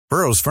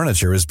Burrow's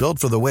furniture is built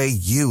for the way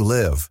you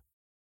live.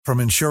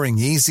 From ensuring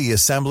easy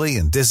assembly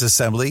and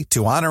disassembly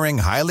to honoring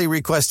highly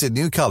requested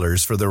new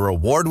colors for their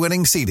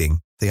award-winning seating,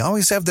 they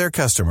always have their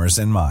customers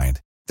in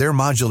mind. Their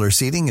modular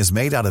seating is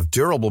made out of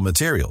durable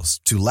materials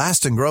to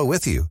last and grow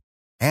with you.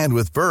 And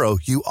with Burrow,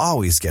 you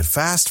always get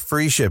fast,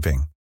 free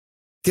shipping.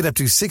 Get up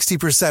to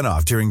 60%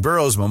 off during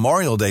Burrow's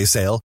Memorial Day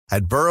sale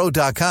at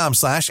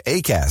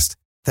burrow.com/ACAST.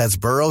 That's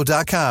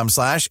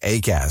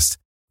burrow.com/ACAST.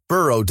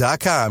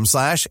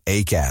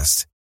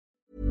 burrow.com/ACAST.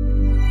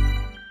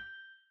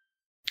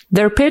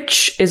 Their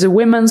Pitch is a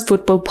women's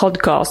football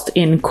podcast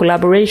in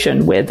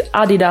collaboration with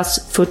Adidas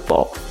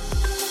Football.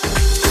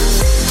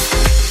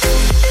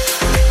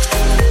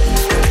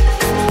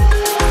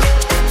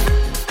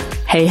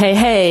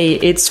 Hey,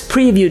 it's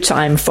preview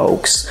time,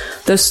 folks.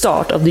 The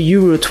start of the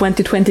Euro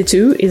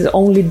 2022 is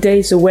only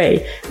days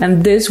away,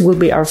 and this will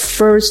be our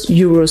first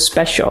Euro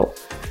special.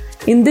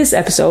 In this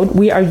episode,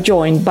 we are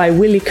joined by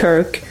Willie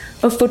Kirk,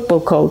 a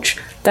football coach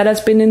that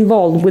has been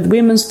involved with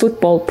women's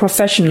football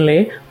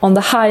professionally on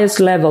the highest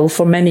level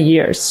for many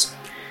years.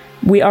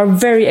 We are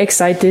very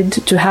excited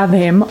to have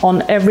him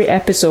on every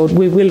episode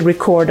we will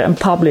record and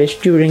publish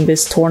during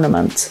this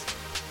tournament.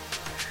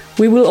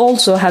 We will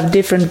also have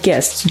different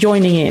guests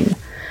joining in.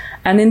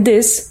 And in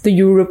this, the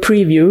Euro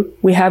preview,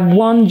 we have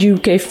one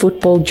UK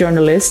football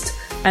journalist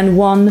and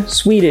one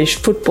Swedish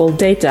football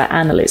data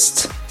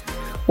analyst.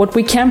 What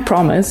we can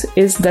promise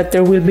is that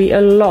there will be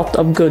a lot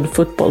of good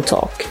football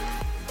talk.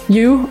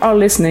 You are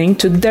listening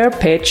to Their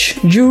Pitch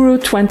Euro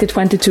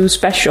 2022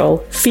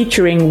 special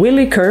featuring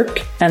Willie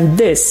Kirk, and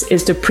this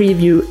is the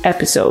preview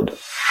episode.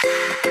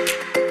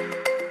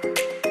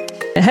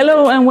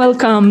 Hello and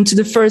welcome to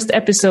the first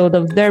episode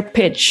of Their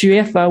Pitch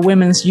UEFA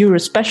Women's Euro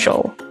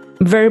special.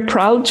 I'm very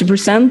proud to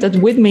present that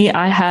with me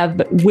I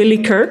have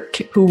Willie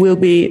Kirk, who will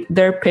be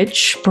Their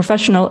Pitch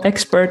professional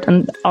expert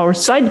and our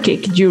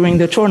sidekick during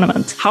the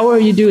tournament. How are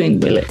you doing,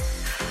 Willie?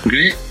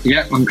 Great,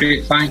 yeah, I'm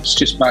great, thanks.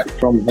 Just back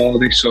from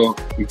holiday, so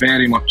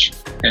very much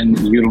in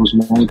Euros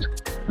mode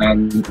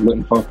and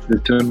looking forward to the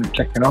tournament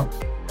kicking off.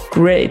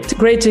 Great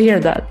to hear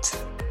that.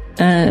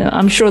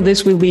 I'm sure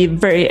this will be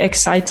very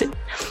exciting.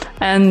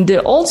 And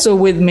also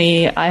with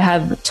me, I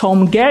have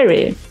Tom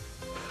Gary.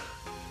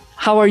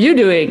 How are you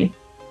doing?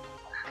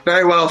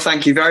 Very well,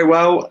 thank you. Very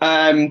well.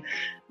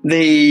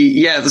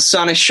 The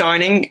sun is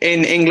shining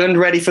in England,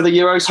 ready for the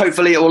Euros.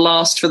 Hopefully it will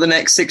last for the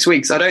next 6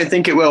 weeks. I don't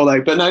think it will,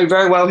 though. But no,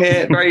 very well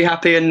here. Very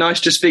happy and nice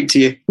to speak to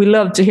you. We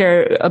love to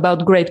hear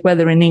about great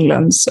weather in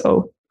England.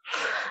 So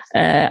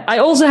I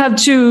also have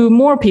two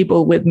more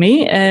people with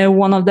me.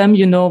 One of them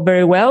you know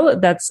very well.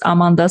 That's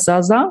Amanda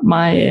Zaza,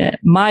 my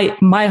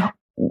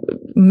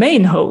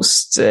main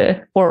host,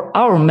 or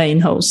our main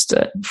host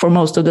for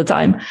most of the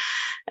time.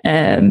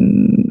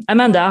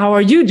 Amanda, how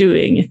are you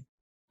doing?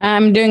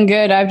 I'm doing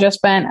good. I've just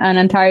spent an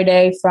entire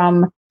day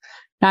from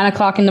 9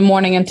 o'clock in the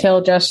morning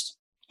until just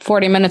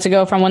 40 minutes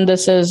ago from when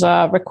this is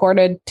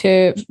recorded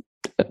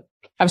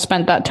I've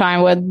spent that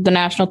time with the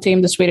national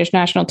team, the Swedish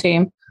national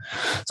team.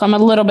 So I'm a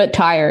little bit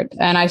tired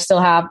and I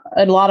still have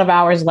a lot of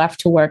hours left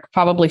to work,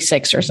 probably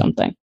 6 or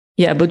something.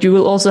 Yeah, but you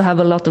will also have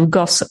a lot of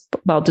gossip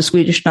about the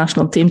Swedish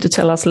national team to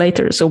tell us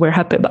later. So we're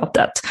happy about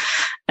that.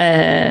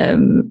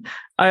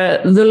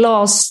 The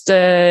last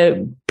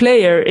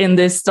player in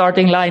this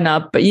starting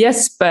lineup,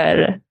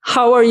 Jesper,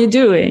 how are you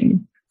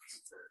doing?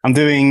 I'm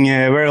doing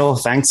very well,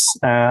 thanks.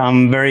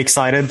 I'm very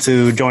excited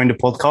to join the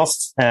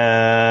podcast.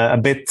 A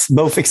bit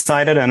both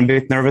excited and a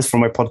bit nervous for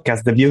my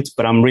podcast debut,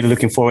 but I'm really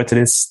looking forward to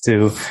this,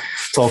 to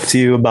talk to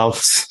you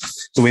about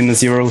the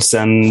Women's Euros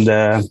and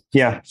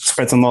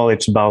spread some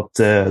knowledge about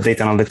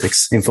data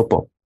analytics in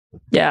football.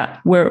 Yeah,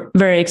 we're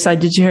very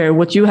excited to hear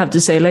what you have to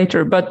say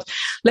later. But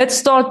let's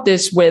start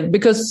this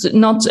because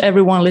not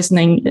everyone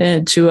listening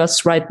to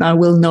us right now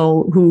will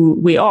know who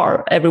we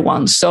are,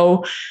 everyone.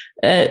 So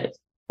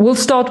we'll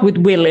start with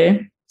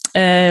Willie.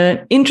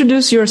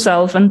 Introduce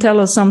yourself and tell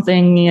us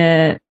something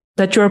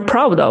that you're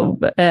proud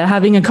of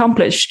having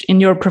accomplished in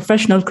your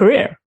professional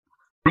career.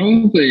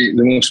 Probably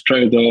the most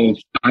proud of,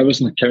 I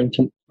was an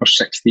accountant for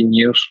 16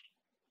 years,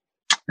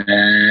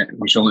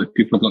 which a lot of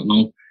people don't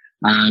know.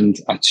 And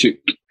I took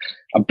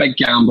a big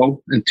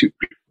gamble and took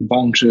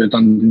voluntary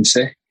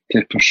redundancy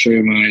to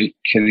pursue my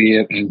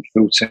career in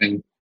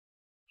full-time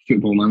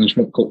football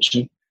management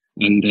coaching.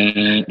 And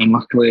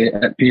luckily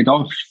it paid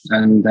off.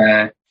 And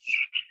I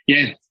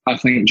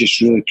think just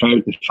really proud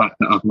of the fact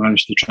that I've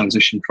managed to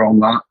transition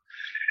from that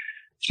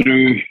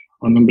through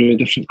a number of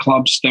different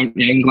clubs down to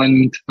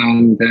England.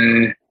 And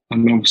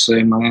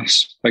obviously my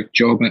last big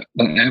job at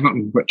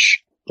Everton,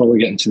 which probably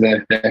getting to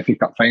the FA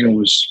Cup final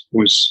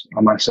was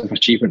a massive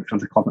achievement for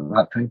the club at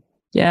that time.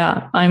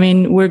 Yeah, I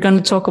mean, we're going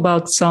to talk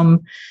about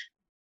some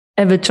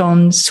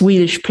Everton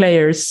Swedish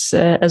players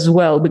as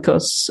well,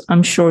 because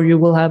I'm sure you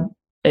will have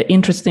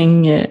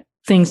interesting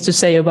things to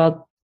say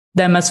about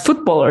them as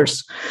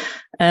footballers.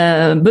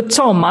 But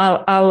Tom,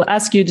 I'll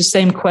ask you the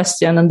same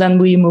question, and then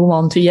we move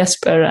on to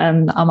Jesper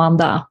and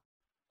Amanda.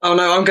 Oh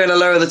no, I'm going to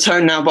lower the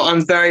tone now, but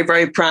I'm very,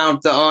 very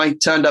proud that I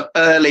turned up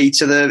early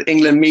to the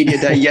England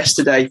Media Day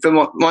yesterday.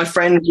 From my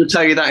friends will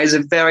tell you, that is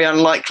a very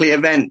unlikely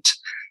event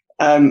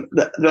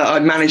that I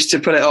managed to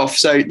put it off.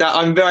 So that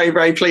I'm very,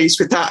 very pleased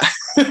with that,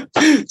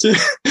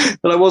 that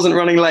I wasn't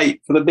running late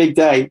for the big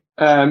day.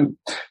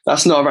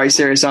 That's not a very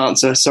serious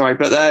answer, sorry,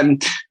 but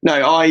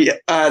no,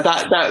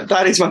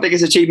 that is my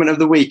biggest achievement of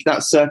the week.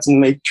 That's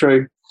certainly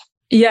true.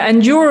 Yeah,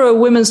 and you're a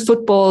women's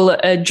football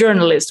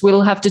journalist.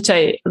 We'll have to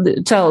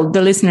tell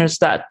the listeners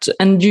that.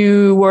 And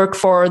you work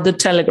for The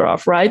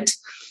Telegraph, right?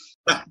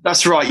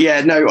 That's right.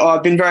 Yeah, no,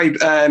 I've been very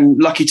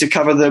lucky to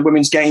cover the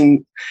women's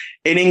game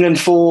in England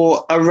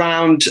for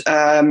around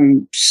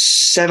 7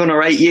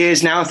 or 8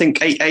 years now. I think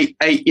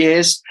eight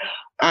years.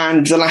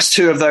 And the last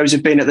 2 of those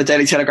have been at the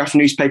Daily Telegraph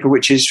newspaper,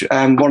 which is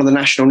one of the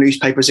national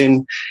newspapers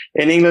in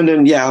England.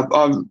 And yeah,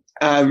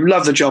 I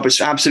love the job. It's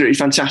absolutely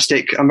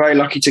fantastic. I'm very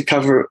lucky to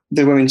cover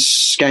the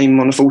women's game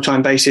on a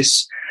full-time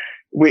basis,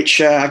 which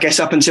I guess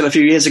up until a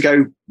few years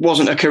ago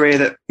wasn't a career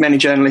that many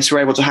journalists were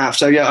able to have.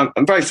 So yeah,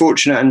 I'm very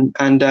fortunate,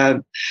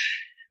 and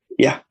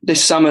yeah,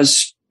 this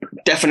summer's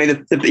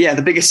definitely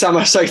the biggest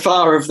summer so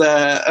far of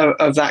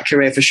that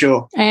career for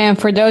sure. And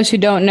for those who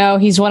don't know,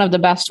 he's one of the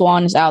best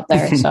ones out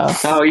there. So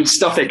oh,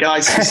 stop it,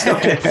 guys!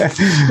 Stop it!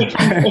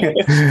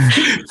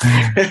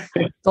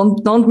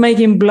 Don't make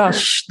him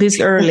blush this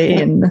early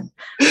in.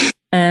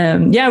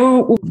 Yeah,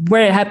 we're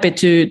very happy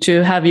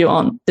to have you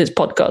on this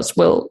podcast.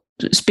 We'll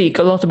speak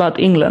a lot about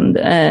England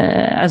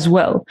as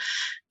well.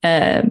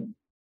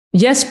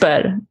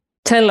 Jesper,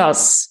 tell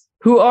us,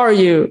 who are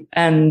you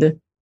and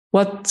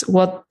what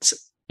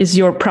is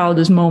your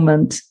proudest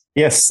moment?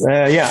 Yes,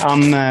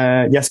 I'm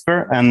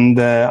Jesper, and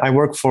I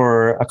work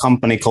for a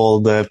company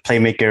called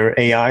Playmaker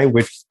AI,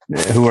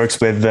 who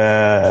works with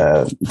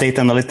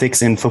data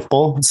analytics in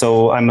football.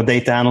 So I'm a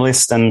data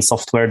analyst and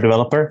software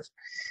developer.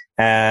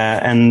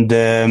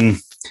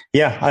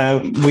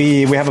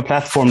 We have a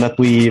platform that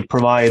we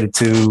provide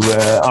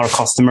to our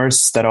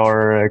customers that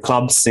are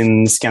clubs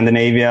in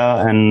Scandinavia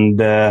and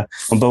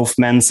on both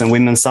men's and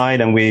women's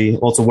side. And we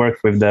also work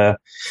with the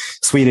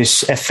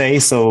Swedish FA,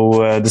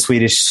 so the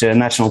Swedish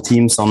national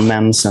teams on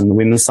men's and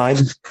women's side.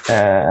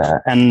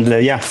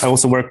 I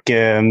also work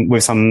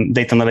with some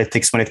data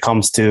analytics when it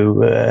comes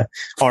to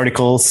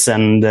articles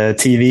and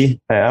TV.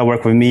 I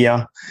work with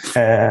Mia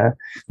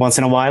once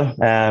in a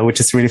while, which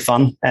is really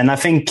fun. And I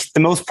think the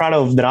most proud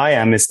of that I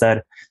am is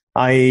that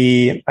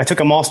I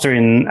took a master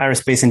in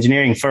aerospace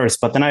engineering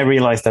first, but then I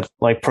realized that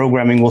like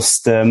programming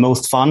was the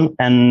most fun.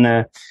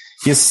 And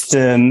just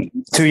 2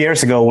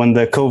 years ago, when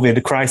the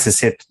COVID crisis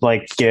hit,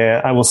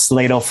 I was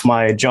laid off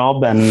my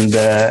job, and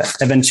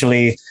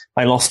eventually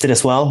I lost it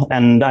as well.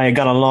 And I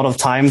got a lot of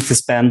time to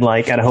spend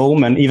at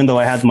home. And even though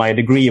I had my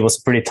degree, it was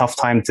a pretty tough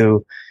time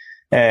to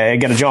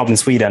get a job in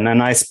Sweden.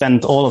 And I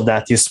spent all of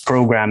that just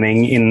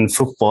programming in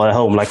football at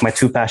home, like my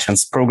 2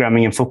 passions,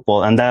 programming and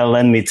football. And that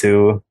led me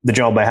to the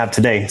job I have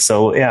today.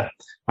 So yeah,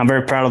 I'm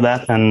very proud of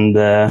that. And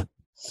that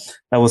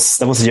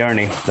was a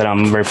journey that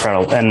I'm very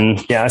proud of.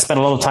 And yeah, I spent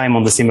a lot of time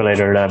on the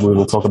simulator that we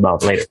will talk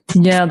about later.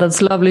 Yeah,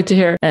 that's lovely to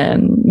hear.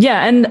 And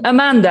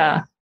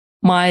Amanda,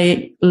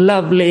 my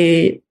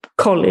lovely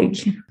colleague.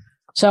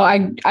 So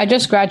I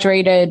just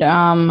graduated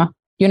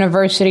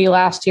university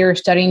last year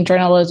studying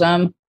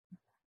journalism.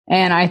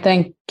 And I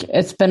think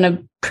it's been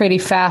a pretty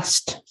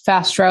fast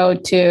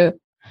road to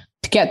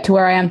get to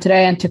where I am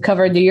today and to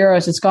cover the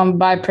Euros. It's gone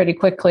by pretty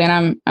quickly,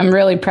 and I'm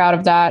really proud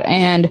of that.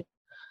 And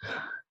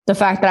the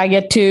fact that I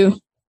get to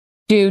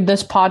do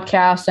this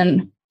podcast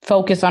and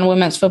focus on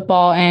women's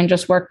football and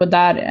just work with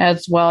that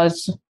as well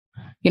as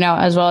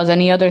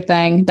any other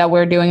thing that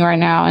we're doing right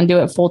now, and do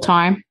it full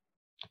time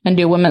and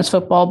do women's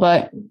football.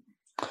 But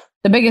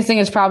the biggest thing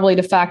is probably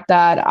the fact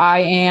that I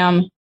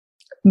am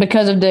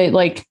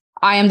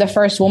the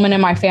first woman in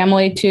my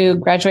family to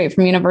graduate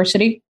from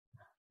university.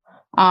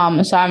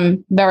 So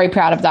I'm very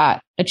proud of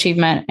that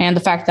achievement, and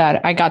the fact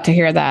that I got to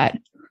hear that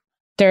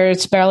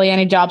there's barely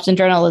any jobs in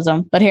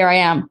journalism, but here I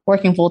am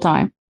working full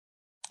time.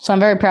 So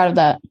I'm very proud of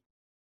that.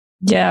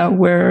 Yeah,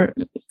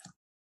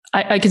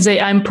 I can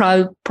say I'm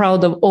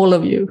proud of all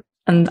of you,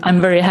 and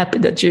I'm very happy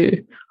that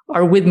you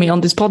are with me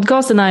on this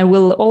podcast. And I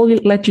will only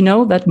let you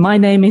know that my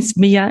name is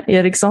Mia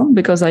Eriksson,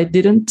 because I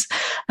didn't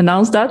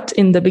announce that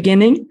in the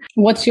beginning.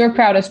 What's your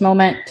proudest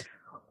moment?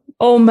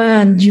 Oh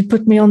man, you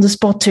put me on the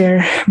spot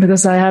here,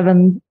 because I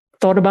haven't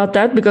thought about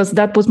that, because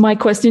that was my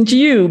question to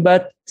you.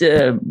 But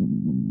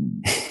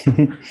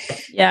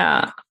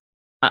yeah,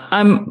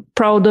 I'm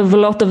proud of a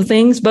lot of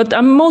things, but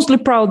I'm mostly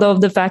proud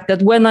of the fact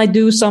that when I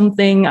do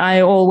something,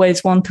 I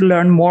always want to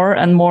learn more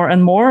and more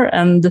and more.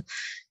 And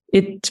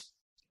it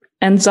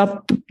ends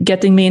up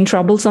getting me in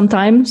trouble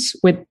sometimes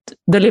with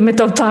the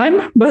limit of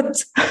time,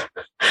 but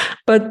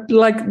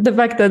like the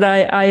fact that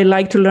I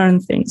like to learn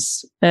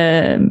things.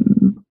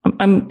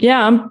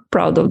 I'm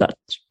proud of that.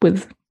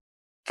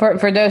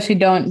 For those who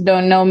don't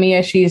know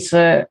Mia, she's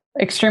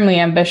extremely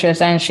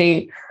ambitious, and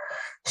she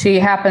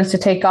happens to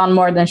take on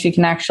more than she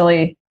can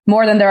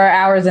more than there are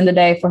hours in the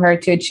day for her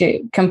to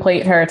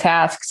complete her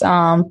tasks.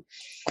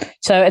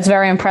 So it's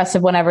very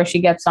impressive whenever she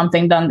gets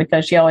something done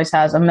because she always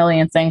has a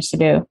million things to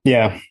do.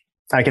 Yeah,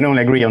 I can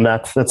only agree on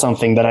that. That's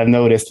something that I've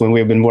noticed when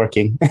we've been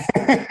working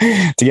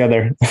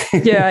together.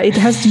 Yeah, it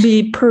has to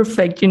be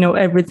perfect,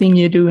 everything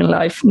you do in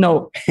life.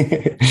 No,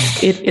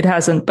 it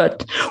hasn't.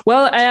 But,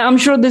 well, I'm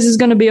sure this is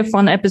going to be a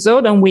fun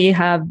episode and we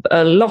have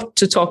a lot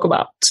to talk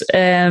about.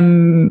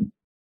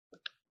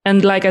 And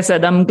like I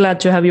said, I'm glad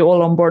to have you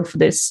all on board for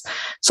this.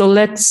 So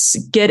let's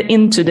get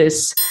into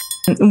this.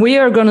 We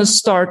are going to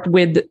start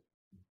with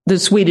the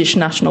Swedish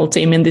national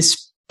team in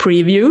this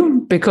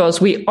preview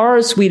because we are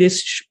a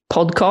Swedish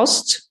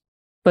podcast,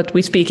 but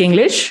we speak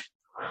English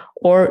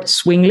or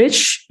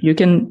Swinglish. You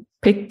can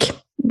pick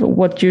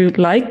what you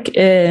like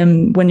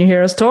when you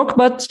hear us talk.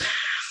 But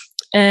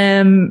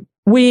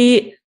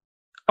we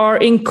are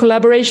in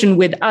collaboration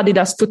with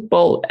Adidas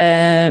Football,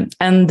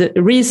 and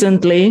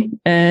recently,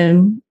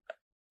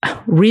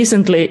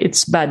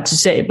 it's bad to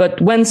say, but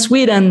when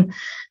Sweden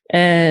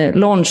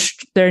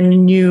launched their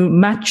new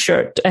match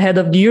shirt ahead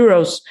of the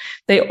Euros,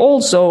 they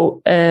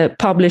also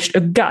published a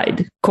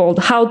guide called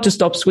How to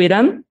Stop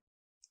Sweden.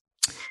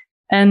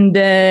 And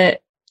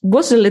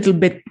was a little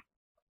bit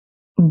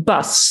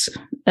buzz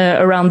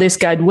around this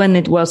guide when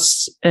it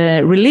was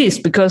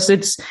released, because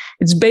it's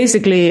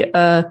basically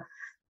a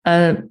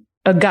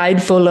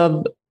guide full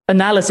of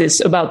analysis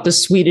about the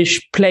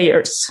Swedish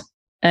players.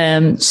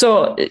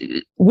 So,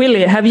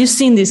 Willie, have you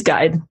seen this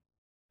guide?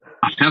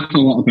 I've heard a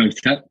lot about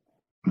it.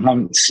 I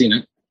haven't seen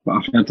it, but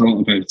I've heard a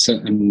lot about it,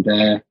 and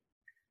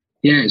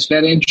it's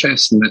very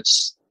interesting.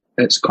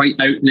 It's quite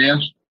out there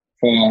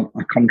for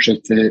a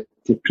country to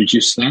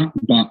produce that,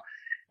 but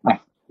I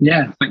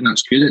think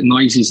that's good. It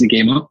noises the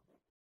game up.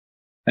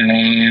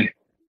 I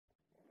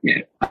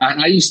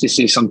used to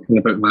say something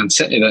about Man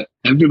City, that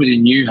everybody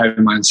knew how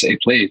Man City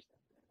played,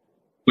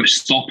 but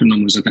stopping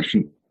them was a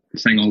different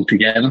thing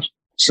altogether.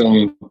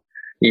 So,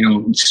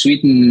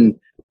 Sweden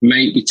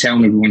might be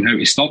telling everyone how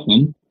to stop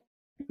them,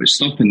 but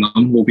stopping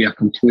them will be a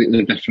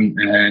completely different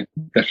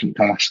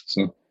task.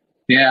 So,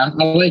 yeah,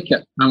 I like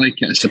it.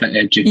 It's a bit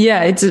edgy.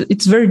 Yeah,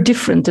 it's very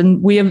different,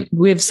 and we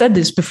have said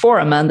this before,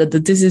 Amanda,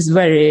 that this is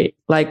very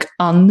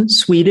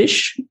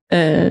un-Swedish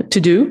to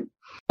do.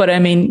 But I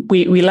mean,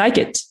 we like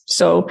it.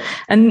 So,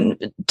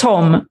 and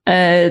Tom,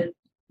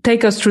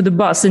 take us through the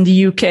bus in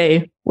the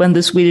UK when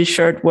the Swedish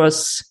shirt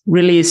was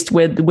released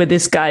with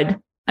this guide.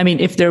 I mean,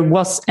 if there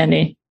was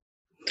any.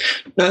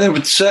 No,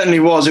 there certainly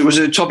was. It was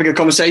a topic of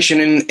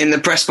conversation in the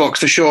press box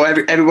for sure.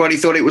 Everybody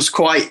thought it was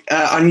quite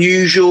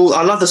unusual.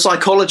 I love the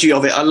psychology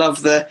of it. I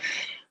love that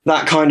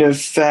kind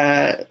of,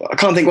 I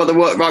can't think what the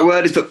right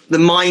word is, but the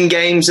mind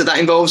games that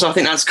involves. I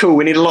think that's cool.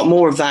 We need a lot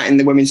more of that in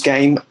the women's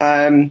game.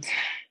 And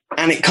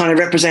it kind of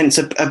represents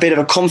a bit of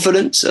a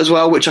confidence as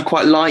well, which I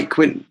quite like.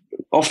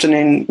 Often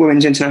in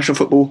women's international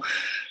football,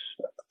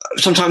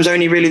 sometimes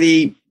only really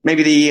the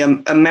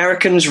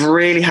Americans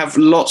really have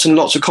lots and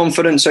lots of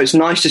confidence. So it's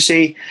nice to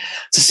see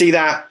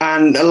that.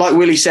 And like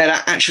Willie said,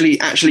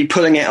 actually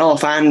pulling it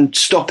off and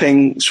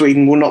stopping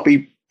Sweden will not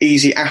be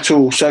easy at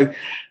all. So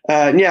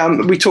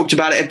we talked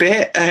about it a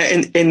bit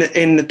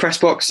in the press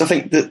box. I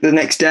think the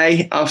next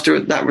day after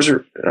that was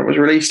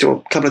released,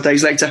 or a couple of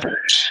days later.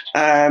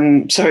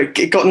 So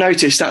it got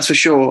noticed, that's for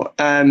sure.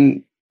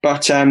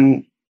 But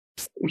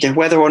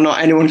whether or not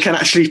anyone can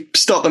actually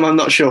stop them, I'm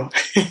not sure.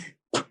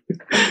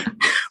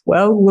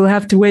 Well, we'll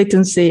have to wait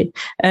and see.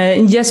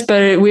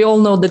 Jesper, we all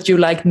know that you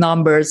like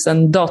numbers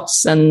and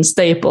dots and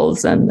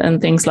staples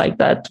and things like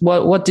that.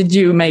 What did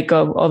you make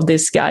of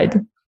this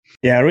guide?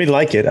 Yeah, I really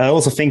like it. I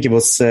also think it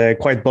was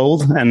quite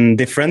bold and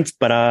different,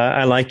 but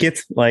I like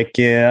it. I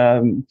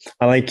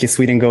like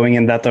Sweden going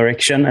in that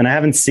direction, and I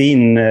haven't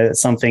seen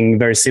something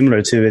very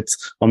similar to it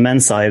on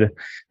men's side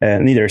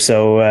neither.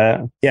 So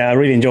I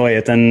really enjoy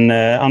it. And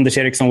Anders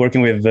Eriksson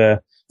working with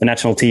the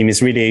national team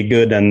is really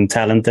good and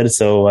talented.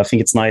 So I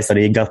think it's nice that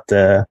he got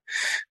the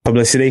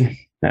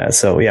publicity.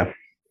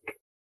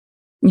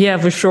 Yeah,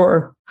 for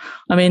sure.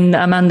 I mean,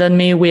 Amanda and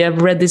me, we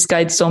have read this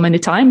guide so many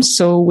times,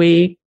 so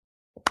we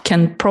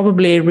can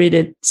probably read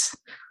it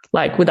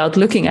without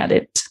looking at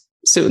it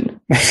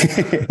soon.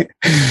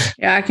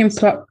 Yeah,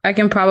 I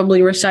can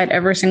probably recite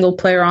every single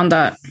player on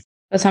that.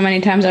 That's how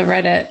many times I've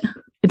read it.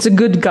 It's a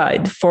good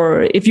guide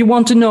for if you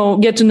want to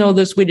get to know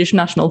the Swedish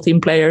national team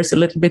players a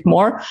little bit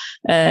more.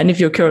 And if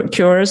you're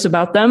curious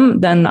about them,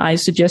 then I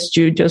suggest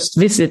you just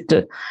visit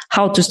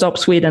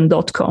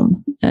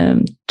howtostopsweden.com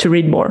to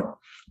read more.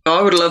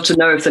 I would love to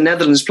know if the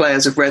Netherlands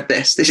players have read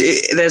this.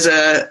 There's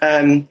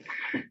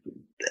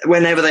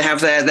whenever they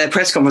have their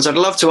press conference, I'd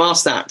love to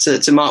ask that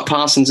to Mark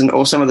Parsons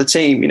or some of the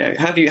team.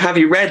 Have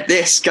you read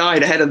this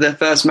guide ahead of the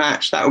first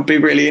match? That would be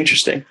really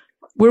interesting.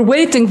 We're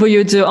waiting for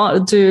you to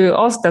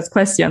ask that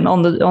question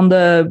on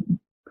the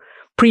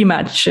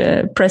pre-match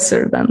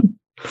presser then.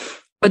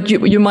 But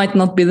you might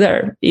not be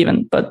there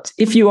even. But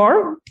if you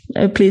are,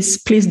 please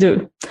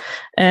do.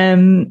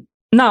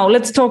 Now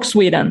let's talk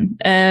Sweden.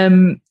 I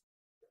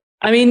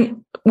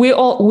mean,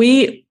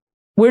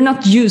 we're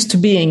not used to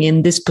being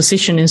in this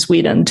position in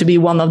Sweden to be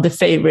one of the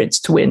favorites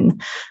to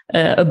win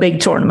a big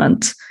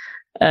tournament.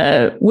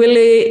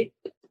 Willie,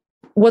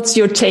 what's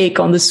your take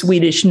on the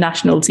Swedish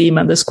national team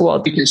and the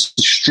squad? I think it's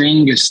the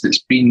strongest it's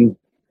been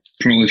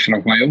probably for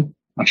a while.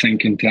 I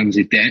think in terms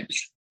of depth,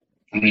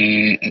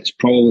 it's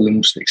probably the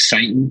most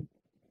exciting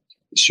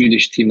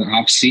Swedish team that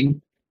I've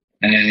seen.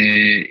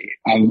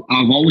 I've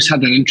always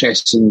had an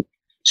interest in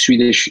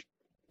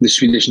the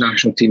Swedish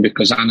national team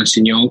because Anna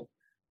Signal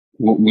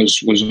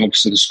was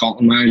obviously the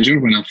Scotland manager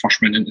when I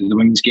first went into the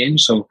women's game.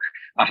 So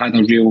I had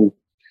a real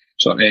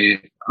sort of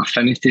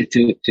affinity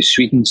to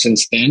Sweden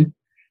since then.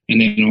 And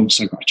then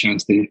obviously I got a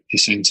chance to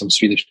sign some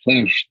Swedish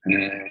players.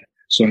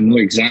 So I know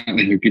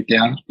exactly how good they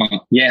are. But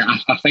yeah,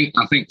 I think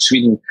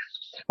Sweden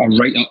are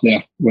right up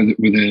there with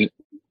the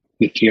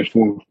 3 or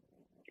 4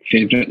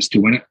 favourites to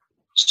win it.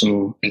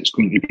 So it's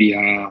going to be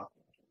a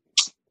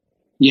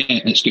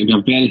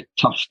very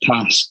tough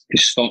task to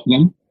stop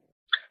them.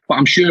 But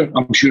I'm sure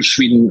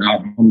Sweden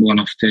are humble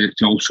enough to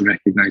also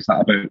recognise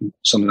that about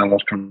some of the other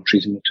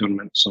countries in the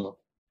tournament. So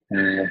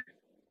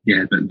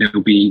but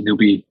they'll be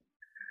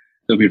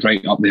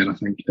right up there, I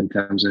think, in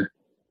terms of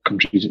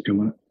countries that can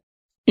win it.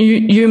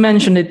 You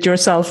mentioned it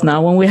yourself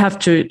now, and we have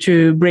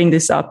to bring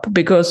this up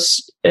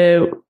because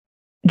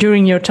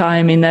during your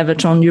time in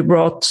Everton, you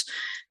brought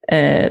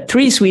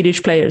 3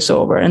 Swedish players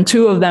over, and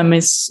 2 of them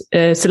is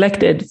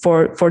selected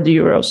for the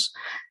Euros.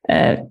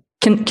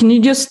 Can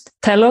you just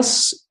tell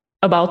us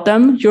about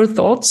them, your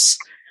thoughts,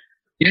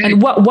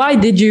 and why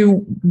did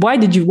you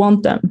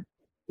want them?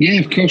 Yeah,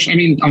 of course. I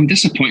mean, I'm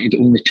disappointed that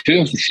only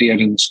 2 of the 3 are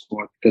in the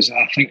squad because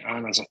I think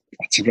Anna's a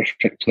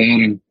terrific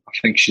player, and I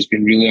think she's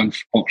been really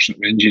unfortunate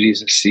with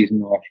injuries this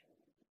season. Or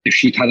if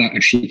she'd had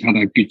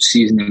a good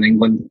season in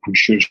England, I'm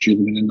sure she'd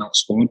have been in that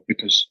squad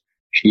because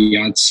she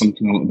adds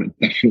something a little bit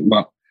different.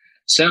 But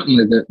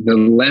certainly the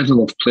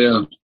level of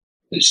player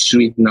that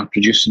Sweden are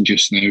producing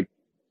just now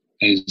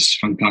is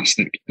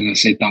fantastic. And I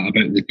said that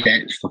about the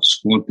depth of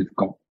squad they've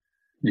got.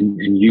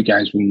 And you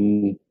guys will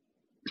know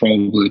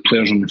probably the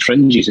players on the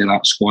fringes of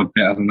that squad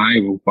better than I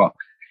will. But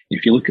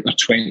if you look at their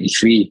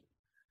 23,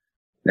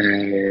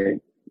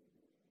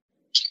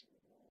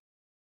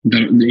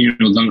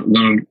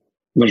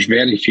 there's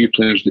very few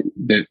players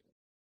that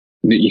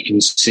you can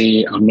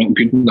say are not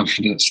good enough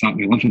for the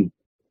starting 11.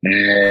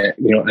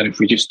 And if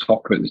we just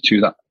talk about the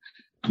 2 that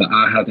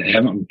I had at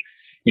Everton,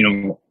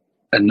 and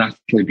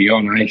Natalie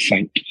Bjorn, I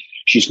think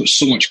she's got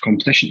so much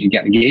competition to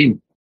get a game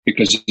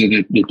because of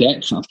the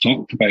depth that I've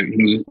talked about.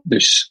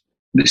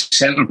 The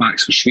centre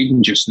backs for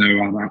Sweden just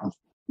now are at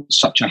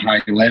such a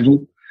high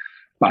level,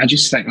 but I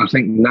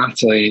think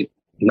Natalie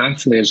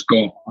has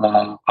got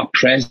a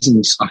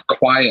presence, a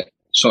quiet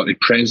sort of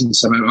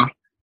presence about her.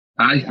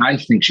 I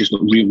think she's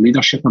got real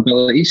leadership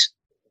abilities,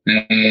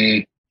 but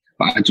I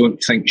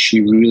don't think she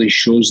really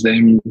shows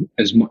them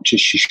as much as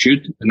she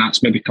should, and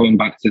that's maybe coming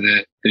back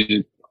to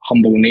the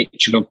humble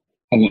nature of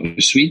a lot of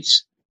the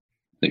Swedes,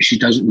 that she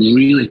doesn't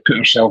really put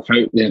herself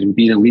out there and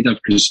be the leader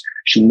because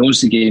she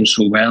knows the game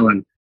so well,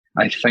 and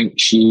I think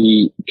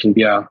she can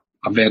be a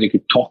very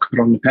good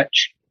talker on the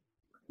pitch,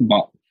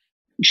 but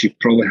she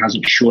probably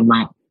hasn't shown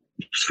that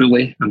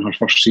fully in her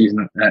first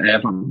season at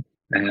Everton.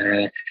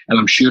 And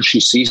I'm sure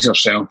she sees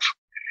herself,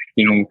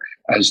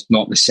 as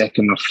not the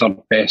second or third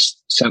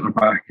best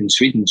centre-back in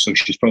Sweden, so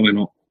she's probably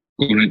not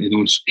going into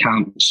those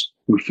camps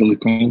with full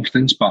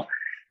confidence, but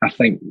I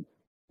think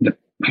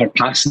her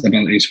passing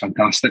ability is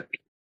fantastic.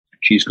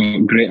 She's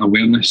got great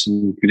awareness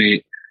and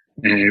great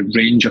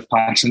range of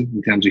passing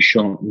in terms of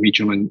short,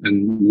 medium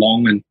and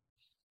long. And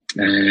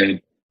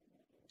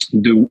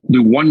the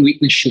one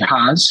weakness she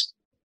has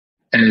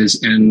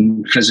is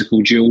in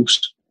physical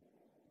duels,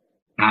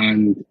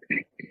 and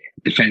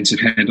defensive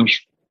headers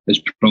is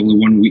probably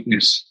one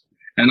weakness.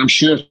 And I'm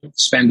sure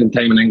spending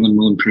time in England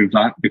will improve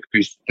that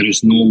because there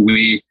is no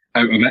way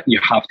out of it. You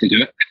have to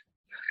do it.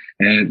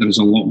 There's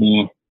a lot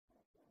more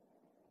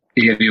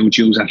aerial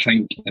duels, I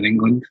think, in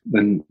England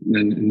than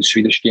in the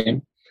Swedish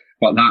game.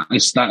 But that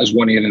is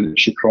one area that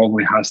she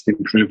probably has to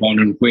improve on,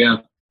 and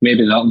where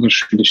maybe the other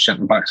Swedish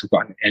centre-backs have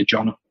got an edge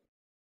on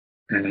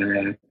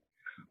her.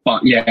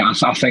 But yeah, I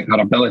think her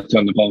ability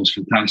on the ball is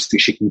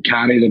fantastic. She can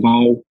carry the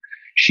ball.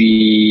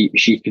 She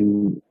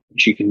can,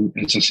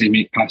 as I say,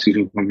 make passes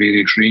over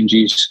various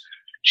ranges.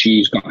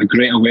 She's got a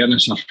great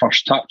awareness of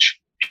first touch.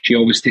 She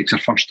always takes her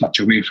first touch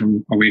away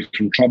from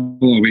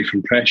trouble, away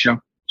from pressure.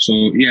 So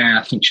yeah,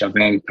 I think she's a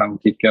very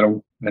talented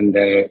girl, and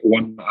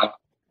one that,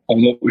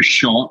 although it was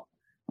short,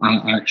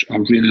 I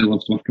really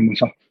loved working with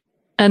her.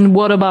 And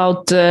what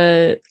about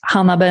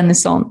Hanna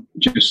Bennison?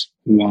 Just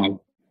wow.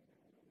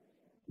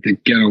 The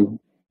girl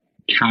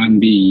can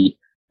be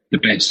the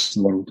best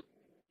in the world.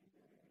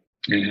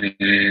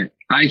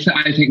 I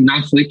think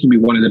Natalie can be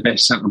one of the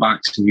best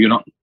centre-backs in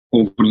Europe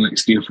over the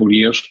next 3 or 4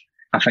 years.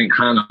 I think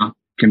Hannah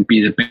can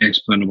be the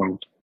best player in the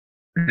world.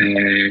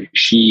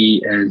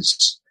 She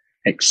is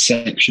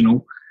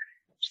exceptional.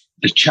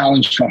 The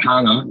challenge for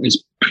Hannah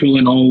is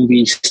pulling all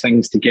these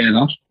things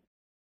together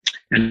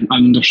and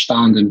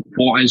understanding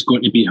what is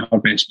going to be her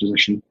best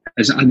position.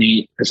 Is it an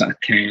 8? Is it a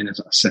 10? Is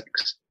it a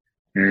 6?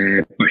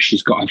 But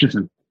she's got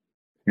everything.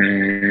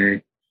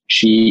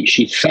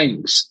 she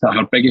thinks that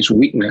her biggest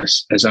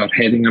weakness is her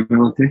heading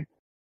ability.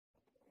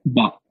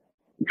 But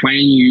when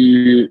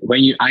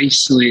you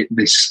isolate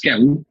the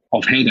skill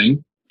of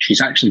heading,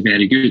 she's actually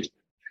very good.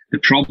 The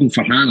problem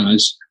for Hannah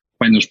is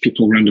when there's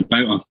people round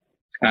about her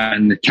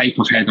and the type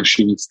of header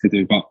she needs to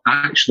do. But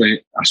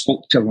actually, I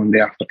spoke to her one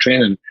day after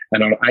training,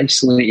 and her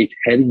isolated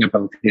heading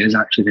ability is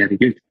actually very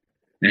good.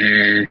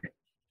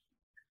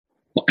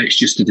 It's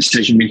just the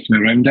decision making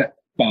around it.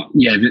 But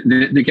yeah,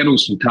 the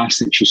girl's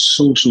fantastic. She's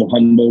so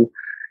humble.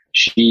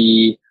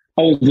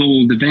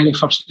 Although the very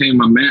first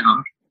time I met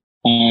her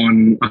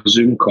on a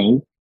Zoom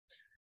call,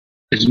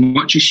 as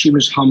much as she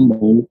was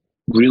humble,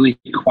 really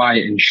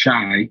quiet and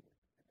shy,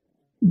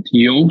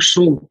 you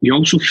also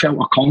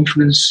felt a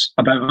confidence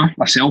about her,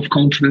 a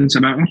self-confidence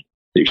about her,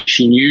 that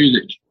she knew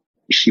that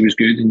she was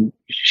good and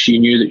she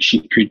knew that she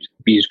could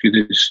be as good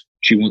as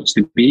she wants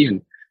to be.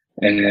 And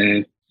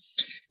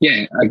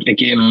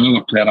again,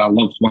 another player I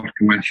loved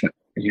working with.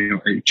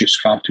 It just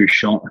far too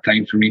short a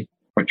time for me,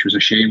 which was a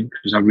shame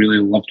because I really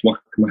loved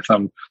working with her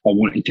and I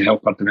wanted to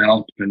help her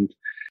develop and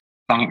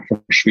start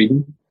for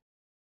Sweden.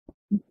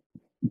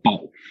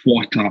 But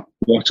what a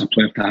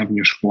player to have in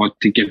your squad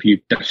to give you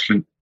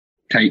different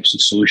types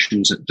of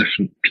solutions at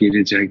different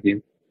periods of the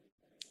game.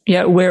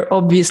 Yeah, we're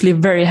obviously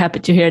very happy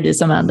to hear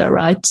this, Amanda,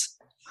 right?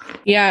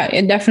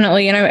 Yeah,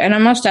 definitely. And I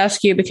must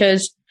ask you,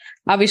 because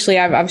obviously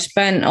I've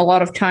spent a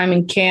lot of time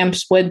in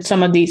camps with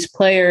some of these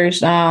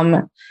players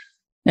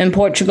in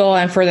Portugal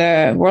and for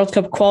the World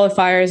Cup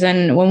qualifiers.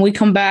 And when we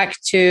come back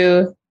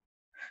to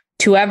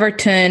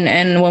Everton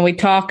and when we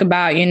talk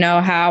about,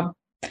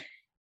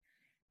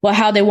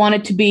 how they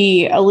wanted to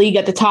be a league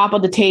at the top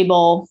of the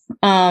table,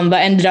 but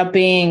ended up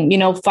being,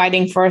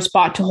 fighting for a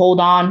spot to hold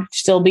on,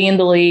 still be in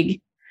the league.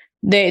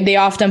 They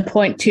often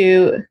point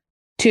to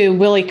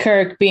Willie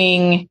Kirk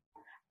being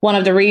one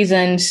of the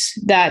reasons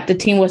that the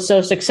team was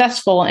so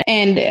successful,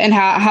 and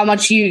how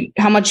much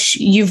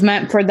you've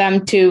meant for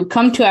them to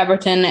come to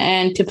Everton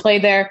and to play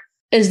there.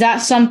 Is that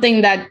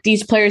something that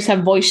these players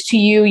have voiced to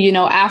you,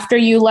 after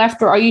you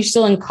left, or are you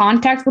still in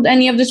contact with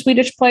any of the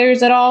Swedish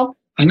players at all?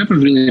 I never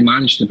really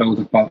managed to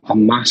build a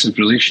massive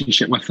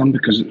relationship with them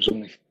because it was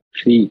only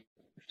 3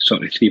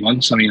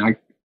 months. I mean,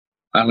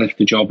 I left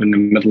the job in the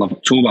middle of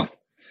October,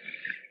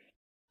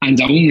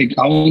 and I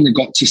only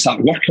got to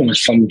start working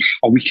with them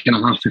a week and a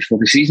half before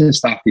the season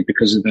started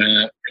because of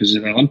the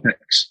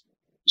Olympics.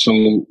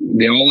 So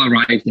they all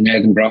arrived in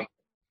Edinburgh,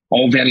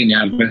 all very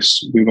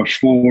nervous. We were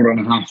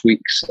 4.5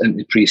 weeks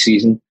into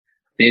pre-season.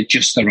 They had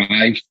just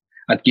arrived.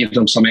 I'd give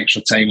them some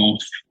extra time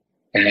off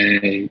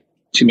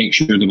to make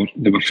sure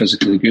they were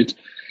physically good.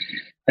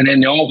 And then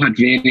they all had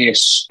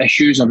various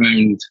issues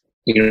around,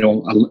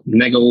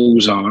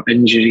 niggles or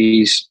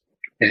injuries,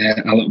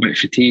 a little bit of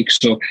fatigue.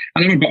 So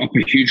I never built up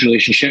a huge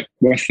relationship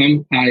with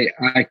them.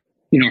 I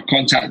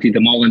contacted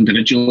them all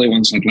individually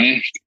once I'd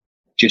left,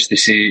 just to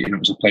say, it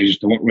was a pleasure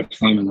to work with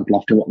them and I'd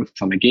love to work with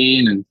them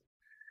again.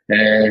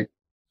 And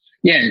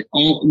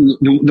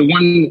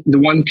the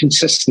one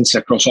consistency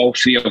across all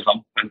 3 of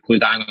them, I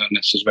include Anna in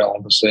this as well,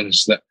 obviously,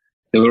 is that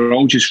they were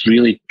all just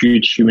really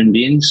good human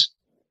beings,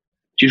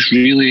 just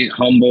really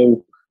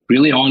humble,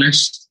 really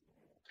honest.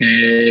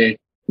 You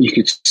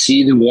could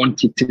see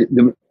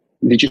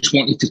they just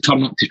wanted to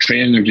turn up to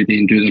training every day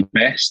and do their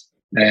best.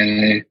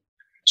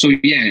 So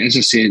yeah, as I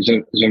said, it's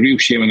a real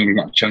shame I never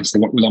got a chance to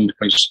work with them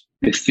because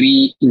the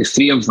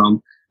three of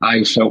them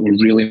I felt were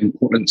really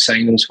important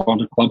signings for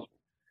the club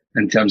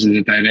in terms of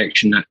the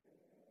direction that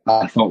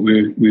I thought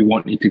we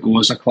wanted to go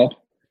as a club.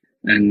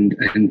 And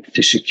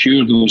to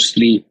secure those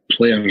 3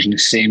 players in the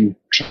same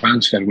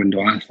transfer window,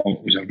 I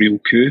thought was a real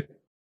coup,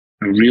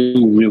 a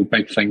real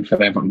big thing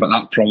for Everton. But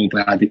that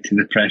probably added to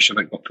the pressure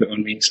that got put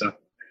on me. So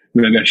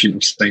maybe I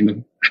shouldn't have signed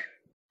them.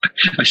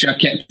 I should have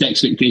kept the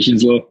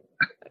expectations low.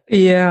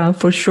 Yeah,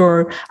 for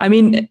sure. I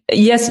mean,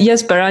 yes,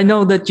 Jesper, I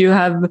know that you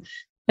have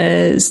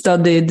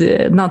studied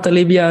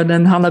Nathalie Björn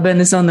and Hanna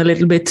Bennison a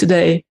little bit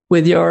today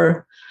with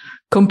your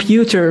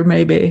computer,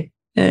 maybe.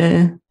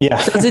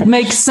 Does it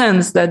make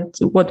sense that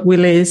what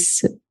Willie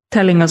is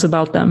telling us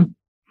about them?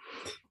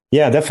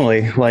 Yeah,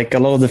 definitely. Like a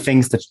lot of the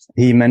things that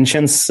he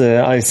mentions,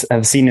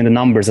 I've seen in the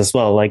numbers as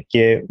well. Like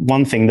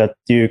one thing that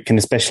you can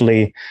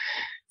especially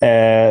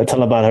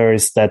tell about her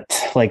is that,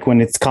 like,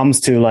 when it comes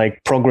to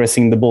like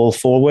progressing the ball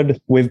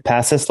forward with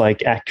passes,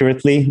 like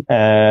accurately,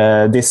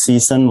 this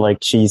season, like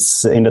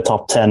she's in the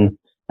top 10.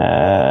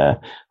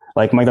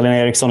 Like Magdalena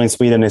Eriksson in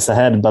Sweden is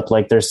ahead, but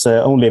like there's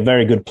only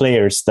very good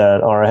players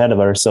that are ahead of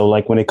her. So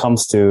like when it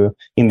comes to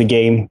in the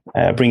game,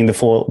 bringing the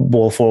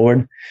ball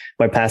forward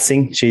by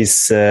passing,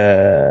 she's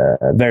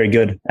very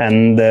good.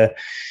 And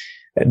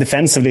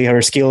defensively,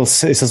 her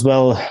skills is as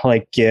well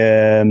like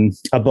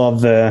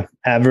above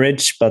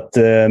average. But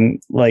I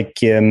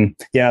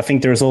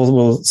think there's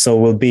also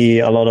will be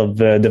a lot of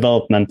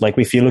development. Like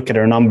if you look at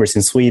her numbers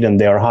in Sweden,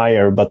 they are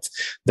higher, but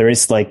there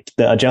is like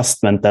the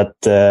adjustment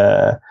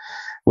that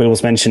Will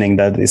was mentioning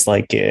that is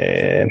like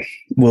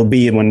will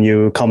be when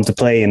you come to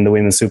play in the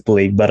Women's Super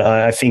League. But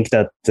I think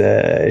that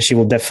she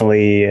will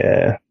definitely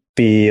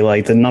be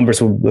like the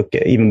numbers will look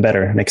even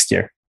better next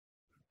year.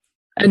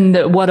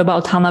 And what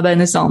about Hanna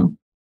Bennison?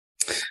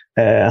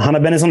 Hanna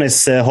Bennison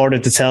is harder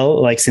to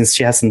tell, like since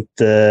she hasn't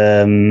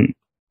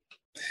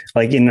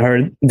like in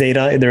her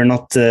data, they're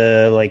not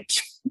like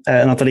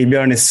Natalie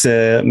Björn is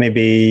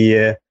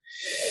maybe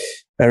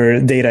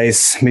her data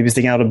is maybe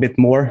sticking out a bit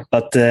more,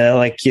 but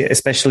like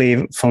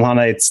especially from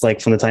Hanna, it's like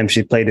from the time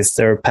she played, it's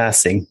their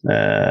passing,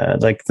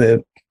 like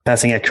the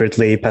passing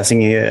accurately,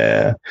 passing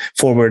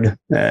forward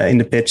in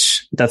the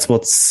pitch. That's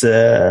what's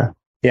sticking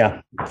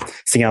out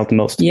the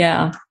most.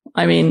 Yeah,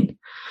 I mean,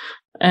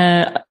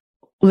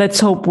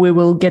 let's hope we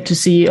will get to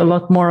see a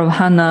lot more of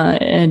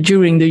Hanna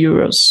during the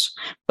Euros.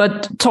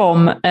 But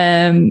Tom,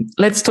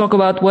 let's talk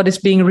about what is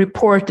being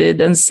reported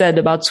and said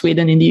about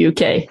Sweden in the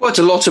UK. Quite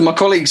a lot of my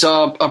colleagues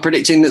are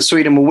predicting that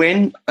Sweden will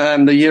win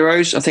the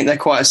Euros. I think they're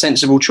quite a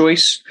sensible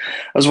choice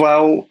as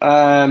well.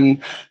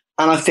 And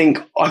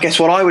I guess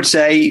what I would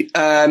say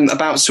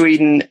about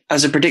Sweden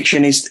as a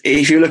prediction is,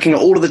 if you're looking at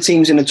all of the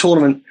teams in the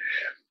tournament,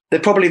 they're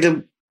probably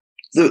the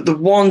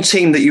one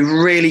team that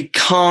you really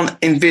can't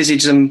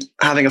envisage them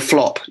having a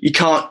flop. You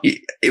can't.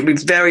 It would be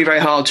very, very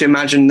hard to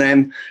imagine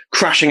them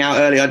crashing out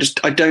early. I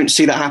don't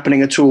see that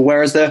happening at all.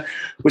 Whereas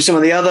with some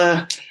of the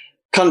other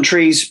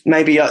countries,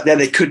 maybe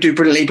they could do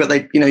brilliantly, but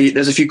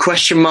there's a few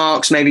question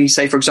marks. Maybe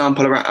say, for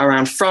example,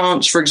 around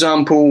France, for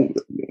example,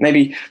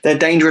 maybe they're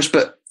dangerous,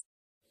 but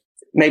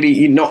maybe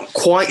you're not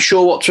quite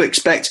sure what to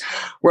expect.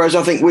 Whereas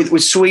I think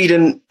with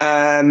Sweden,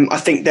 I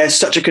think they're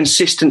such a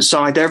consistent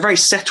side. They're a very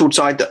settled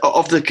side.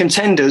 Of the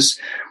contenders,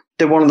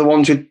 they're one of the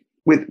ones with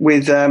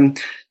the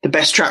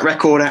best track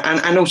record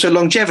and also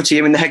longevity.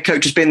 I mean, the head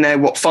coach has been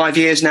there, 5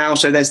 years now?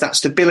 So there's that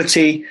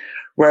stability.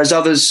 Whereas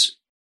others,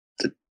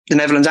 the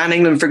Netherlands and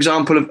England, for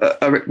example,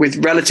 are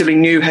with relatively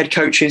new head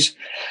coaches.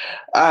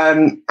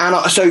 My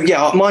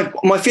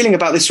feeling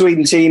about the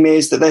Sweden team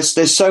is that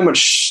there's so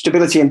much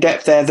stability and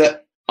depth there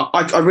that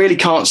I really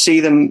can't see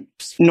them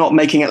not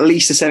making at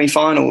least the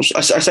semi-finals.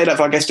 I say that,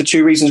 I guess, for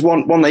two reasons.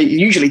 One, they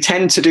usually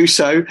tend to do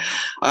so.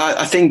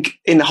 I think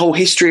in the whole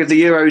history of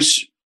the Euros,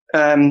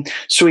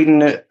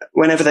 Sweden,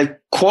 whenever they've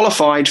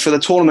qualified for the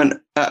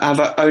tournament, have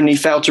only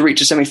failed to reach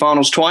the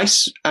semi-finals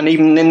twice. And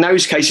even in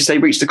those cases, they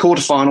reached the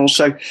quarterfinals.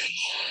 So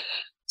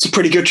it's a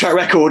pretty good track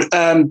record.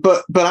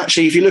 But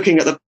actually, if you're looking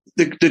at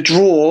the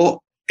draw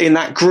in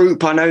that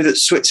group, I know that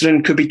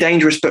Switzerland could be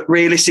dangerous, but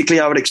realistically,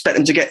 I would expect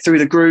them to get through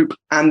the group.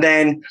 And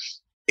then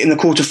in the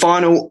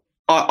quarterfinal,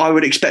 I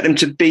would expect them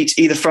to beat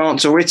either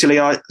France or Italy.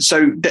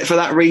 So for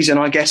that reason,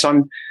 I guess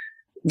I'm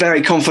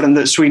very confident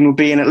that Sweden will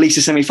be in at least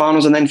the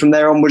semi-finals, and then from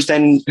there onwards,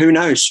 then who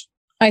knows?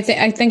 I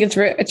think it's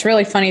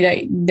really funny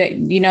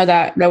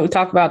that we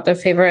talk about the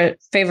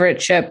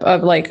favorite-ship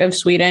of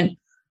Sweden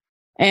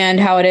and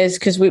how it is,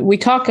 because we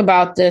talk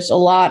about this a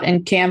lot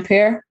in camp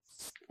here.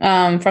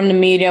 From the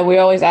media, we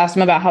always ask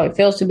them about how it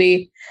feels to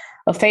be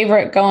a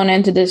favorite going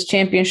into this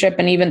championship,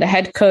 and even the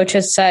head coach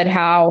has said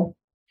how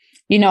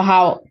it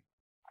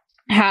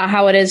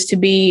is to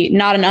be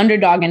not an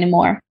underdog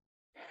anymore.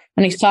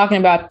 And he's talking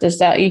about this,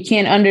 that you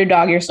can't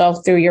underdog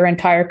yourself through your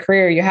entire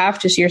career. You have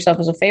to see yourself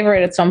as a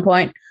favorite at some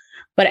point.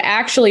 But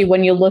actually,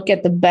 when you look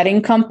at the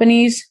betting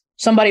companies,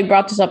 somebody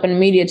brought this up in the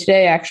media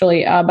today,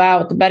 actually,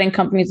 about the betting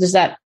companies, is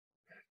that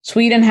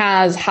Sweden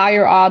has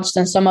higher odds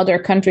than some other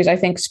countries. I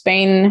think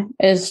Spain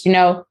is,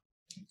 I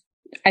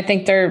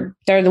think they're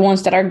the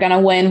ones that are going to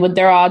win with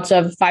their odds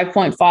of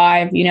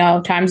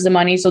 5.5, times the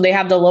money. So they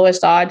have the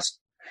lowest odds.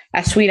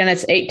 At Sweden,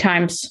 it's 8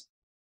 times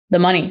the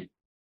money.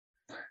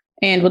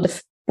 And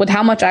with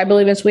how much I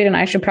believe in Sweden,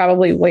 I should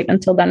probably wait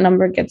until that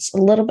number gets a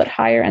little bit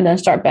higher and then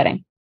start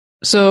betting.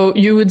 So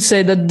you would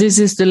say that this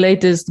is the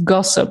latest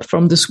gossip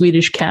from the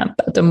Swedish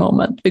camp at the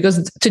moment,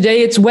 because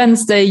today it's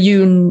Wednesday,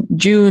 June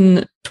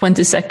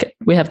 22nd.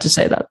 We have to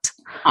say that.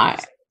 I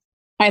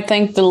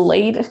think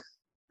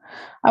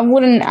I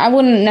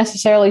wouldn't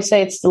necessarily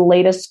say it's the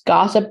latest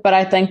gossip, but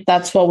I think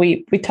that's what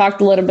we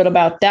talked a little bit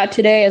about that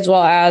today, as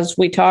well as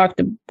we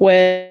talked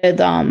with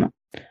some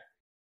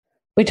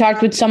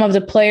of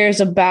the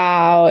players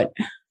about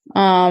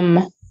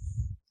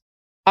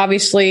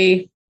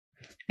obviously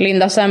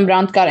Linda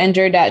Sembrant got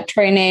injured at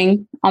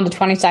training on the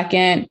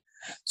 22nd.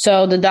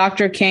 So the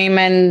doctor came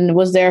and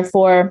was there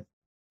for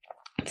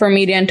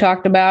media and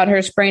talked about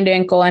her sprained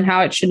ankle and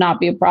how it should not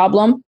be a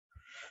problem.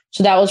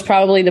 So that was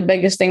probably the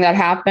biggest thing that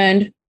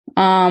happened.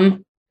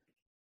 And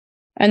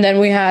then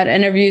we had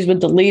interviews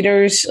with the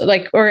leaders,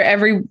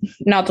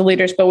 not the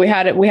leaders, but we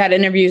had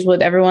interviews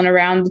with everyone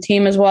around the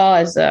team, as well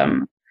as a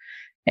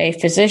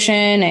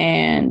physician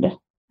and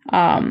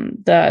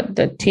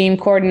the team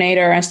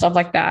coordinator and stuff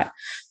like that.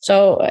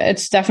 So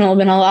it's definitely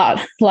been a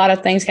lot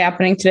of things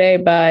happening today.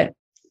 But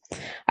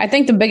I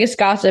think the biggest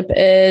gossip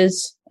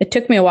is, it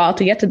took me a while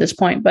to get to this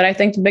point, but I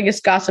think the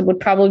biggest gossip would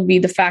probably be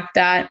the fact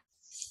that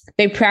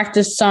they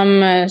practiced some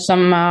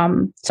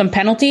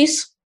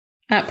penalties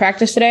at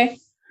practice today,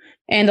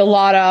 and a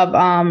lot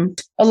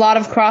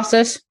of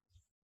crosses.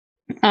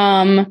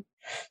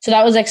 So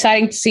that was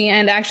exciting to see.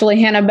 And actually,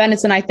 Hannah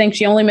Bennetson, I think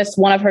she only missed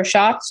one of her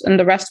shots and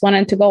the rest went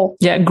into goal.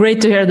 Yeah,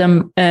 great to hear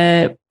them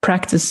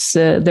practice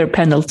their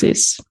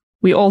penalties.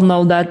 We all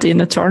know that in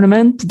a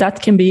tournament,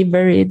 that can be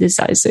very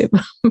decisive.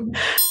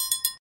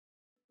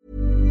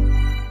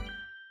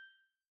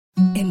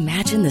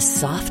 Imagine the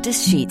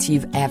softest sheets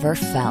you've ever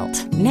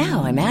felt.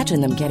 Now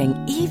imagine them getting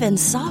even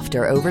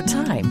softer over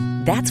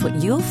time. That's what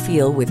you'll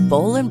feel with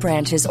Boll &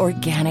 Branch's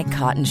organic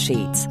cotton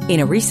sheets. In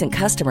a recent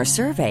customer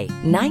survey,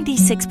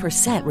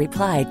 96%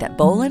 replied that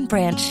Boll &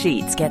 Branch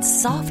sheets get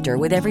softer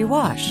with every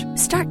wash.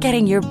 Start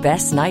getting your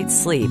best night's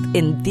sleep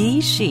in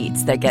these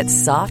sheets that get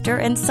softer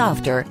and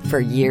softer for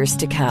years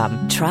to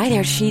come. Try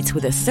their sheets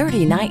with a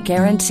 30-night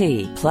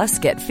guarantee. Plus,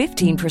 get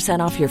 15%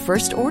 off your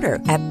first order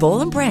at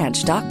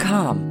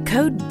bollandbranch.com.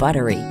 Code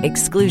BUTTERY.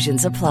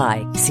 Exclusions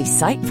apply. See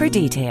site for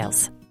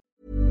details.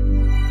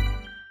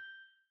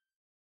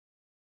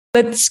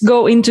 Let's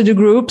go into the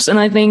groups. And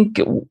I think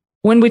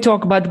when we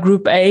talk about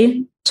Group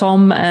A,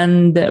 Tom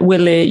and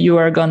Willie, you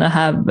are going to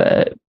have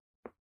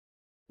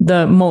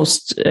the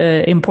most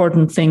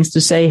important things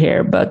to say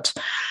here. But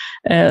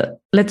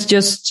let's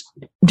just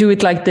do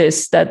it like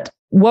this, that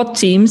what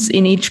teams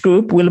in each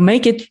group will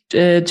make it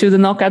to the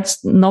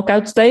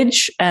knockout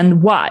stage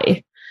and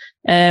why.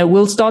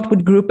 We'll start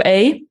with Group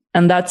A,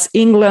 and that's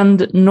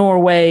England,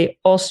 Norway,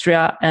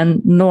 Austria,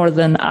 and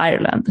Northern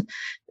Ireland.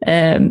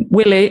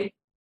 Willie,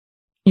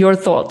 your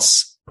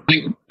thoughts? I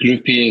think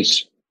Group A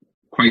is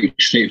quite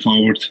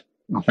straightforward.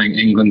 I think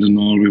England and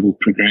Norway will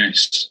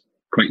progress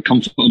quite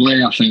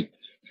comfortably. I think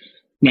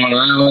Northern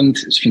Ireland,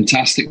 it's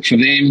fantastic for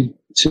them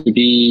to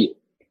be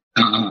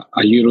a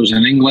Euros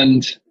in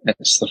England.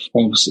 It's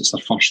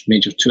their first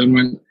major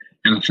tournament.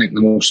 And I think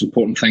the most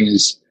important thing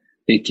is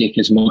they take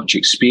as much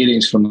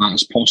experience from that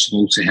as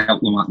possible to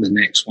help them at the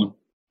next one,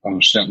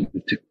 or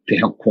certainly to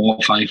help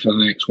qualify for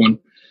the next one.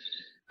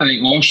 I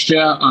think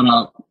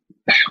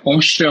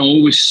Austria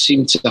always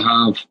seem to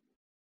have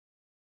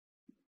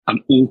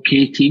an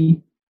okay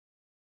team.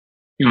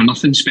 You know,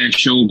 nothing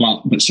special,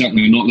 but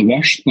certainly not the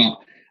worst. But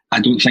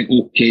I don't think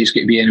okay is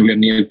going to be anywhere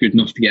near good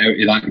enough to get out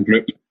of that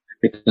group,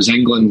 because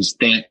England's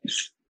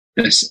depth,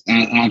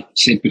 I've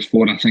said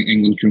before, I think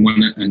England can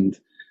win it, and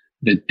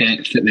the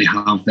depth that they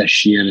have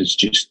this year is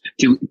just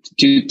to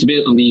be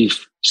able to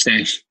leave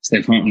Steph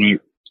Harton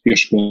out your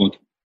squad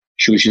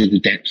shows you the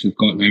depth they've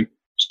got now.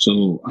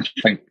 So I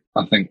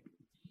think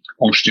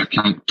Austria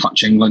can't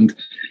touch England,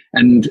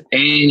 and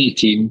any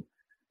team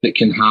that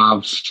can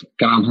have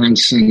Graham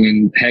Hansen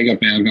and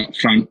Hegerberg up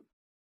front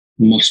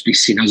must be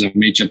seen as a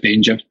major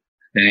danger.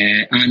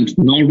 And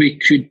Norway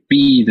could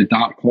be the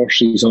dark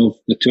horses of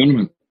the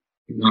tournament.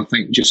 You know, I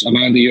think just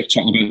Amanda, you're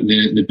talking about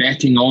the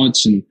betting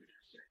odds, and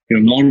you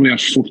know, Norway are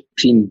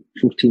 14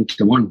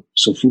 to 1,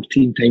 so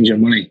 14 times your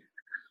money.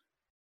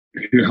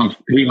 Who have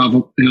you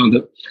know,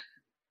 the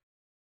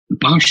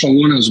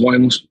Barcelona is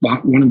one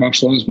of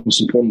Barcelona's most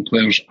important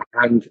players,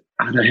 and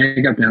had a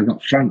Hegerberg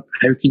up front.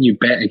 How can you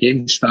bet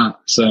against that?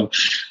 So,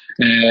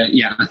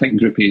 yeah, I think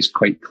Group A is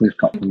quite clear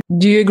cut.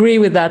 Do you agree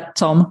with that,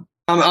 Tom?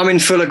 I'm in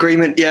full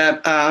agreement. Yeah,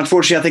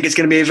 unfortunately, I think it's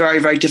going to be a very,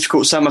 very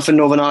difficult summer for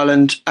Northern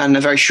Ireland, and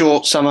a very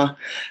short summer,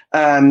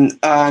 and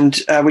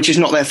which is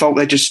not their fault.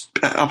 They just,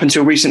 up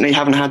until recently,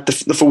 haven't had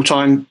the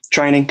full-time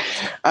training.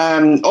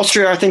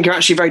 Austria, I think, are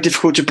actually very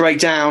difficult to break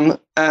down,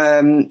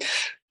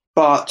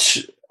 but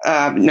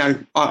no,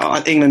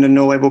 England and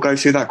Norway will go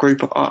through that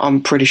group.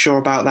 I'm pretty sure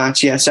about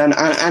that. Yes, and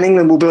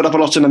England will build up a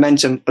lot of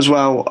momentum as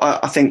well.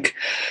 I think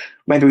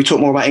maybe we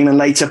talk more about England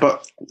later,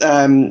 but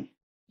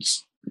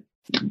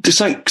there's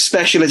something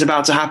special is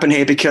about to happen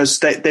here, because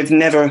they've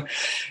never,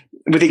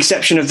 with the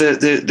exception of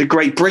the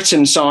Great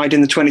Britain side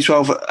in the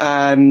 2012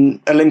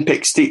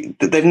 Olympics,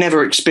 they've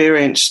never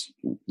experienced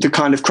the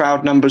kind of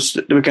crowd numbers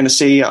that we're going to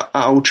see at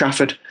Old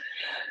Trafford,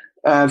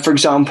 for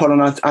example,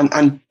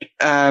 and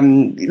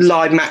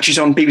live matches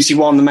on BBC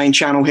One, the main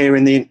channel here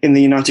in the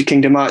United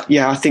Kingdom.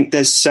 Yeah, I think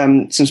there's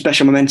some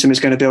special momentum is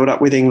going to build up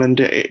with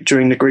England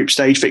during the group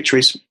stage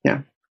victories.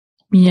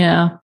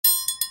 Yeah.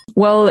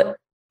 Well,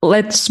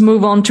 let's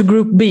move on to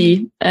Group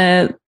B,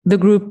 the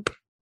group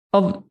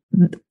of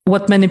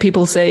what many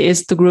people say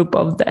is the group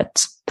of death.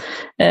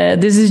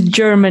 This is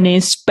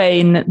Germany,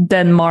 Spain,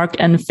 Denmark,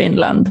 and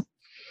Finland.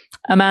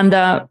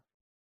 Amanda,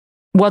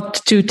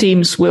 what two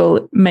teams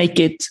will make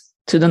it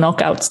to the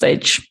knockout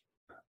stage?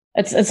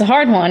 It's a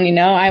hard one, you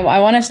know. I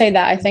want to say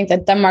that I think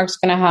that Denmark's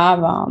going to have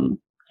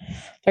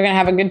they're going to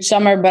have a good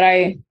summer, but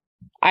I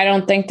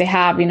don't think they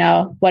have, you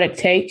know, what it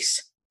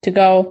takes to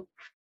go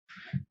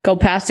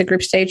past the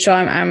group stage. So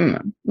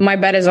I'm my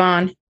bet is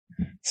on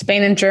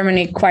Spain and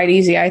Germany quite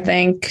easy. I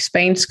think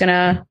Spain's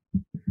gonna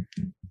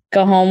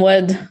go home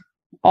with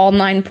all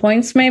 9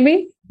 points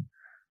maybe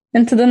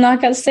into the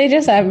knockout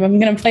stages. I'm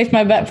gonna place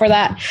my bet for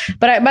that.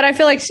 But I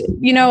feel like,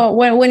 you know,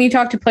 when you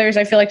talk to players,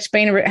 I feel like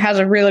Spain has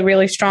a really,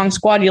 really strong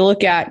squad. You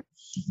look at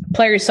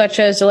players such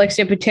as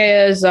Alexia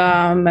Putellas,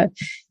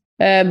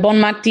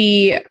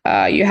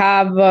 Bonmati, you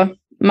have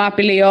Mapi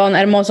Leon,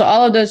 Hermoso,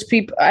 all of those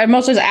people.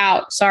 Hermoso's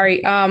out.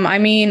 Sorry. I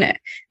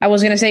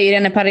was going to say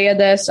Irene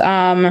Paredes,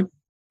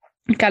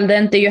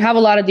 Caldente, you have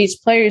a lot of these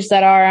players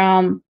that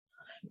are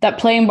that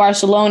play in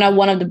Barcelona,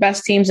 one of the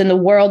best teams in the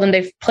world, and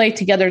they've played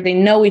together. They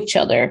know each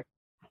other.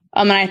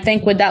 And I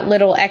think with that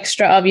little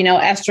extra of,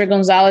 Esther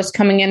Gonzalez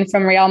coming in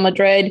from Real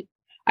Madrid,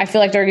 I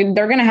feel like they're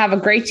going to have a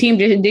great team.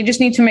 They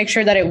just need to make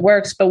sure that it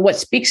works. But what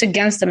speaks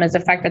against them is the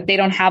fact that they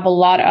don't have a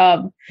lot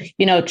of,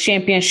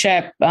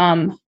 championship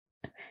behind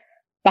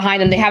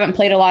them. They haven't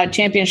played a lot of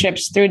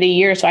championships through the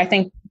year. So I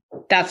think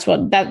that's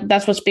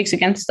what speaks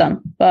against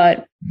them.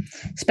 But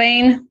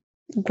Spain,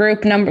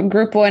 group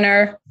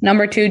winner,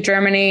 number 2,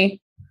 Germany.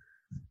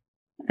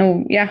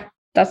 And yeah,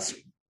 that's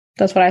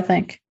what I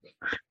think.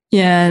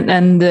 Yeah,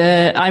 and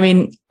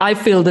I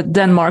feel that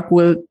Denmark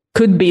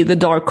could be the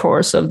dark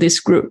horse of this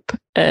group,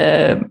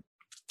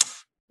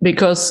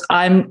 because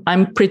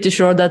I'm pretty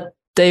sure that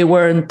they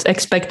weren't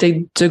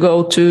expected to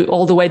go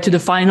all the way to the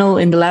final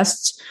in the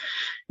last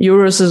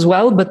Euros as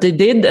well, but they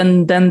did,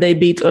 and then they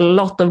beat a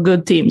lot of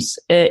good teams,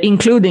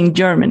 including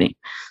Germany.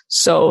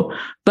 So,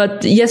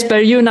 but Jesper,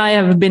 you and I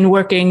have been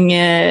working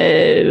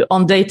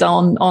on data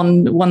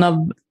on one of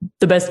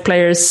the best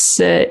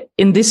players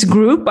in this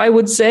group, I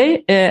would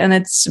say, and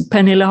it's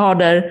Pernille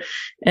Harder.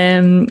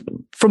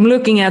 From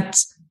looking at,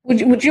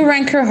 would you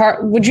rank her?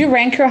 Would you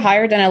rank her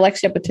higher than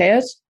Alexia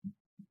Putellas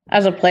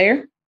as a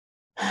player?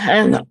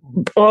 And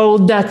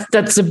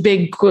that's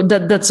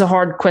a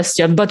hard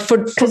question, but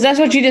because that's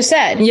what you just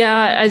said.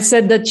 Yeah, I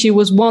said that she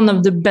was one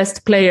of the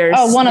best players.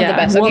 Oh, one of the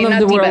best. One of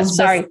the world's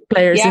best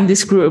players in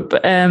this group.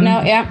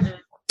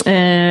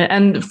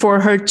 And for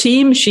her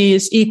team, she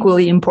is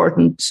equally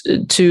important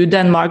to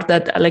Denmark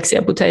that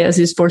Alexia Putellas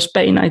is for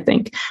Spain, I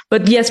think.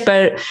 But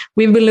Jesper,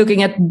 we've been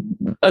looking at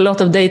a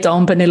lot of data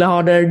on Pernille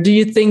Harder. Do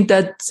you think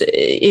that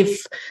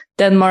if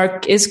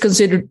Denmark is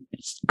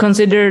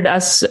considered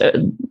as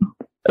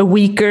a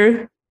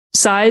weaker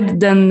side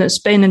than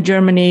Spain and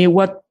Germany,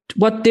 what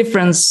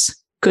difference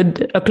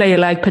could a player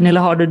like Pernille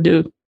Harder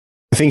do?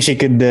 I think she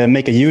could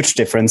make a huge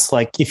difference.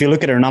 Like, if you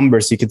look at her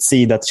numbers, you could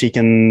see that she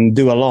can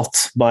do a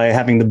lot by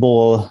having the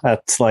ball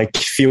at like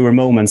fewer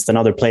moments than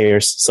other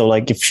players. So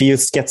like, if she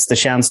just gets the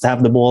chance to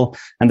have the ball,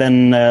 and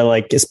then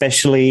like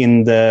especially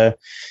in the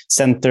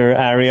center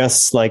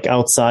areas, like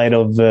outside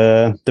of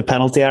the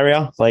penalty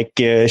area, like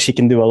she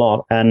can do a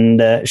lot.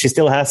 And she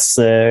still has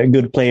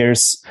good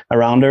players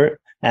around her.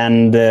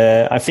 And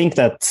I think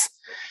that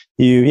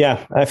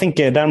I think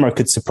Denmark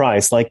could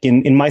surprise. Like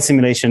in my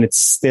simulation, it's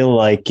still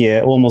like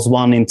almost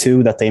 1 in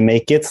 2 that they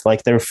make it.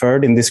 Like they're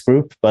third in this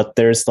group, but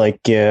there's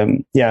like,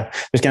 there's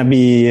going to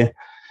be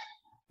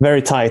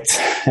very tight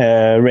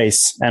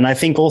race. And I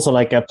think also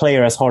like a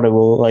player as Harder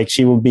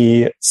she will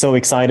be so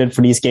excited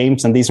for these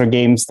games. And these are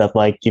games that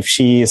like, if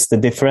she is the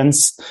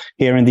difference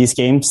here in these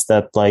games,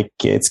 that like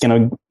it's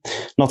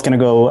not going to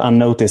go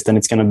unnoticed, and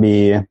it's going to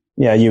be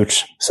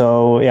huge.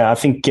 So I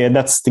think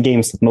that's the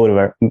games that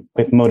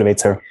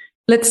motivates her.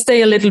 Let's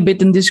stay a little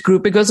bit in this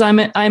group, because I'm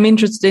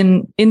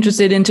interested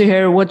in to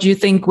hear what you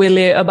think,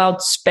 Willie,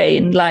 about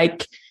Spain.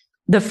 Like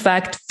the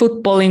fact,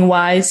 footballing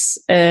wise,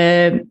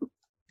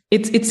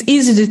 it's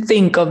easy to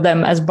think of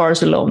them as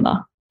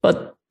Barcelona,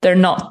 but they're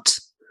not.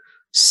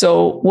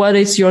 So what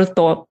is your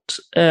thought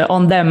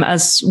on them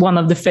as one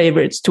of the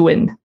favorites to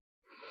win?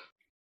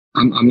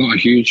 I'm not a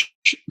huge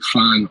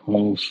fan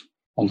of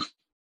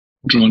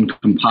drawing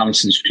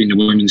comparisons between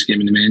the women's game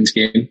and the men's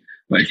game.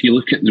 But if you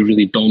look at the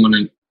really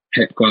dominant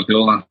Pep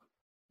Guardiola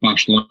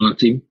Barcelona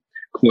team,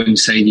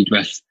 coincided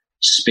with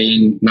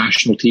Spain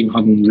national team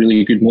having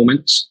really good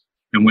moments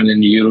and winning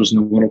the Euros and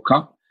the World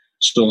Cup.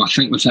 So I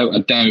think without a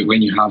doubt,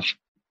 when you have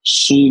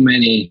so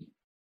many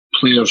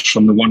players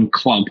from the one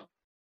club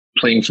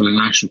playing for the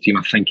national team,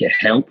 I think it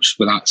helps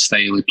with that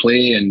style of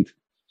play and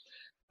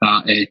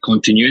that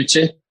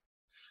continuity.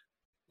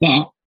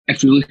 But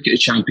if we look at the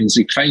Champions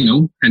League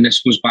final, and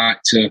this goes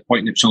back to a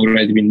point that's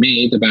already been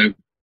made about,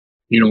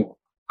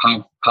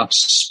 have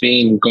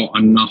Spain got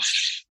enough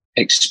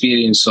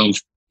experience of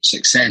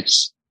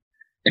success?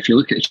 If you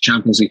look at the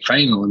Champions League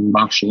final in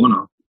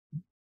Barcelona,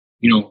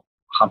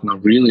 having a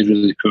really,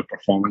 really poor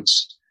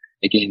performance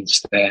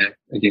against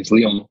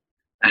Lyon,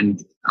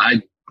 and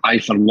I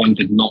for one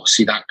did not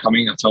see that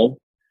coming at all.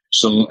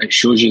 So it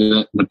shows you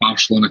that the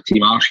Barcelona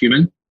team are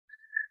human,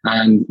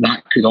 and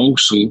that could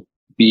also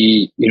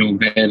be,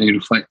 very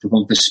reflective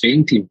of the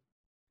Spain team.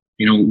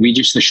 We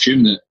just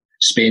assume that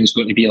Spain's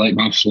going to be like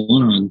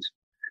Barcelona,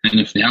 and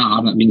if they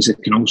are, that means they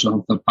can also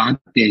have their bad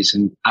days.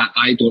 And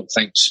I don't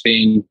think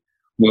Spain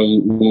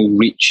will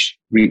reach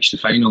the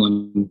final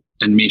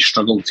and may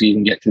struggle to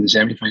even get to the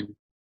semi-final.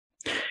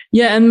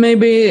 Yeah, and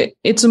maybe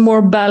it's a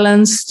more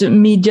balanced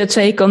media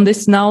take on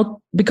this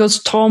now,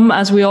 because Tom,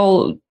 as we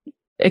all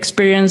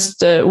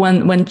experienced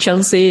when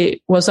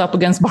Chelsea was up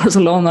against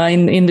Barcelona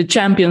in the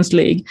Champions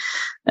League,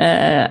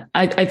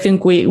 I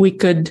think we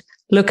could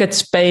look at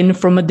Spain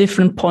from a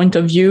different point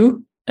of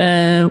view.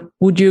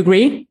 Would you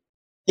agree?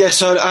 Yes,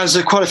 so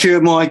as quite a few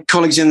of my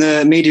colleagues in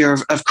the media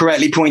have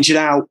correctly pointed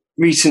out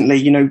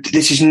recently,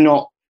 this is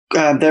not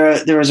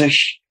there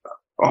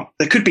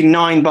could be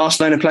 9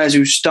 Barcelona players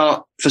who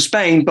start for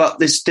Spain, but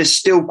there's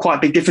still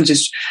quite big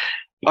differences.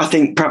 I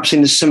think perhaps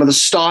in some of the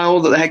style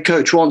that the head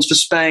coach wants for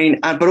Spain,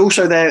 but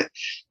also while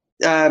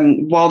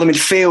the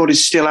midfield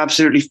is still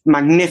absolutely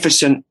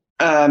magnificent,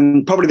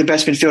 probably the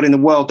best midfield in the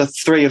world, the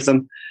three of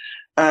them,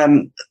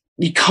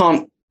 you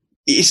can't.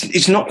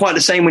 It's not quite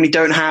the same when you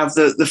don't have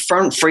the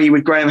front three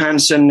with Graham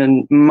Hansen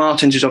and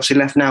Martins, who's obviously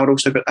left now, but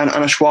also and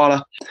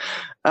Ashwala,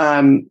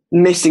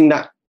 missing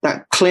that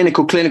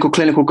clinical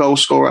goal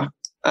scorer.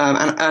 So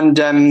I've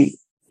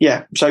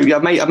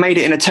made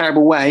it in a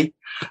terrible way,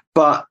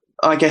 but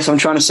I guess I'm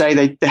trying to say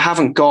they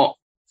haven't got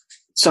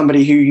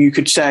somebody who you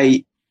could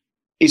say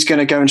is going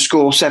to go and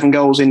score 7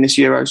 goals in this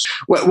Euros.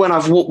 When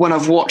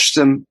I've watched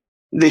them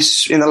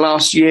this in the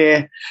last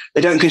year,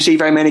 they don't concede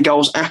very many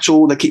goals at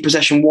all. They keep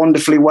possession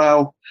wonderfully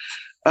well.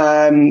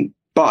 But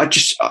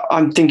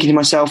I'm thinking to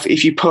myself,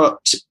 if you put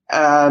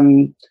a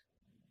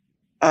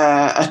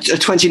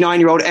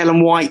 29-year-old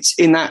Ellen White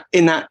in that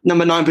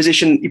number 9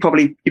 position, you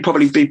probably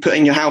be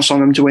putting your house on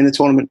them to win the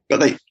tournament.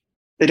 But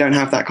they don't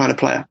have that kind of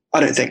player, I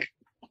don't think.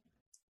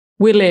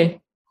 Willie,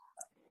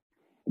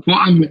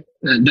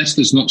 this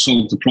does not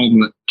solve the problem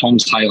that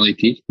Tom's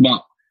highlighted.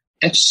 But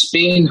if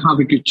Spain have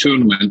a good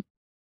tournament,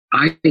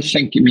 I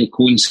think it may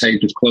coincide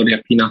with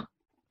Claudia Pina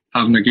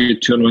having a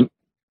good tournament,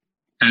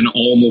 and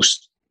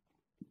almost,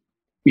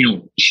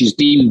 she's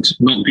deemed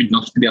not good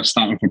enough to be a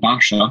starter for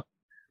Barca,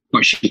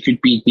 but she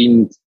could be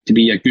deemed to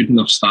be a good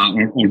enough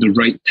starter or the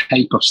right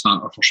type of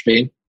starter for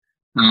Spain.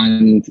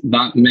 And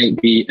that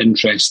might be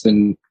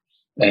interesting.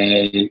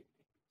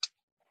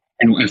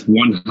 If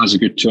one has a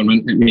good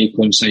tournament, it may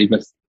coincide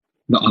with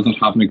the other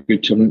having a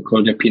good tournament.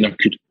 Claudia Pina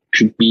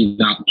could be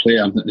that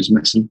player that is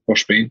missing for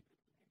Spain,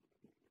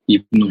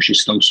 even though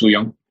she's still so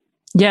young.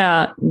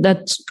 Yeah,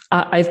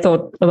 I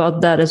thought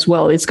about that as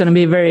well. It's going to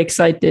be very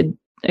exciting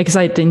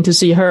to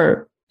see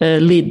her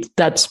lead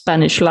that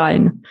Spanish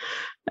line.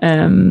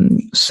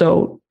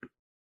 So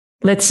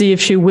let's see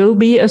if she will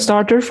be a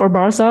starter for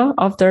Barca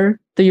after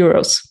the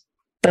Euros.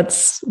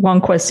 That's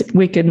one question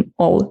we can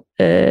all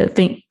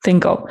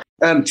think of.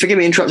 Forgive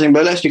me interrupting,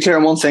 but let's be clear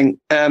on one thing.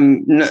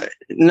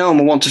 No one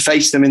will want to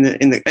face them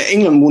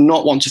England will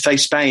not want to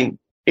face Spain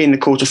in the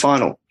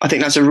quarterfinal. I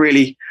think that's a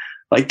really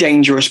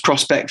dangerous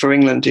prospect for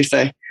England. If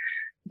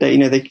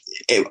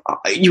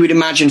you would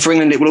imagine for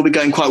England, it will all be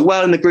going quite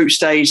well in the group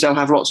stage. They'll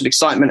have lots of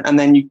excitement, and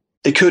then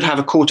they could have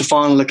a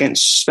quarterfinal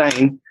against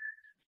Spain,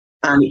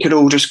 and it could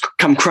all just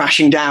come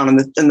crashing down,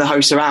 and the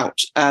hosts are out.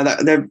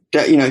 They're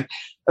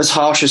as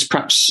harsh as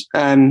perhaps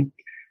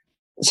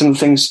some of the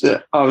things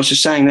that I was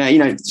just saying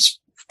there,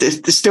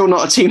 there's still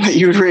not a team that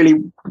you would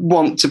really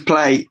want to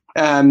play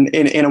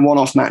in a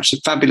one-off match. They're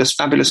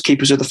fabulous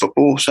keepers of the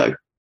football. So,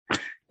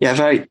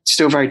 yeah,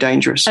 still very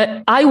dangerous.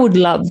 I would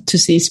love to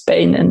see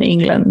Spain and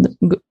England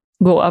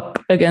go up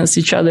against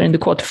each other in the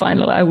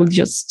quarterfinal. I would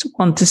just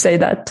want to say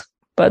that.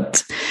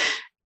 But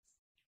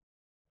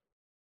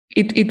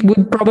it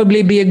would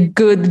probably be a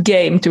good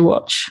game to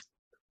watch.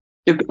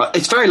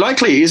 It's very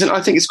likely, isn't it?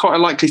 I think it's quite a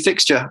likely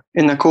fixture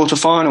in the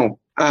quarterfinal.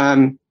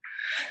 One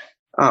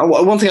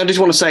thing I just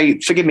want to say,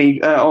 forgive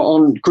me,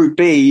 on Group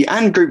B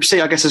and Group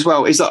C, I guess as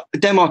well, is that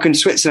Denmark and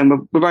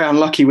Switzerland were very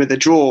unlucky with the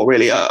draw,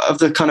 really, of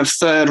the kind of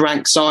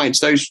third-ranked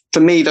sides.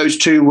 For me, those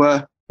two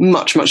were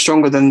much, much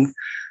stronger than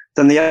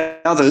the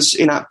others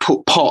in that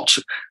pot.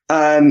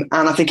 And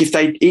I think if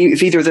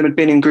either of them had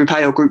been in Group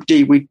A or Group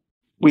D,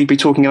 we'd be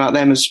talking about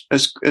them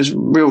as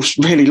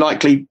really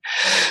likely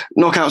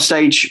knockout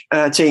stage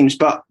teams.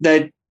 But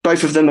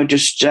both of them are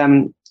just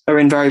are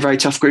in very, very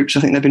tough groups.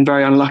 I think they've been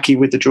very unlucky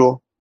with the draw.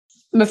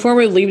 Before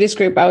we leave this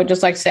group, I would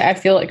just like to say I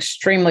feel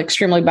extremely,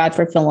 extremely bad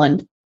for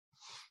Finland.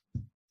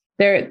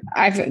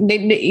 I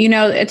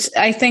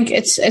think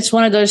it's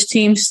one of those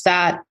teams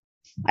that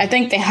I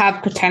think they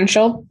have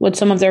potential with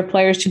some of their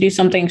players to do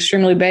something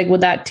extremely big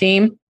with that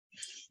team.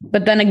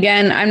 But then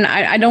again,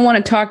 I don't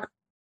want to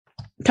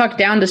talk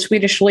down the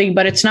Swedish league,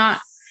 but it's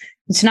not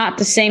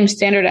the same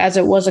standard as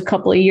it was a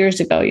couple of years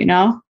ago,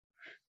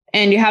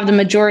 and you have the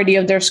majority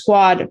of their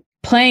squad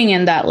playing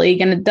in that league,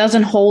 and it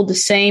doesn't hold the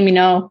same,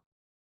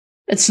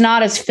 it's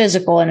not as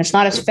physical and it's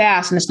not as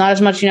fast and it's not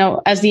as much,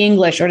 as the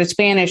English or the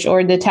Spanish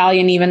or the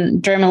Italian, even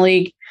German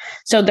league.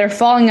 So they're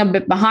falling a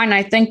bit behind.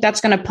 I think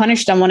that's going to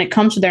punish them when it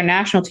comes to their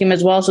national team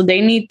as well. So they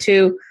need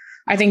to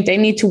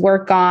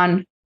work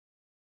on,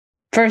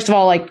 first of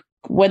all,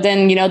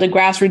 within, the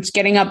grassroots,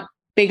 getting up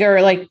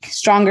bigger,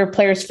 stronger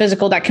players,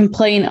 physical, that can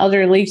play in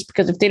other leagues,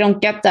 because if they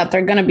don't get that,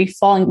 they're going to be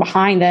falling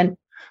behind, and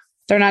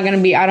they're not going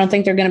to be, I don't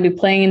think they're going to be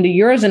playing in the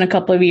Euros in a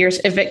couple of years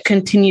if it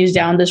continues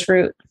down this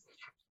route.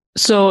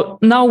 So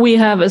now we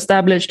have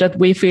established that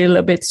we feel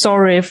a bit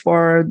sorry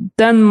for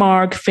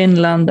Denmark,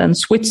 Finland, and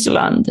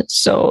Switzerland.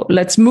 So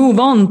let's move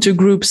on to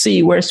Group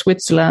C, where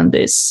Switzerland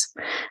is.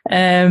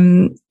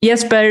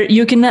 Jesper,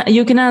 you can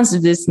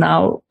answer this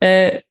now.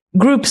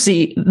 Group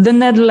C, the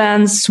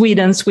Netherlands,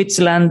 Sweden,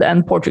 Switzerland,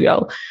 and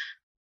Portugal.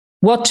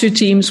 What two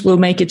teams will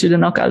make it to the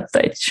knockout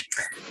stage?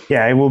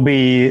 Yeah, it will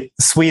be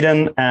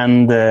Sweden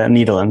and the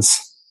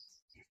Netherlands.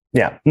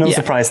 Yeah, no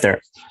surprise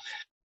there.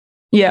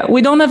 Yeah,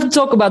 we don't have to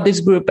talk about this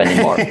group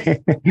anymore.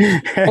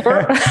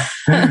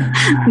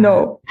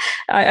 No,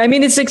 I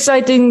mean, it's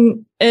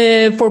exciting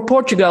for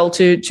Portugal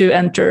to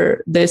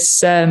enter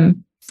this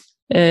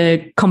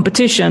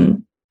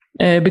competition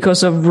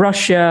because of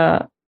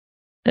Russia.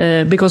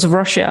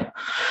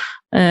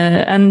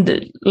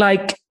 And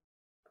like,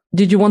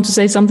 did you want to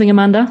say something,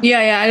 Amanda?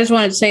 Yeah. I just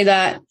wanted to say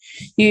that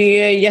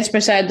Jesper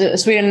said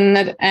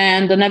Sweden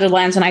and the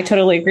Netherlands, and I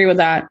totally agree with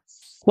that.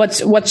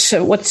 What's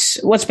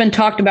been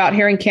talked about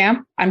here in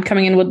camp? I'm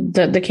coming in with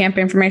the camp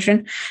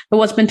information, but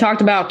what's been talked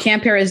about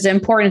camp here is the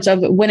importance of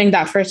winning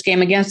that first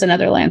game against the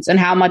Netherlands and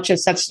how much it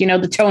sets,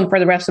 the tone for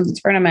the rest of the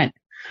tournament.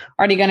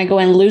 Are they going to go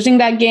in losing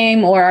that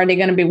game, or are they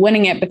going to be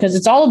winning it? Because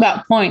it's all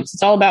about points.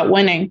 It's all about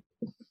winning.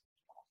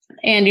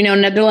 And,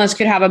 Netherlands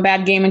could have a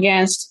bad game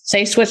against,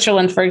 say,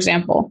 Switzerland, for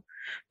example.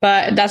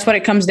 But that's what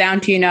it comes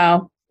down to,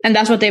 and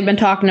that's what they've been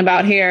talking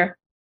about here.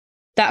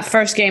 That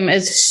first game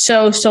is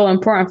so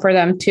important for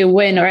them to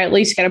win, or at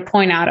least get a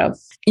point out of.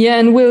 Yeah,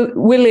 and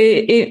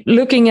Willie,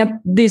 looking at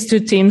these two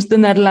teams, the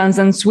Netherlands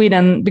and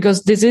Sweden,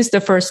 because this is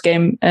the first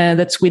game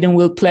that Sweden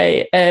will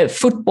play,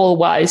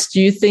 football-wise, do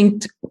you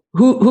think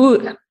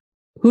who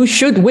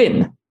should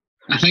win?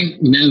 I think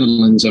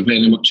Netherlands are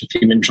very much a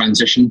team in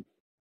transition,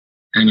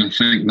 and I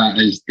think that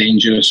is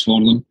dangerous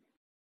for them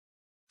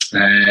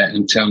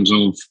in terms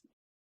of,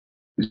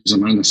 as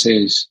Amanda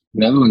says,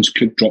 Netherlands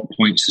could drop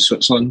points to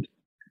Switzerland.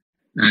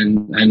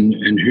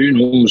 And who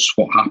knows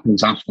what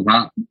happens after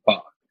that?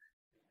 But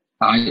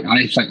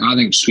I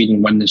think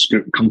Sweden win this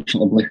group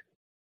comfortably,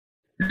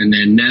 and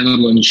then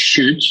Netherlands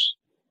should,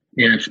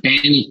 if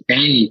any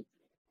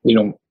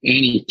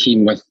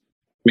team with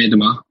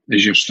Medema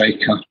as your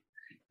striker,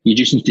 you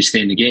just need to stay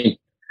in the game,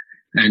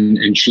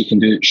 and she can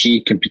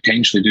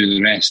potentially do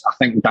the rest. I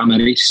think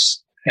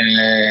Damaris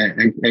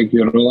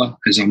Iguodala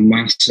is a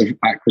massive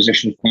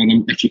acquisition for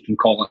them, if you can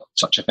call it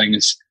such a thing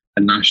as a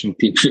national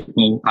team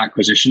football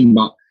acquisition,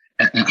 but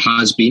it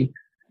has been.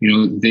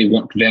 They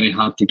worked very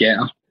hard to get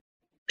her,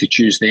 to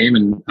choose them,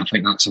 and I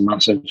think that's a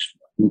massive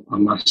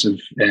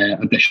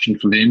addition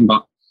for them.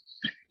 But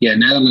yeah,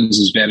 Netherlands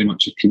is very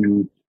much a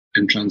team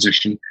in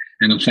transition,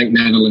 and I think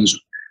Netherlands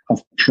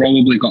have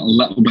probably got a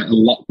little bit of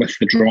luck with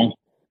the draw.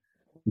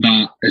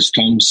 That, as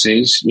Tom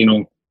says,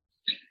 the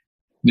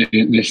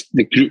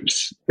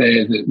groups,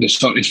 the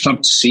sort of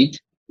third seed.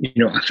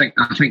 I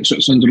think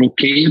Switzerland are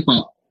okay,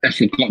 but if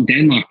they'd got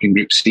Denmark in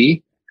Group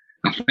C,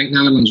 I think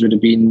Netherlands would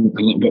have been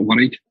a little bit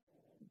worried.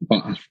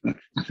 But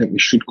I think they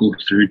should go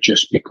through,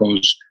 just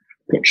because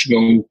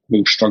Portugal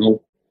will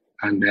struggle,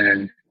 and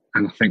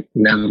I think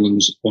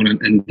Netherlands on an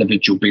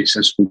individual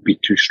basis will be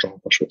too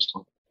strong for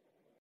Switzerland.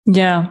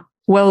 Yeah,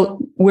 well,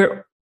 we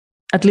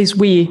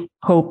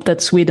hope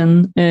that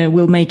Sweden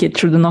will make it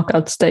through the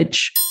knockout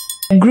stage.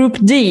 Group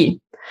D,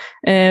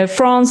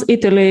 France,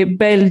 Italy,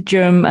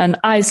 Belgium, and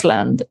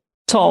Iceland.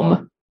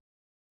 Tom,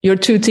 your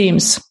two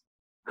teams,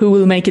 who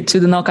will make it to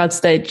the knockout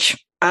stage?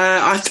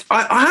 I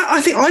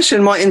think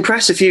Iceland might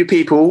impress a few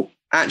people,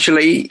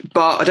 actually,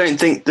 but I don't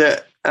think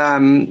that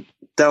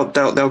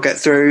they'll get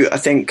through. I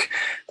think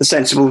the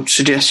sensible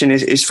suggestion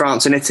is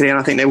France and Italy, and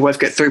I think they will both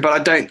get through.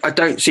 But I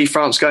don't see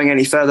France going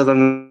any further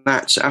than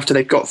that after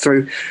they've got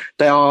through.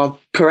 They are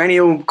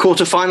perennial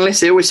quarterfinalists.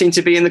 They always seem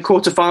to be in the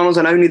quarterfinals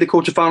and only the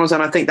quarterfinals,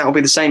 and I think that will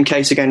be the same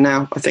case again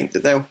now. I think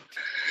that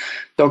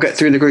they'll get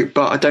through the group,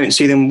 but I don't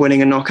see them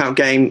winning a knockout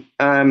game.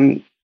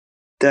 I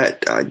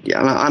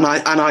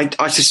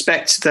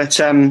suspect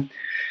that.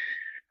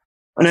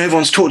 I know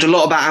everyone's talked a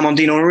lot about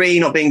Amandine Henry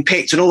not being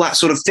picked and all that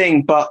sort of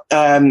thing, but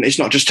it's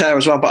not just her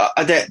as well. But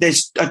I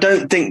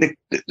don't think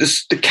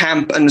the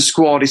camp and the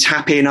squad is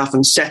happy enough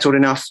and settled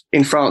enough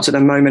in France at the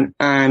moment,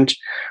 and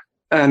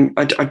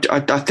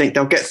I think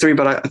they'll get through,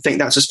 but I think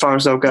that's as far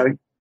as they'll go.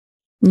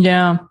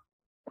 Yeah,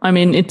 I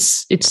mean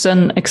it's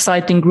an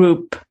exciting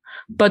group,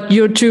 but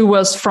your two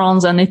was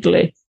France and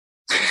Italy.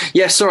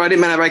 Yes, sorry, I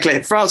didn't make that very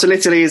clear. France and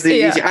Italy is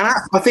the easy, and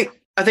I think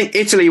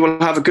Italy will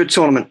have a good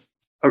tournament.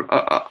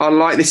 I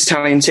like this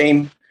Italian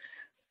team.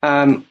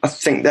 I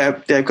think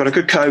they've got a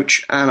good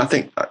coach, and I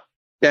think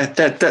they'll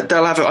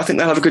have. I think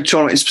they'll have a good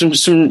tournament.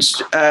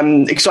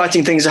 Some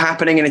exciting things are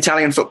happening in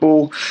Italian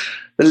football.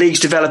 The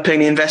league's developing.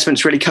 The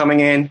investment's really coming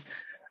in,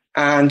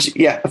 and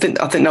I think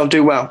they'll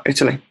do well.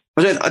 Italy.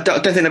 I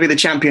don't think they'll be the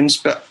champions,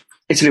 but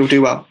Italy will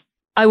do well.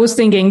 I was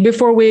thinking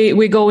before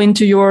we go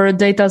into your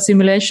data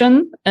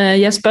simulation,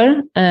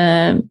 Jesper,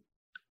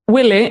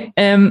 Willie.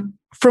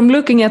 From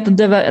looking at the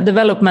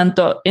development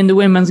in the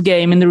women's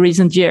game in the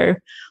recent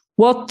year,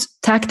 what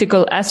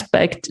tactical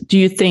aspect do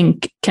you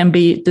think can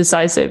be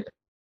decisive?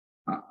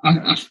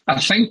 I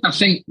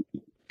think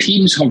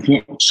teams have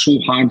worked so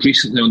hard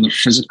recently on their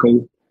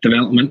physical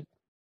development,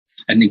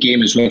 and the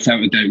game is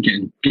without a doubt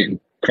getting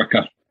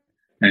quicker.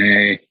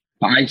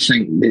 But I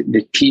think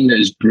the team that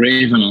is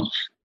brave enough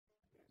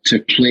to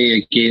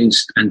play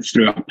against and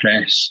through a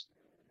press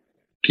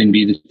can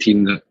be the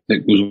team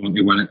that goes on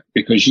to win it,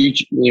 because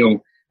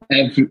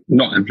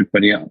not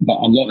everybody, but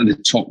a lot of the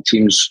top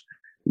teams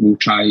will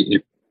try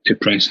to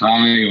press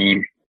high,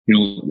 or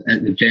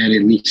at the very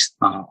least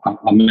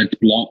a mid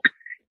block.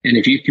 And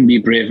if you can be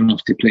brave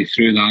enough to play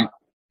through that,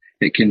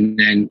 it can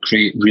then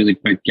create really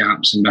big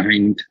gaps in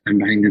behind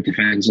the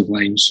defensive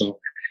line. So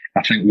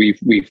I think we've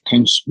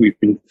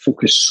been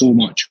focused so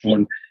much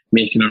on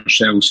making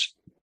ourselves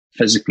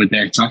physically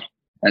better.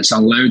 It's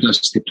allowed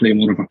us to play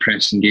more of a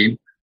pressing game.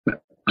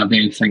 But I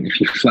then think if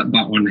you flip that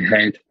on the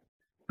head,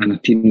 and a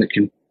team that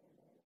can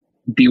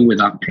deal with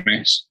that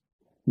press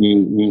I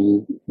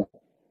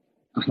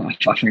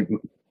think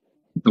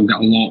they'll get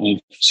a lot of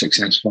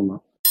success from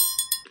that.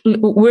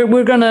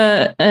 We're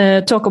gonna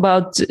talk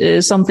about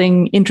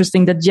something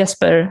interesting that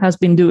Jesper has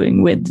been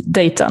doing with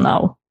data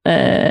now,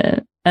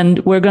 and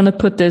we're gonna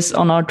put this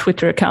on our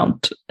Twitter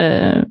account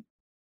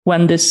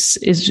when this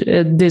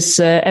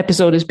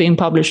episode is being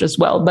published as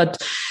well. But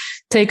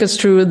take us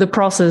through the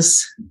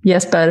process,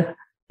 Jesper.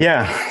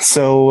 Yeah,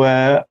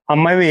 so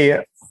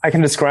maybe I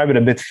can describe it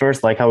a bit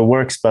first, like how it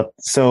works. But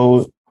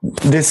so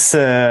this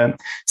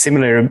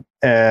simulator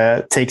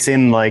takes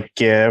in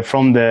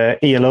from the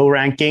ELO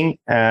ranking,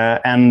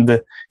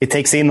 and it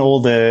takes in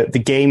all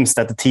the games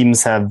that the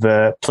teams have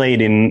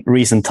played in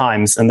recent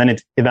times, and then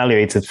it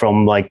evaluates it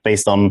from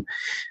based on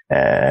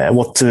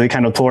what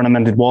kind of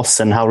tournament it was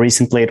and how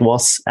recently it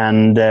was,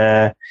 and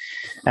then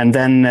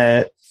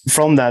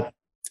from that.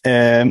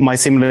 My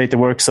simulator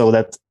works so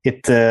that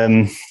it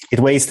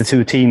weighs the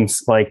two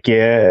teams,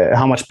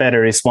 how much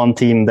better is one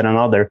team than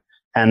another,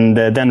 and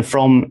then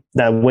from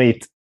that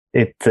weight,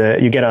 it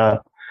you get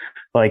it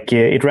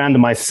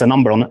randomizes a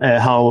number on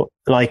how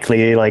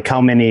likely,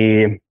 how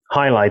many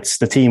highlights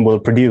the team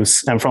will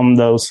produce, and from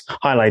those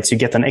highlights you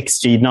get an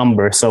XG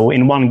number. So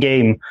in one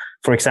game,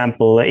 for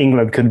example,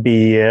 England could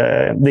be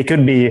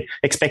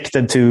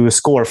expected to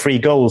score 3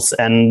 goals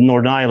and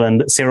Northern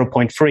Ireland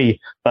 0.3,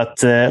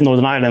 but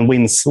Northern Ireland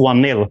wins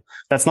 1-0.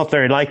 That's not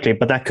very likely,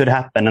 but that could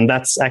happen, and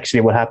that's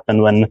actually what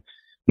happened when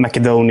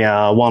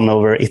Macedonia won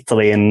over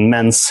Italy in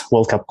men's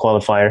World Cup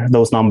qualifier.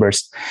 Those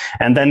numbers,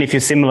 and then if you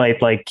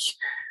simulate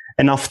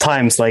enough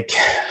times,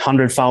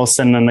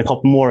 100,000 and a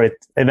couple more,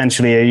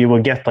 eventually you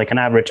will get an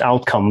average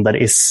outcome that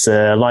is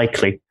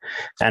likely.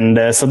 And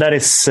so that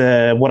is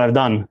what I've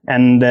done.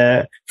 And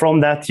from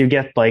that, you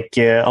get a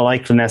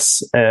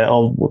likeliness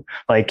of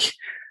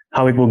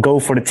how it will go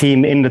for the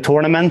team in the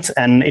tournament.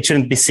 And it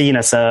shouldn't be seen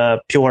as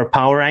a pure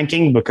power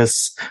ranking,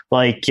 because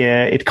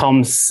it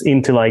comes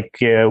into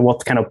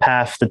what kind of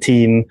path the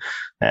team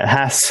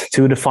has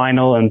to the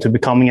final and to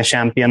becoming a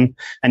champion.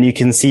 And you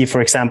can see,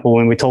 for example,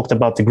 when we talked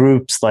about the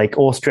groups,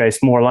 Austria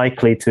is more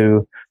likely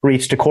to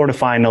reach the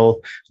quarterfinal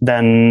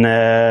than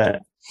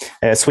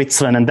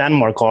Switzerland and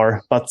Denmark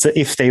are. But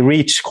if they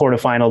reach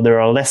quarterfinal, they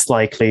are less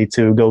likely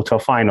to go to a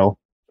final.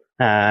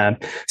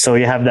 So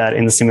you have that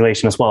in the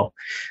simulation as well.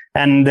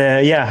 And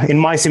in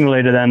my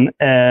simulator, then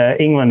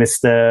England is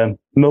the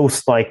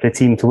most likely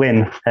team to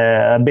win,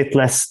 a bit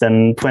less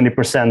than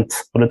 20%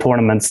 of the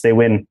tournaments they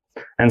win,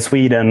 and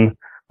Sweden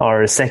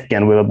are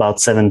second with about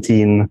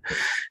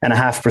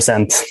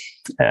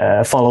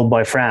 17.5%, followed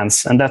by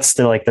France, and that's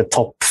the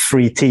top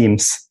 3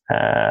 teams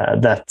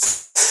that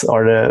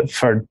are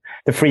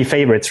the 3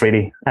 favorites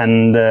really.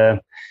 And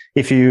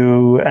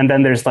and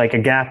then there's a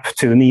gap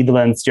to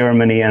Netherlands,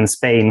 Germany, and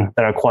Spain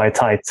that are quite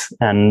tight,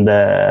 and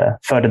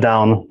further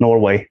down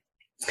Norway.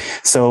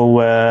 So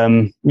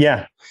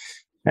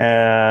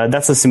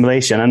that's a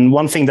simulation. And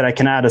one thing that I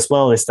can add as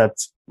well is that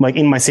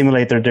in my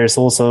simulator, there's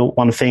also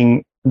one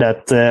thing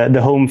that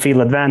the home field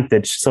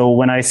advantage. So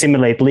when I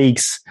simulate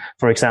leagues,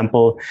 for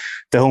example,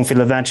 the home field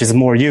advantage is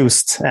more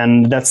used,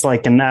 and that's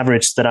an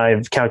average that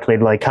I've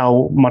calculated,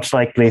 how much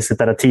likely is it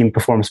that a team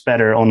performs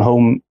better on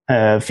home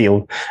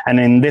field. And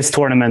in this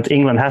tournament,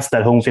 England has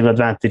that home field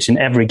advantage in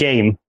every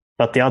game,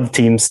 but the other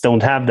teams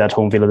don't have that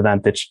home field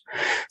advantage.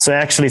 So I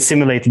actually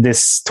simulated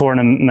this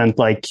tournament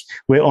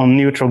we're on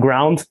neutral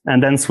ground,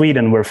 and then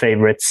Sweden were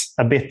favorites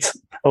a bit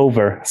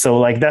over.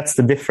 So that's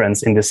the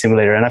difference in the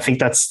simulator. And I think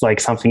that's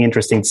something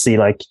interesting to see.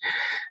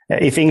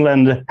 If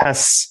England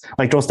has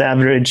draws the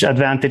average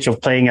advantage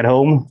of playing at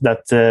home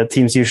that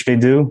teams usually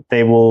do,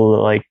 they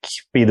will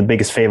be the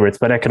biggest favorites.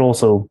 But that could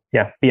also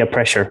be a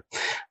pressure,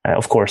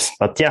 of course.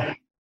 But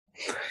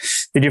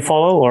did you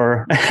follow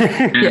or?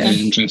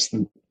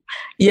 Interesting.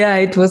 Yeah,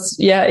 it was.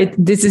 Yeah,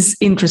 this is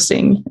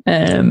interesting.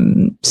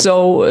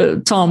 So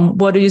Tom,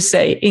 what do you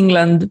say?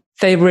 England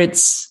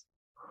favorites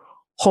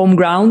home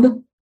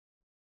ground?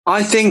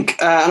 I think,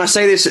 and I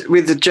say this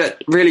with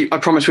I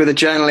promise, with a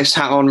journalist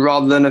hat on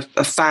rather than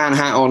a fan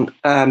hat on,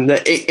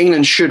 that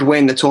England should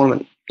win the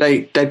tournament.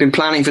 They've been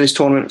planning for this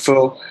tournament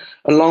for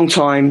a long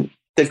time.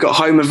 They've got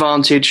home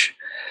advantage.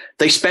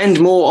 They spend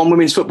more on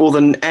women's football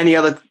than any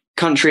other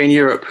country in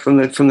Europe from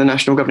the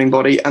national governing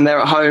body, and they're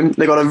at home.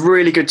 They've got a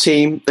really good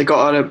team. They've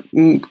got a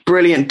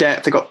brilliant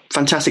depth. They've got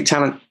fantastic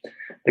talent.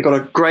 They've got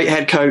a great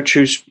head coach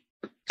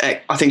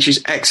I think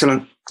she's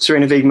excellent,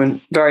 Serena Wiegmann.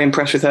 Very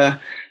impressed with her.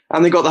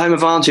 And they got the home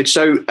advantage,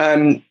 so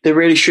they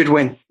really should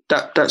win.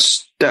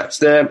 That's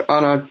there.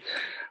 And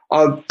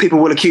people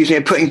will accuse me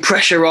of putting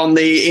pressure on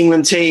the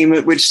England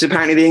team, which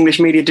apparently the English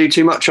media do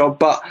too much of.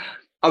 But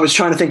I was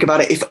trying to think about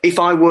it. If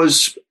I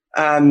was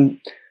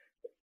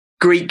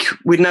Greek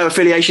with no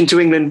affiliation to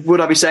England,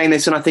 would I be saying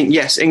this? And I think,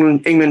 yes,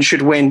 England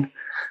should win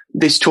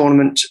this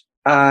tournament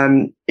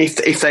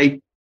if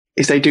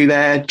they do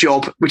their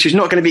job, which is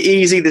not going to be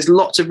easy. There's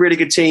lots of really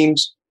good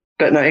teams,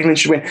 but no, England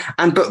should win.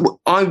 But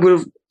I would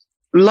have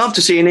loved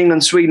to see an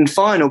England-Sweden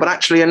final, but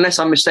actually, unless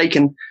I'm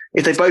mistaken,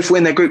 if they both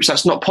win their groups,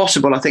 that's not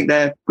possible. I think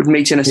they would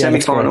meet in a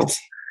semi-final.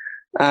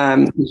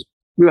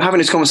 We were having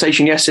this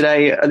conversation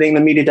yesterday at the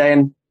England Media Day,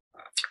 and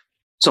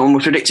someone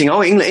was predicting,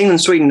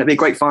 England-Sweden, that'd be a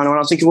great final. And I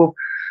was thinking, well,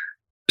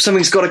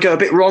 something's got to go a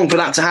bit wrong for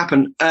that to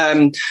happen.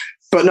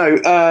 But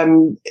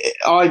no,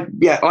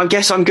 I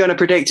guess I'm going to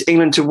predict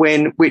England to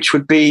win, which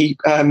would be,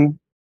 I'm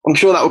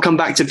sure that will come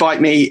back to bite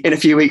me in a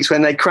few weeks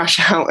when they crash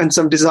out and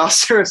some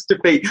disastrous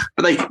defeat.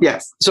 But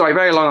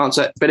very long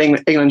answer. But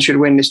England should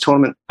win this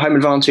tournament. Home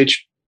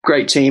advantage,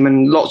 great team,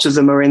 and lots of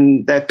them are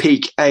in their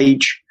peak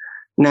age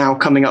now,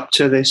 coming up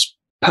to this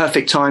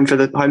perfect time for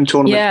the home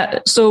tournament. Yeah.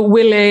 So,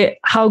 Willie,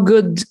 how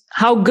good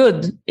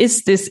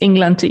is this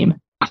England team?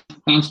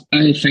 I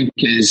think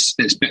it's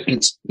as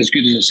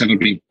good as it's ever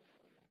been.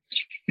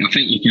 I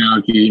think you can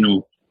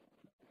argue,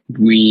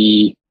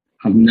 we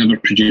have never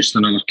produced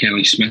another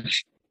Kelly Smith,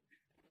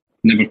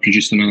 never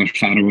produced another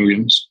Farrell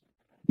Williams.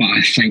 But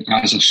I think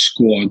as a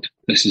squad,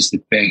 this is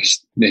the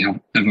best they have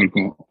ever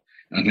got.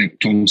 I think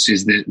Tom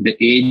says that the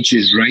age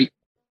is right.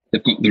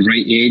 They've got the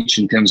right age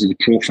in terms of the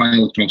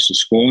profile across the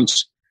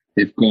squads.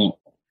 They've got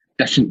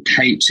different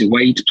types of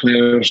wide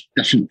players,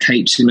 different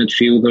types of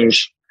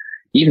midfielders,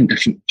 even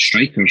different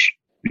strikers.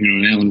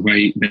 Ellen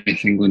White,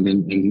 Beth England,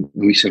 and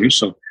Lisa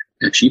Russo,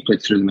 if she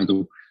played through the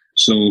middle.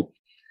 So,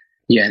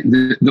 yeah,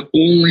 the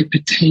only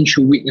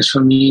potential weakness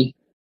for me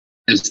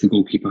is the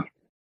goalkeeper.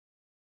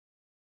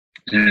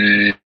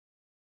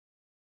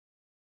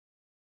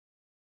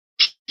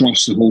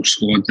 Across the whole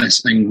squad,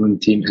 this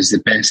England team is the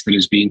best there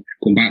has been.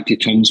 Going back to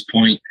Tom's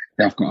point,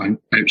 they've got an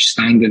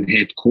outstanding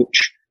head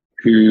coach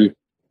who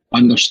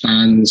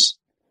understands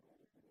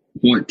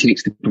what it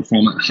takes to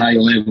perform at a high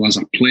level as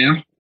a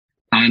player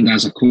and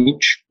as a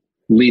coach,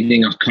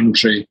 leading our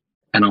country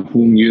in our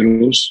home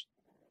Euros.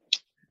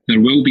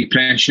 There will be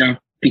pressure.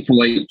 People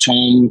like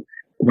Tom,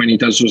 when he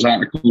does those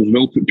articles,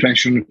 will put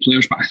pressure on the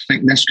players, but I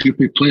think this group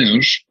of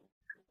players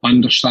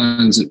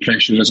understands that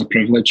pressure is a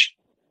privilege.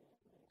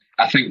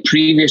 I think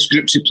previous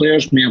groups of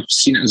players may have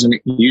seen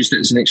it used it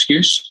as an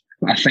excuse,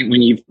 but I think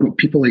when you've got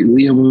people like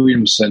Leah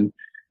Williamson,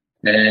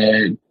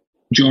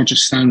 Georgia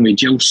Stanley,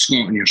 Jill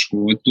Scott in your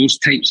squad, those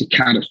types of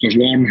characters,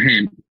 Lauren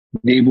Hemp,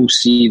 they will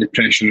see the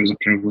pressure as a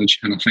privilege,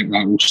 and I think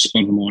that will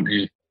spur them on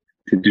to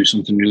do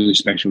something really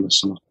special this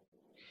summer.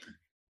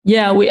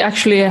 Yeah, we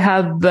actually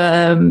have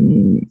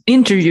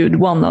interviewed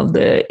one of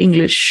the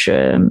English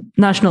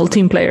national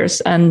team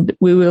players, and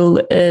we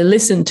will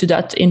listen to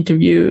that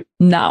interview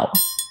now.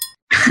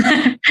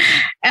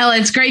 Ella,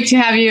 it's great to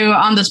have you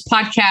on this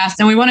podcast,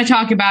 and we want to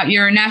talk about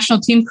your national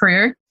team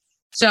career.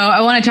 So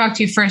I want to talk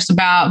to you first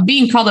about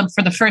being called up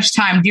for the first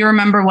time. Do you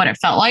remember what it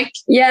felt like?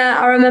 Yeah,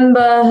 I remember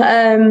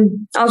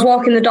I was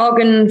walking the dog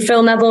and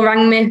Phil Neville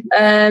rang me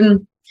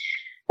and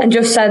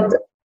just said,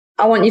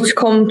 I want you to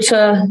come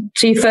to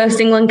your first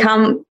England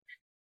camp.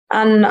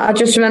 And I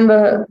just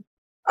remember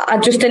I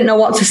just didn't know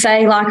what to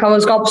say. Like, I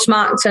was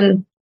gobsmacked,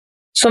 and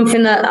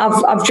something that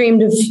I've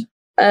dreamed of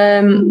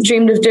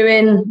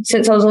doing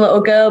since I was a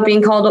little girl,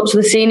 being called up to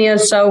the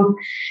seniors. So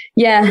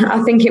yeah,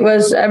 I think it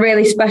was a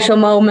really special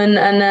moment,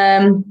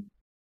 and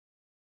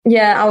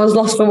I was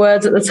lost for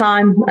words at the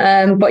time.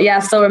 But yeah, I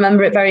still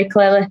remember it very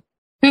clearly.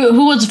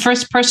 Who was the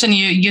first person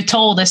you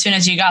told as soon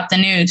as you got the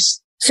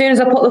news? As soon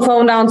as I put the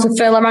phone down to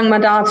Phil, I rang my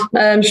dad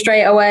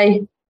straight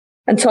away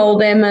and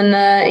told him,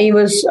 and he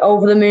was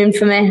over the moon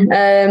for me.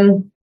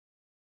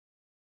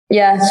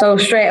 So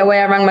straight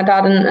away I rang my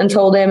dad and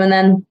told him, and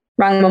then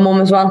rang my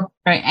mum as well.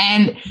 Right.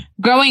 And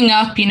growing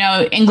up,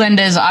 England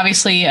is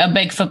obviously a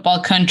big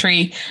football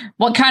country.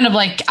 What kind of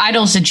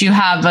idols did you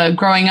have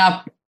growing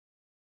up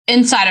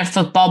inside of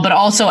football, but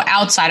also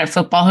outside of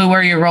football? Who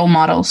were your role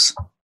models?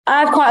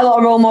 I had quite a lot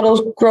of role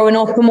models growing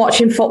up and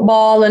watching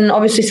football, and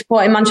obviously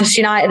supporting Manchester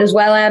United as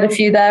well. I had a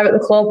few there at the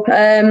club.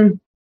 Then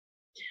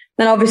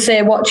obviously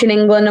watching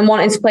England and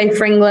wanting to play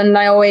for England,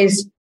 I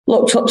always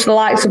looked up to the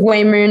likes of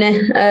Wayne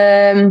Rooney.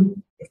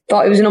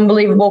 Thought he was an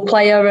unbelievable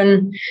player,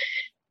 and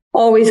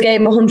always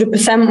gave him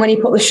 100% when he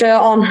put the shirt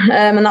on,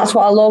 and that's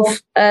what I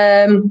love.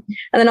 And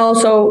then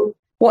also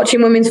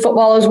watching women's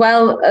football as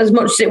well, as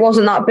much as it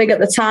wasn't that big at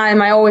the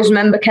time, I always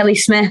remember Kelly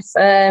Smith,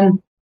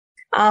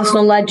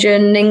 Arsenal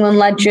legend, England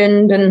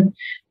legend, and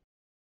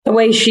the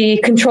way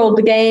she controlled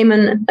the game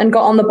and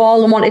got on the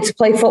ball and wanted to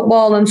play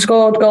football and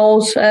scored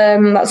goals.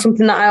 That's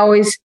something that I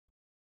always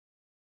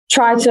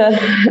try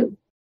to,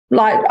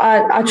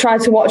 I try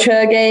to watch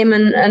her game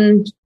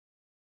and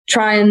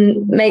try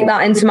and make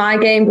that into my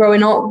game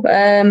growing up.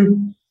 I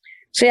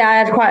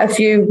had quite a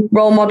few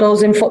role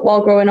models in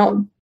football growing up.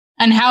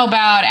 And how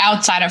about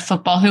outside of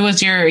football? Who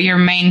was your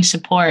main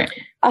support?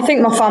 I think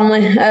my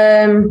family.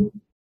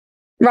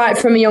 Right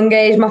from a young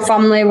age, my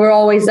family were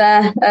always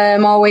there,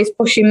 always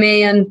pushing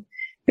me and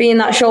being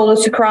that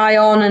shoulder to cry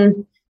on.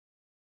 And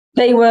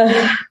they were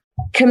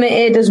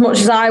committed as much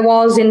as I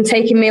was in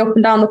taking me up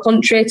and down the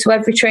country to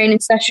every training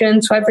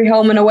session, to every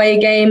home and away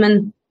game.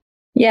 And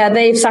yeah,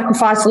 they've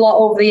sacrificed a lot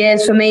over the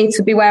years for me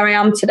to be where I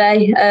am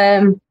today.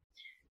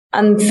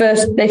 And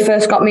they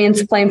first got me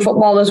into playing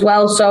football as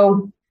well.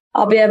 So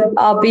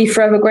I'll be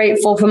forever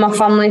grateful for my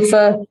family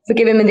for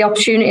giving me the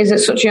opportunities at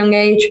such a young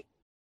age.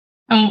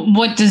 And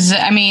what does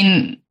it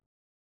mean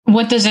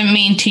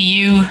to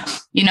you,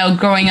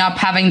 growing up,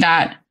 having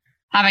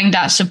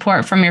that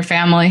support from your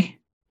family?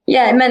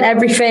 Yeah, it meant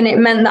everything. It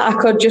meant that I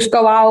could just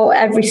go out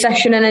every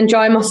session and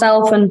enjoy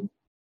myself. And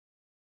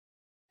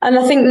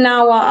I think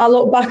now I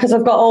look back as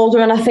I've got older,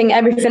 and I think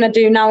everything I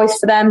do now is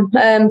for them,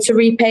 to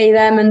repay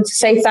them and to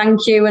say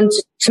thank you and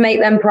to make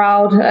them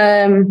proud.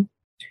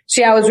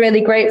 So yeah, I was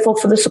really grateful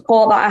for the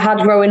support that I had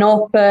growing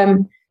up.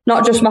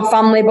 Not just my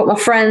family, but my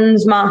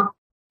friends, my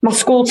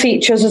school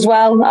teachers as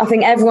well. I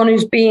think everyone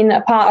who's been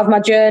a part of my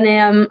journey,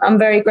 I'm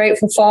very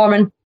grateful for,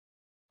 and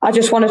I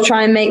just want to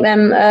try and make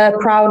them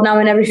proud now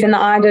in everything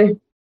that I do.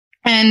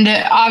 And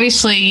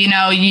obviously,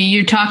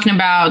 you're talking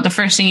about the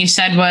first thing you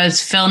said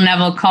was Phil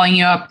Neville calling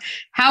you up.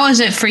 How is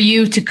it for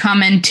you to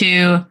come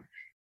into,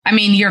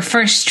 your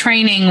first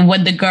training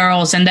with the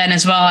girls, and then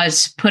as well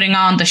as putting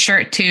on the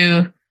shirt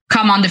to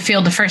come on the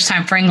field the first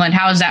time for England?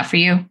 How is that for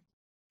you?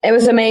 It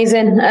was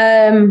amazing.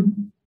 My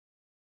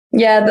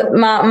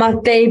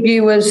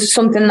debut was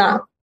something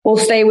that will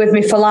stay with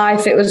me for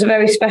life. It was a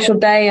very special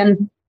day,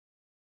 and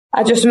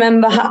I just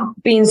remember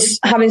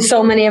having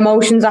so many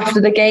emotions after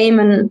the game,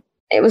 and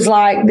it was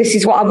like, this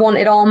is what I've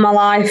wanted all my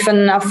life,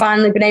 and I've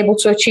finally been able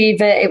to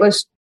achieve it. It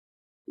was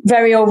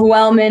very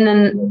overwhelming,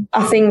 and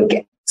I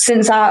think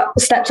since I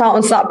stepped out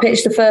onto that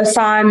pitch the first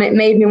time, it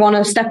made me want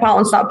to step out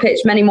onto that pitch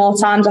many more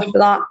times after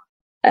that.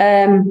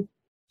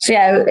 So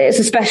yeah, it's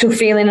a special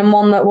feeling, and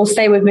one that will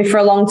stay with me for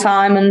a long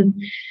time. And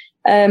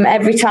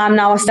every time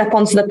now I step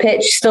onto the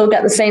pitch, still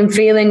get the same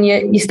feeling.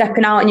 You're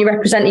stepping out and you're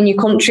representing your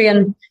country,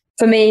 and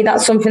for me,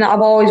 that's something that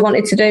I've always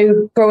wanted to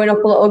do, growing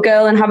up a little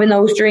girl and having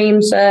those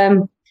dreams.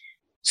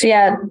 So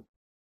yeah,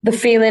 the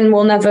feeling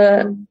will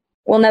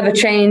never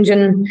change,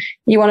 and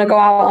you want to go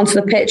out onto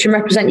the pitch and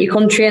represent your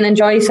country and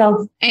enjoy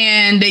yourself.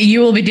 And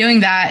you will be doing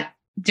that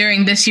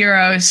during this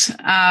Euros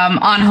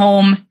on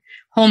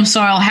home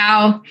soil.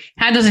 How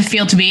does it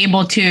feel to be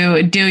able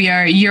to do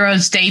your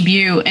Euros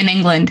debut in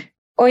England?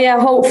 Oh yeah,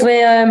 hopefully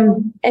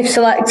if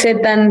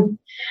selected, then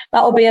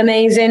that'll be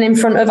amazing in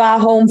front of our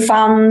home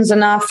fans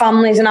and our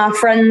families and our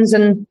friends,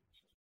 and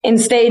in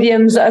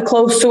stadiums that are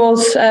close to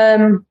us.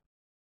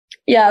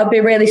 It'll be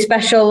really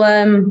special.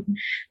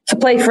 To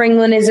play for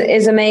England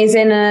is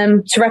amazing,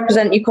 to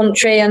represent your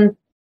country. And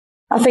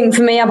I think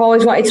for me, I've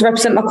always wanted to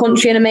represent my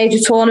country in a major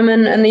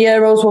tournament, and the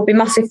Euros will be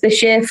massive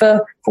this year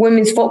for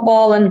women's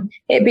football, and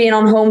it being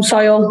on home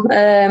soil.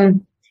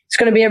 It's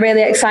going to be a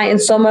really exciting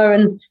summer,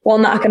 and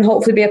one that I can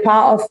hopefully be a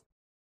part of.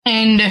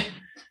 And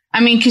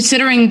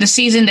considering the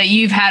season that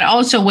you've had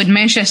also with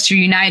Manchester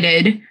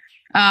United,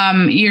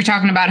 you're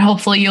talking about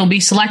hopefully you'll be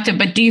selected,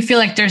 but do you feel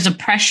like there's a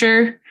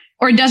pressure,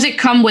 or does it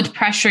come with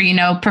pressure,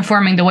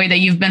 performing the way that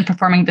you've been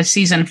performing this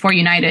season for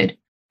United?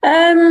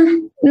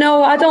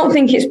 No, I don't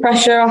think it's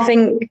pressure. I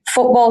think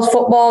football's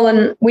football,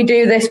 and we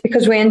do this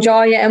because we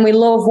enjoy it and we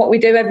love what we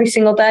do every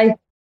single day.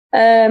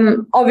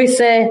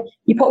 Obviously,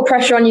 you put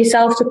pressure on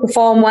yourself to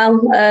perform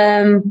well.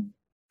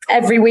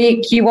 Every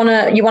week, you want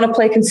to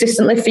play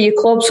consistently for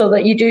your club so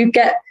that you do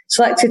get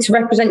selected to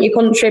represent your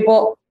country.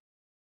 But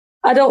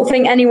I don't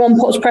think anyone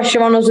puts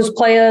pressure on us as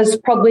players,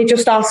 probably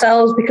just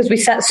ourselves, because we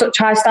set such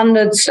high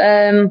standards.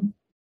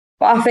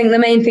 But I think the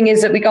main thing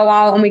is that we go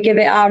out and we give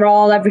it our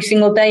all every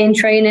single day in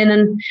training,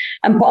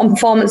 and put on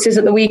performances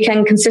at the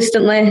weekend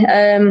consistently,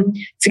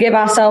 to give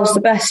ourselves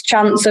the best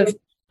chance of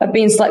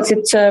being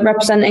selected to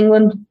represent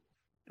England.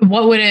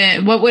 What would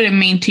it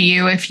mean to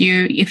you if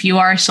you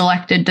are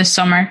selected this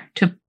summer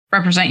to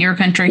represent your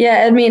country?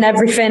 Yeah, it'd mean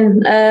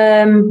everything.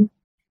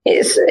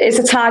 It's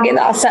a target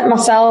that I set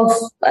myself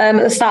at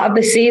the start of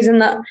this season,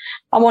 that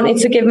I wanted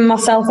to give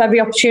myself every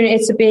opportunity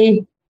to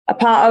be a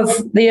part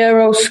of the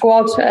Euro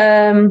squad.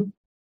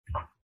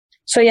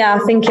 So yeah, I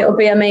think it'll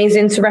be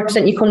amazing to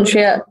represent your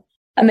country at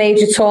a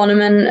major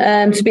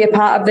tournament, to be a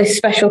part of this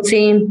special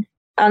team,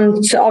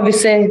 and to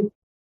obviously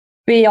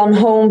be on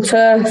home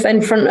turf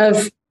in front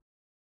of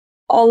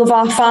all of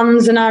our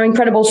fans and our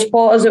incredible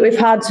supporters that we've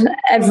had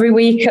every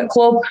week at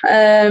club.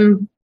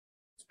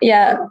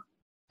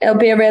 It'll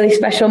be a really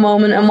special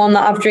moment, and one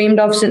that I've dreamed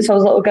of since I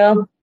was a little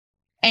girl.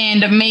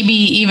 And maybe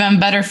even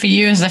better for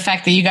you is the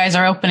fact that you guys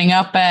are opening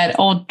up at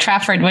Old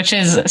Trafford, which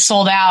is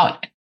sold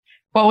out.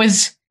 What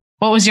was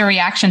your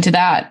reaction to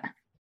that?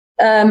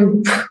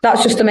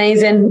 That's just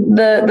amazing.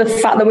 The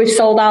fact that we've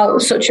sold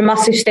out such a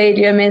massive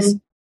stadium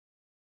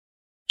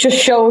just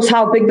shows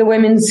how big the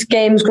women's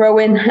game's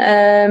growing.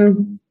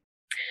 And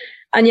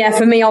yeah,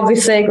 for me,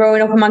 obviously,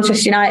 growing up a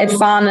Manchester United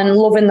fan and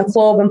loving the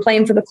club and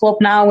playing for the club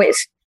now,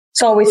 it's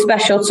always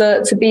special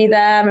to be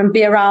there and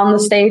be around the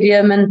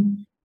stadium.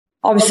 And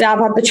obviously, I've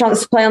had the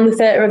chance to play on the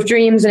Theatre of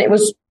Dreams, and it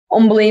was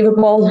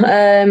unbelievable.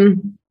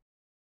 And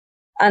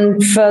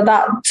And for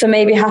that to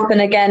maybe happen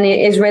again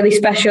is really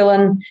special,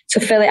 and to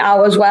fill it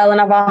out as well and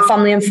have our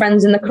family and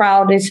friends in the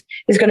crowd is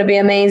going to be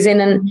amazing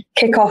and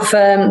kick off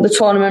the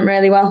tournament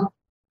really well.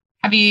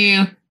 Have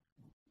you,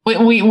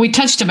 we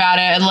touched about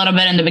it a little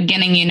bit in the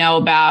beginning, you know,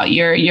 about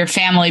your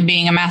family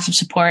being a massive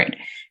support.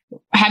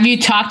 Have you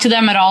talked to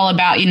them at all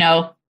about, you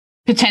know,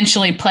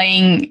 potentially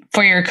playing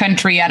for your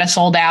country at a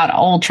sold out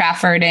Old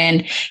Trafford,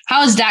 and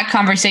how has that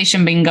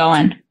conversation been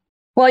going?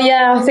 Well,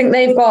 yeah, I think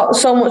they've got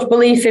so much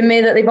belief in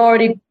me that they've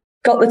already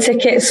got the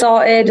tickets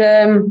sorted.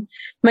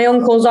 My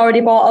uncle's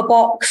already bought a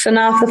box and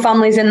half the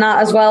family's in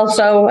that as well.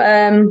 So,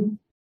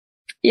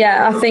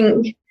 yeah, I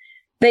think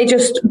they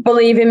just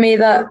believe in me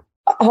that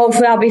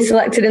hopefully I'll be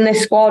selected in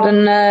this squad.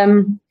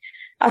 And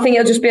I think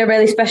it'll just be a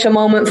really special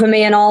moment for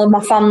me and all of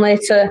my family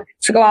to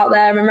go out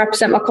there and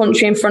represent my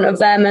country in front of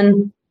them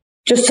and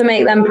just to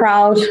make them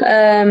proud.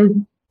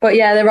 But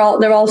yeah, they're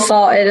all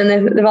sorted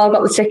and they've all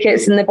got the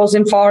tickets and they're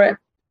buzzing for it.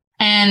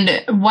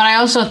 And what I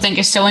also think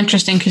is so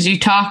interesting, because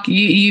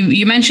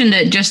you mentioned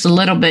it just a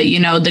little bit, you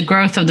know, the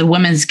growth of the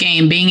women's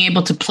game, being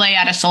able to play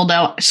at a sold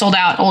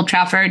out Old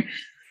Trafford.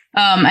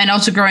 And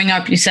also growing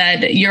up, you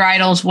said your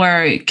idols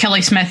were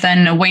Kelly Smith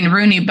and Wayne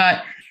Rooney.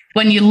 But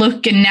when you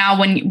look and now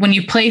when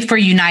you play for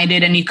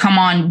United and you come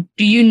on,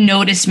 do you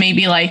notice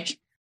maybe like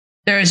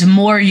there's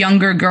more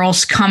younger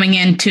girls coming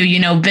in to, you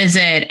know,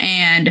 visit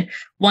and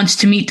wants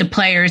to meet the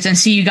players and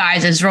see you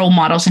guys as role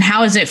models? And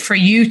how is it for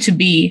you to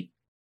be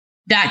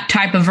that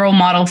type of role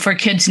model for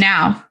kids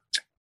now?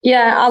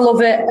 Yeah, I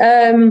love it.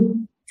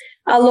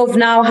 I love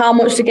now how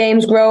much the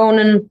game's grown,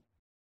 and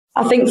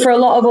I think for a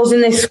lot of us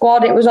in this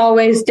squad, it was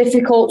always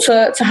difficult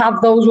to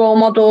have those role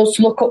models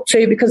to look up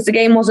to because the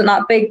game wasn't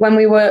that big when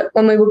we were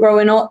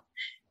growing up.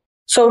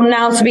 So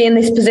now to be in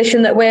this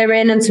position that we're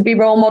in and to be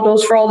role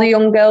models for all the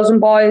young girls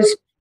and boys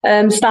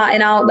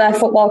starting out their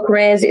football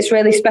careers, it's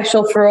really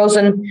special for us.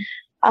 And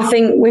I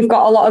think we've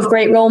got a lot of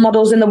great role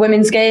models in the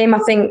women's game. I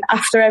think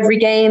after every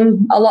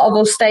game, a lot of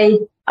us stay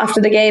after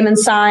the game and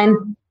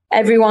sign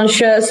everyone's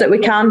shirts that we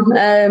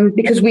can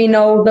because we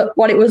know that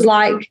what it was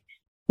like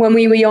when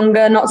we were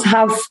younger, not to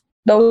have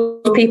those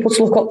people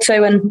to look up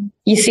to. And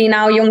you see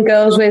now young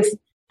girls with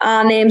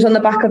our names on the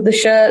back of the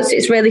shirts.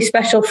 It's really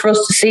special for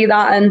us to see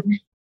that. And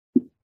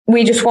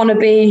we just want to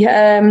be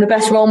the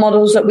best role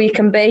models that we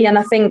can be. And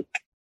I think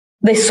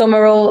this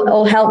summer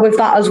will help with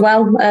that as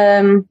well.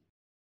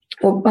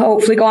 We'll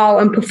hopefully go out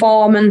and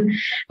perform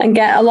and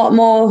get a lot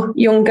more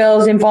young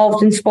girls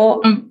involved in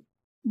sport.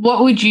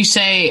 What would you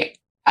say?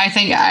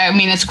 I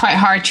mean, it's quite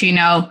hard to, you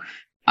know,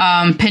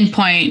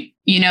 pinpoint,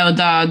 you know,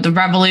 the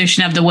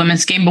revolution of the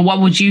women's game, but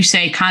what would you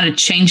say kind of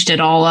changed it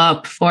all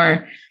up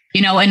for,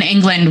 you know, in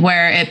England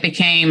where it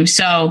became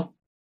so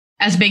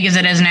as big as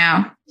it is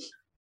now?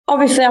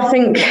 Obviously, I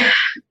think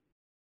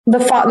the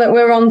fact that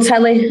we're on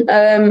telly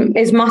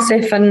is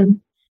massive,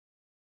 and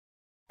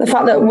the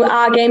fact that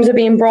our games are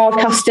being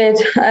broadcasted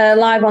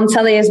live on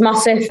telly is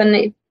massive, and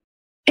it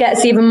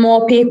gets even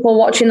more people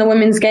watching the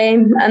women's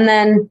game. And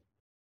then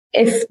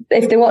if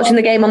they're watching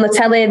the game on the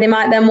telly, they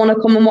might then want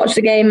to come and watch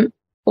the game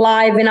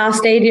live in our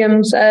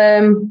stadiums.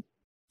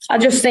 I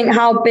just think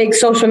how big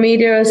social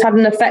media has had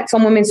an effect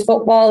on women's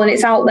football, and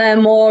it's out there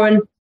more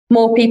and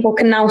more people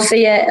can now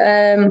see it.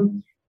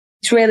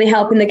 It's really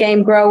helping the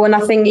game grow. And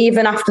I think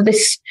even after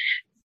this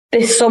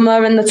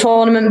summer and the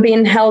tournament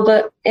being held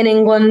in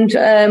England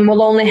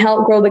will only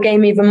help grow the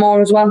game even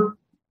more as well.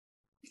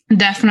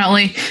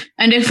 Definitely.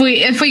 And if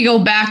we go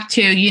back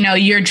to, you know,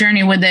 your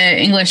journey with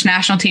the English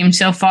national team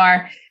so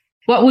far,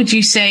 what would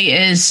you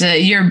say is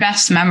your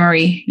best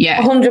memory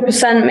yet?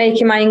 100%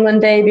 making my England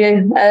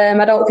debut.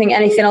 I don't think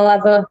anything will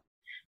ever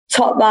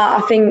top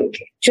that. I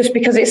think just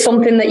because it's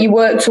something that you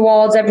work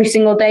towards every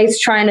single day to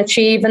try and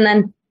achieve, and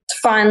then to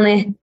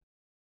finally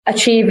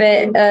achieve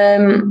it,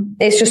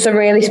 it's just a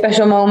really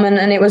special moment.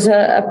 And it was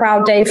a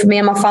proud day for me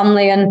and my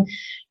family, and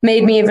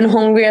made me even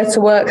hungrier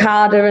to work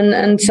harder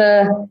and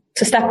to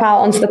step out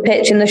onto the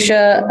pitch in the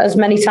shirt as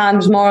many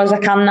times more as I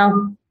can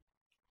now.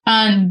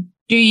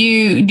 Do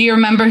you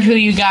remember who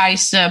you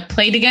guys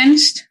played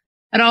against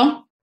at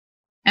all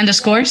and the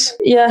scores?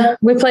 Yeah,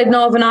 we played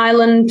Northern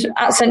Ireland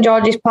at St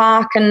George's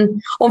Park,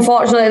 and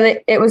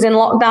unfortunately it was in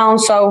lockdown,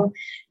 so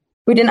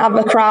we didn't have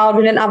a crowd.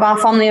 We didn't have our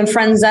family and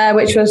friends there,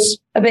 which was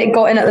a bit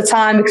gutting at the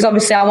time because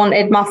obviously I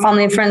wanted my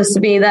family and friends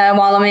to be there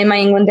while I made my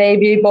England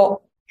debut. But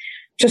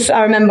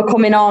I remember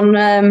coming on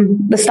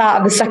the start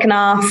of the second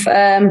half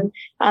and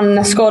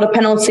I scored a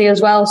penalty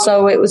as well.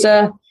 So it was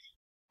a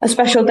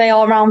special day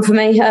all around for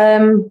me.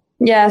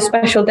 A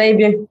special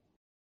debut.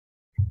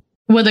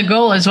 With a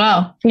goal as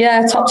well.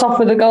 Yeah, topped off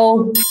with a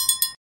goal.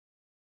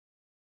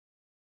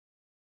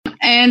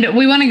 And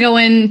we want to go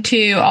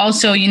into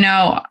also, you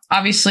know,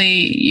 obviously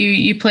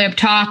you play up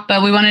top,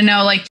 but we want to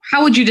know, like,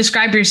 how would you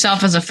describe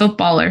yourself as a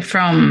footballer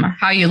from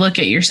how you look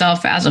at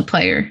yourself as a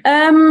player?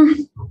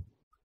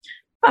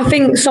 I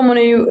think someone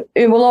who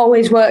will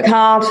always work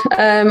hard,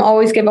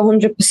 always give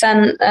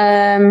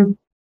 100%.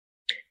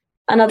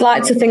 And I'd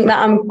like to think that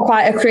I'm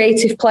quite a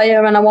creative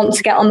player and I want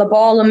to get on the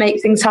ball and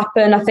make things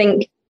happen. I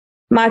think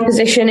my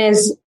position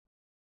is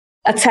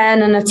a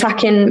 10 and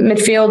attacking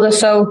midfielder.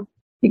 So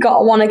you got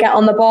to want to get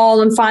on the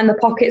ball and find the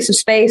pockets of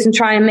space and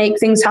try and make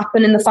things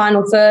happen in the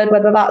final third,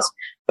 whether that's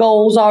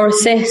goals or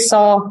assists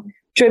or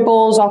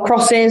dribbles or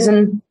crosses.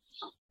 And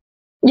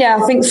yeah,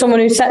 I think someone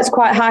who sets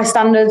quite high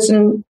standards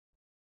and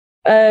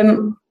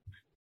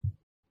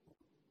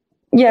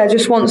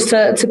just wants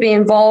to be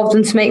involved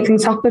and to make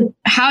things happen.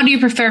 How do you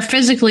prepare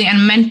physically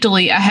and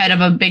mentally ahead of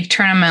a big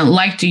tournament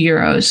like the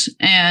Euros?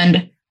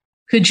 And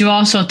could you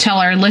also tell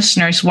our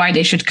listeners why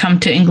they should come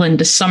to England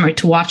this summer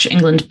to watch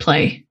England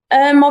play?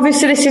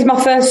 Obviously, this is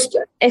my first,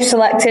 if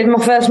selected,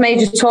 my first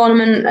major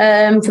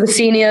tournament for the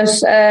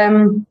seniors.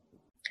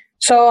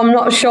 So I'm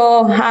not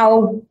sure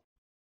how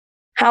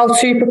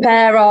to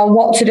prepare or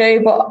what to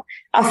do, but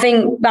I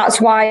think that's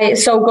why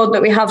it's so good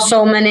that we have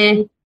so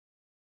many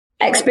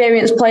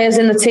experienced players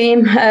in the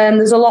team.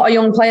 There's a lot of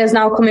young players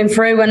now coming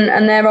through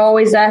and they're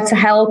always there to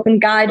help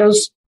and guide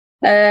us.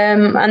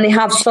 And they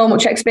have so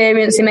much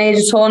experience in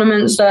major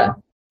tournaments that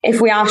if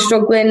we are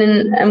struggling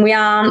and we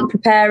aren't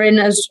preparing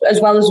as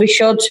well as we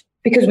should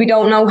because we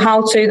don't know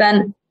how to,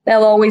 then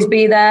they'll always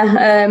be there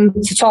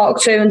to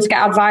talk to and to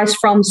get advice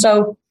from.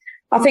 So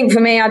I think for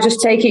me, I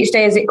just take each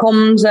day as it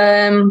comes.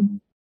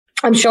 I'm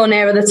sure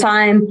nearer the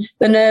time,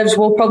 the nerves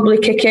will probably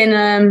kick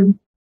in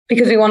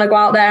because we want to go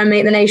out there and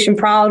make the nation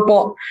proud.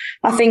 But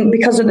I think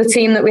because of the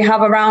team that we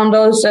have around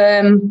us,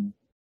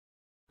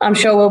 I'm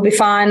sure we'll be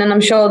fine, and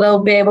I'm sure they'll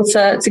be able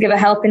to give a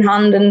helping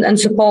hand and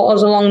support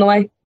us along the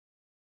way.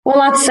 Well,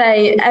 I'd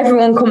say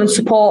everyone come and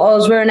support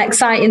us. We're an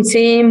exciting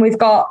team. We've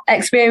got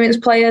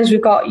experienced players.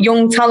 We've got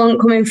young talent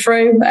coming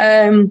through.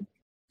 And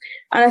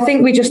I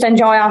think we just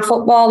enjoy our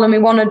football and we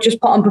want to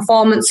just put on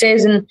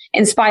performances and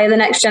inspire the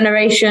next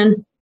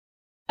generation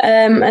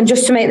and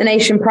just to make the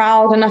nation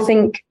proud. And I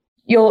think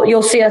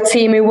you'll see a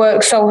team who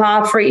works so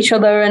hard for each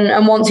other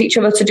and wants each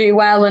other to do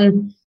well.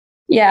 And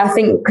yeah, I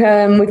think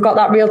we've got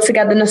that real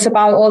togetherness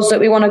about us that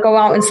we want to go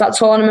out into that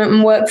tournament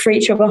and work for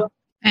each other.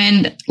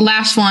 And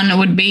last one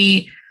would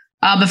be,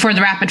 before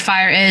the rapid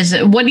fire, is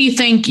what do you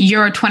think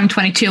Euro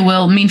 2022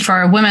 will mean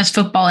for women's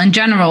football in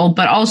general,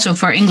 but also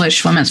for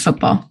English women's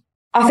football?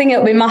 I think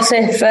it'll be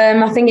massive.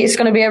 I think it's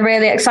going to be a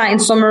really exciting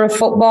summer of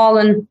football,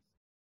 and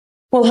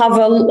we'll have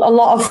a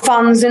lot of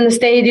fans in the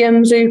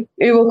stadiums who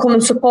will come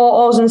and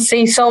support us and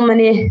see so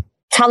many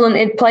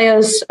talented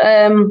players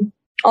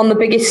on the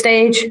biggest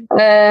stage.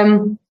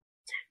 And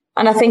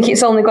I think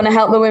it's only going to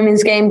help the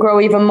women's game grow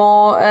even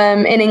more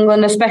in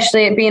England,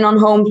 especially it being on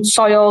home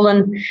soil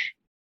and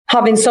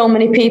having so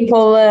many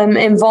people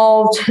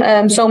involved,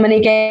 so many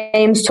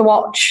games to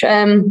watch.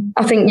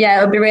 I think,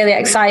 it'll be really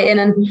exciting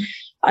and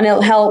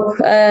it'll help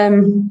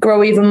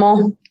grow even more.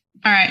 All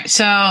right.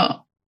 So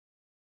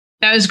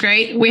that was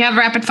great. We have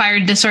rapid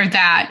fire this or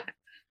that.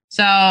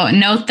 So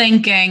no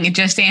thinking,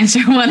 just answer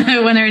one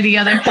or the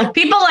other.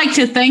 People like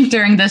to think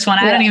during this one.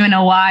 I don't even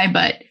know why,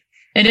 but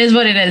it is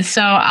what it is.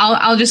 So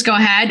I'll just go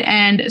ahead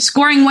and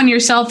scoring one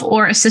yourself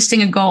or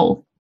assisting a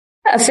goal.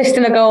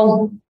 Assisting a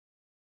goal.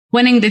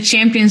 Winning the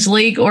Champions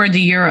League or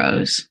the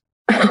Euros.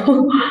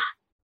 The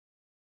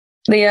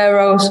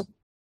Euros.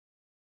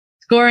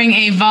 Scoring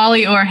a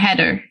volley or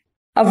header.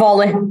 A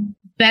volley.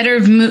 Better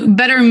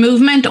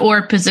movement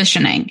or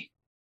positioning.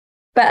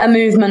 Better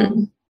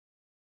movement.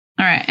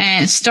 All right.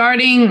 And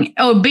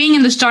being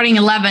in the starting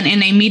 11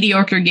 in a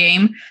mediocre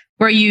game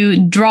where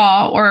you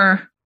draw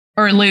or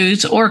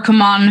lose, or come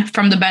on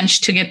from the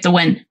bench to get the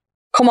win.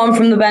 Come on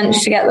from the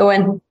bench to get the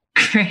win.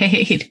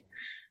 Great.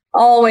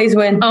 Always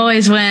win.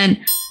 Always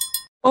win.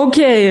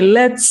 Okay,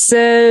 let's...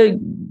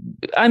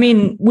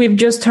 we've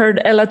just heard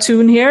Ella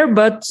Toone here,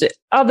 but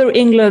other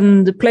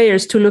England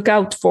players to look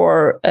out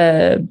for,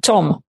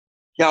 Tom.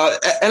 Yeah,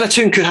 Ella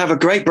Toone could have a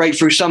great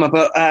breakthrough summer,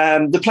 but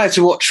the player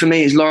to watch for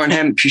me is Lauren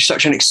Hemp. She's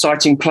such an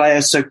exciting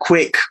player, so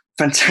quick,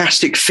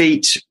 fantastic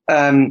feet,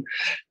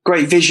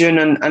 great vision,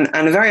 and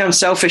a very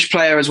unselfish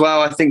player as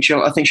well. I think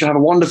she'll have a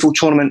wonderful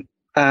tournament,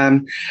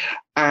 I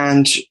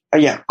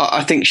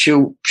think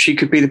she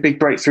could be the big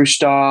breakthrough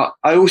star.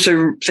 I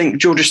also think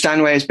Georgia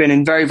Stanway has been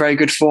in very, very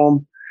good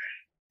form.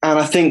 And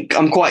I think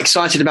I'm quite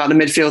excited about the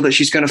midfield that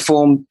she's going to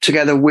form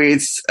together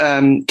with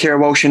Keira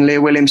Walsh and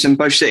Leah Williamson,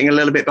 both sitting a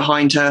little bit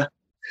behind her.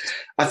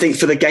 I think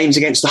for the games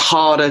against the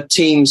harder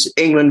teams,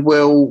 England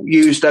will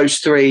use those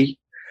three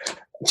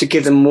to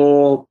give them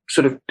more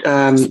sort of,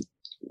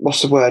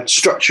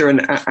 structure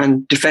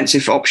and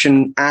defensive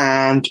option.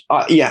 And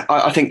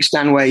I think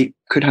Stanway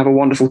could have a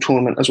wonderful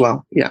tournament as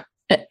well. Yeah.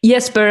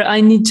 Jesper, I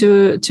need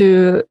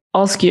to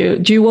ask you,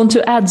 do you want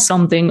to add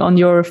something on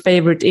your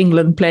favorite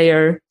England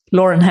player,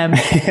 Lauren Hemp?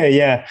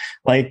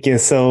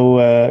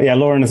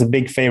 Lauren is a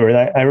big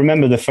favorite. I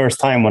remember the first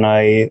time when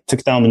I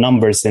took down the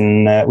numbers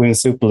in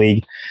Women's Super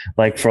League,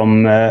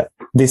 from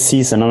this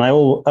season, and I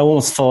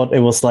almost thought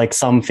it was like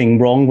something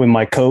wrong with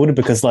my code,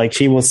 because like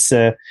she was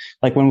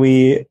like when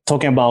we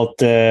talking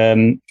about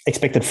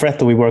expected threat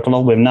that we work a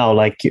lot with now,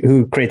 like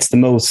who creates the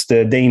most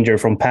danger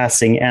from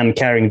passing and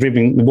carrying,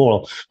 dribbling the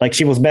ball, like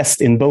she was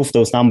best in both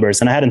those numbers,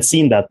 and I hadn't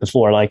seen that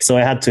before, like so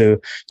I had to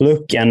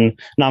look, and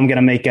now I'm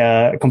gonna make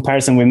a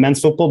comparison with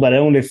men's football, but the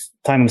only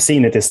time I've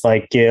seen it is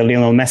like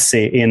Lionel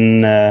Messi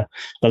in La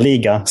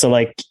Liga, so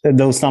like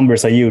those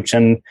numbers are huge,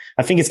 and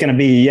I think it's gonna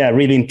be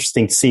really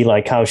interesting to see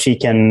like how she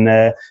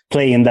can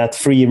play in that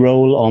free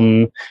role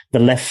on the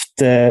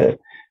left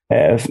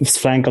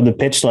flank of the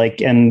pitch,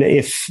 like, and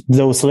if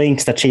those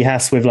links that she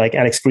has with like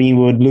Alex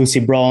Greenwood,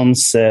 Lucy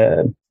Bronze,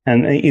 and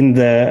in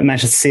the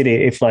Manchester City,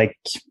 if like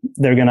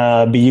they're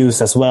gonna be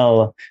used as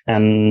well,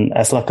 and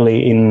as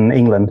luckily in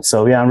England.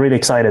 So I'm really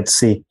excited to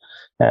see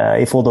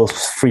if all those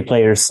three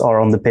players are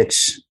on the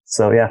pitch.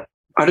 So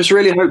I just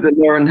really hope that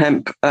Lauren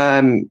Hemp,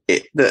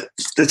 that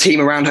the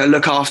team around her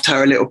look after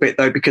her a little bit,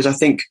 though, because I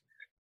think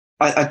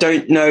I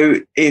don't know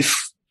if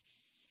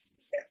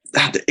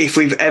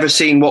we've ever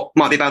seen what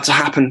might be about to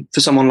happen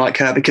for someone like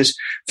her, because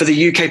for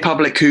the UK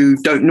public who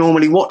don't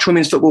normally watch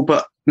women's football,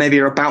 but maybe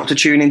are about to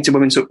tune into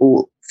women's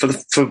football for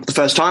the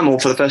first time, or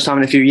for the first time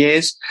in a few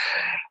years,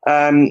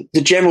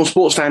 the general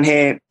sports fan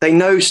here, they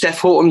know Steph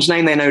Horton's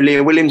name, they know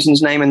Leah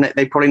Williamson's name, and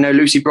they probably know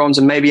Lucy Bronze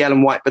and maybe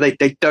Ellen White, but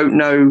they don't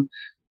know,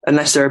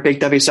 unless they're a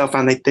big WSL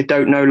fan, they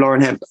don't know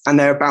Lauren Hemp, and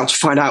they're about to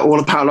find out all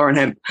about Lauren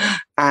Hemp.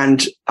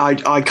 And I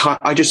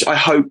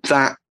hope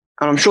that,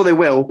 and I'm sure they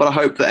will, but I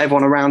hope that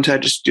everyone around her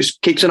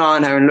just keeps an eye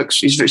on her and looks.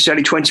 She's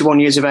only 21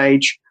 years of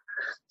age,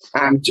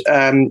 and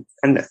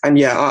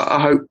I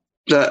hope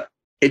that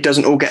it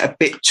doesn't all get a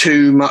bit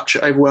too much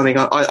overwhelming.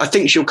 I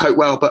think she'll cope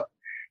well, but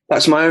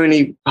that's my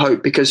only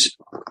hope, because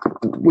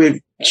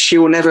she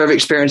will never have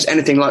experienced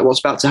anything like what's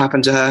about to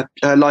happen to her.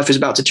 Her life is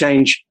about to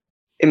change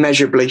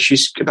immeasurably.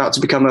 She's about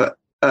to become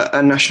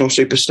a national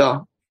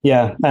superstar.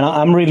 Yeah, and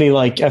I'm really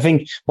like, I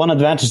think one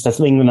advantage that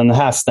England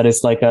has that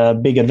is like a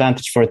big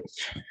advantage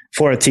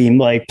for a team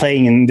like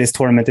playing in this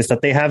tournament is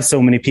that they have so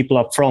many people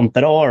up front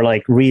that are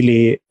like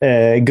really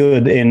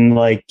good in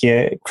like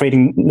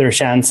creating their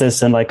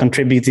chances and like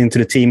contributing to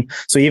the team.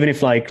 So even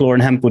if like Lauren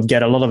Hemp would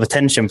get a lot of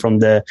attention from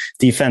the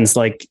defense,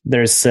 like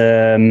there's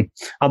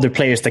other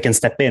players that can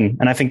step in,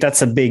 and I think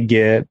that's a big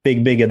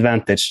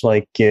advantage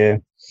like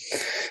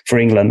for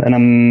England.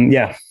 And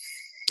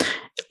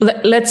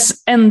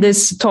Let's end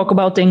this talk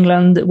about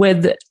England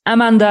with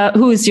Amanda.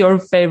 Who is your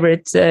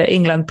favorite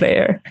England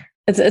player?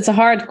 It's a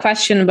hard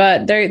question,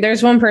 but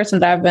there's one person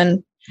that I've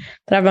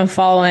been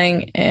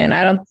following, and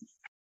I don't.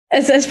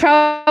 It's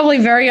probably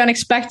very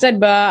unexpected,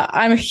 but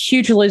I'm a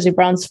huge Lucy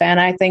Bronze fan.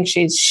 I think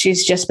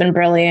she's just been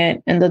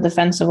brilliant in the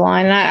defensive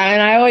line,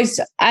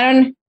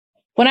 and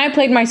when I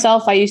played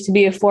myself, I used to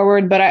be a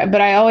forward, but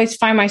I always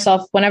find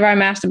myself, whenever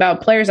I'm asked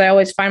about players, I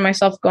always find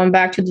myself going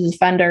back to the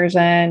defenders,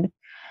 and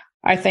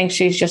I think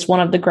she's just one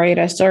of the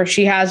greatest, or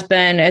she has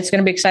been. It's going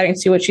to be exciting to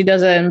see what she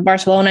does in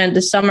Barcelona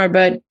this summer,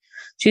 but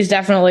she's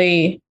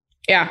definitely,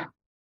 a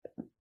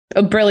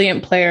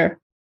brilliant player.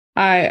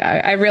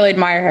 I really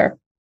admire her.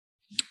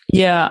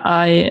 Yeah,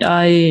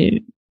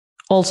 I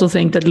also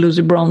think that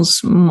Lucy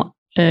Bronze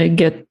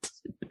get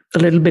a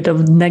little bit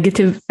of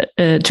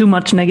too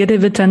much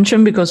negative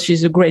attention, because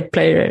she's a great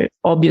player,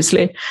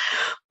 obviously.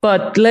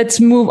 But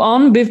let's move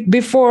on.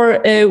 Before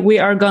we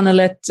are going to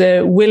let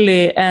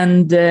Willie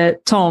and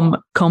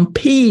Tom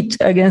compete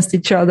against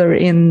each other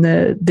in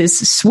this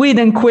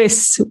Sweden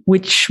quiz,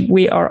 which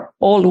we are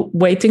all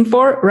waiting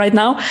for right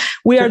now,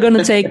 we are going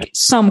to take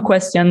some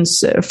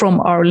questions from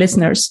our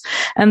listeners.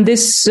 And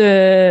this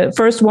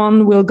first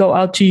one will go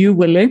out to you,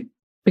 Willie,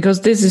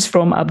 because this is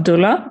from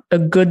Abdullah, a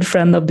good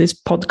friend of this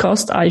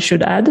podcast, I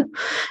should add.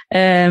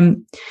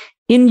 In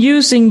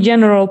using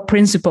general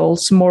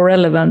principles more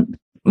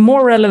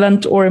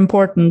relevant or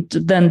important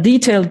than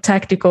detailed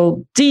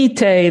tactical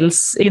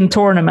details in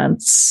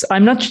tournaments.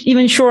 I'm not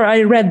even sure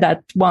I read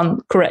that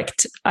one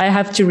correct. I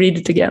have to read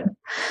it again.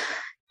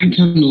 I think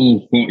I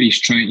know what he's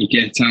trying to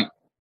get at.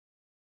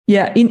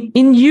 Yeah,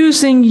 in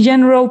using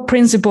general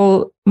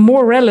principle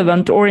more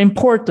relevant or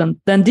important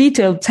than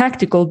detailed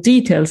tactical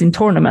details in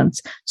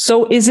tournaments.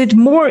 So is it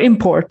more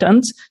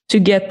important to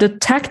get the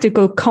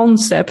tactical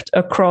concept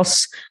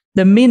across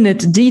the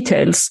minute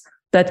details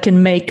that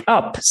can make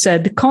up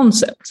said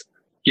concept?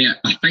 Yeah,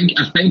 I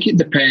think it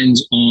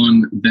depends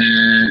on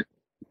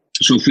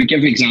so if we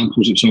give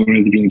examples, it's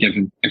already been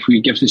given. If we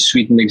give the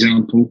Sweden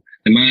example,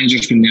 the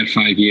manager's been there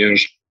 5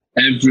 years.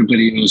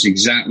 Everybody knows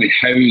exactly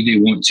how they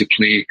want to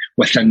play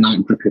within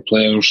that group of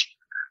players.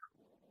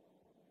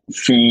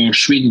 For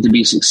Sweden to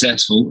be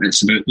successful,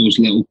 it's about those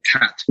little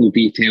tactical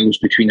details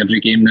between every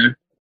game now,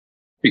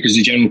 because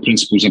the general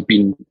principles have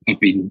been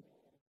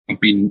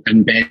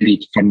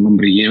embedded for a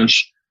number of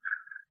years.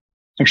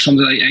 For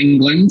somebody like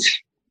England,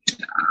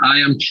 I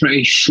am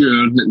pretty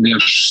sure that they're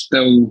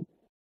still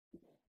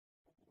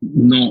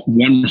not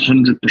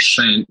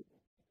 100%.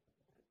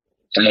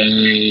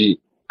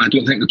 I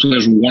don't think the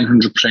players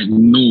 100%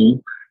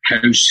 know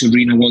how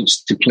Serena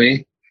wants to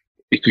play.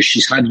 because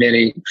she's had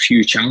very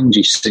few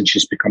challenges since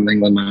she's become the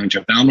England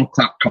manager. The Arnold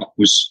Clark Cup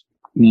was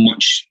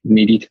much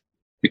needed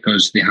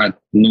because they had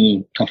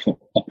no tough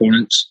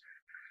opponents.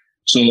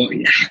 So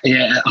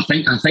yeah, I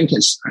think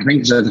it's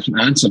a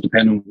different answer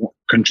depending on what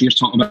country you're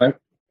talking about,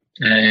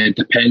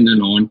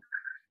 depending on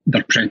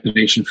their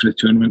preparation for the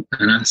tournament.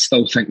 And I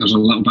still think there's a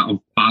little bit of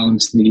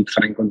balance needed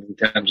for England in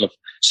terms of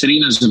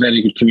Serena's a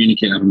very good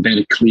communicator and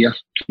very clear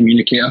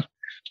communicator.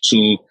 So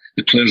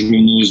the players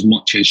will know as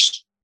much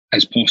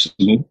as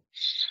possible.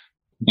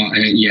 But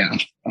yeah,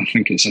 I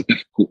think it's a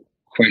difficult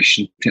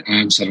question to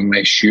answer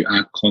unless you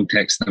add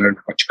context around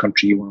which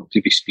country you want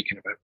to be speaking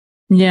about.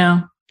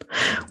 Yeah.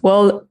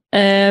 Well,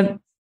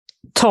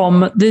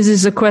 Tom, this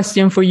is a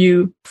question for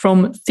you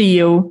from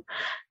Theo.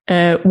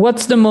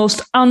 What's the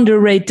most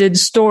underrated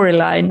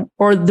storyline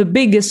or the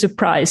biggest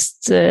surprise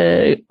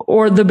at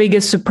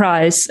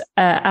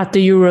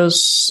the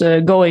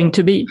Euros going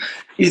to be?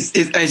 Is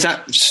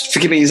that,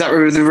 forgive me, is that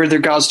with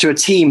regards to a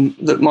team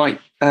that might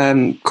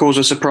cause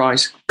a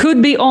surprise?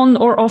 Could be on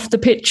or off the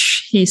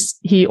pitch,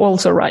 he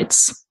also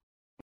writes.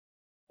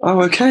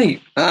 Oh,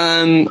 okay.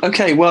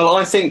 Okay, well,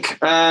 I think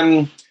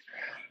the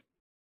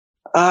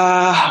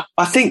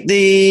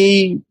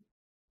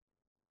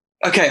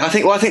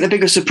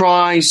biggest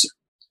surprise,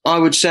 I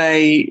would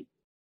say,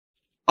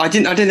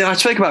 I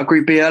spoke about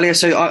Group B earlier,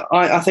 so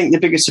I think the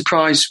biggest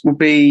surprise will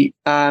be,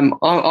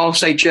 I'll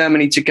say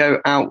Germany to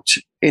go out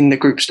in the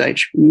group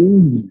stage.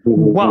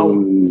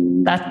 Wow,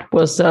 that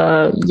was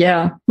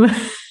yeah.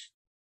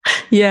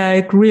 Yeah,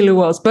 it really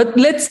was. But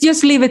let's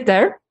just leave it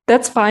there.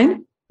 That's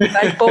fine.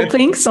 Like both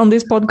things on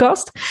this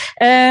podcast.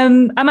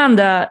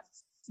 Amanda,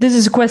 this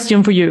is a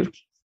question for you.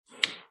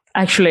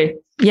 Actually,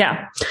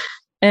 yeah.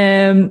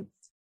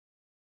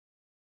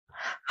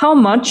 How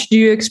much do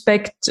you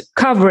expect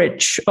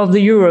coverage of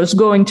the Euros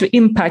going to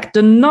impact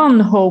the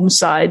non-home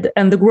side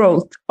and the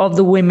growth of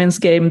the women's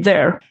game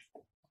there?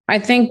 I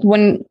think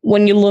when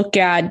you look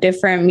at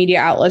different media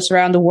outlets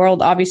around the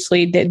world,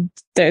 obviously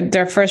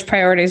their first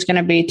priority is going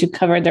to be to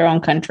cover their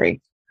own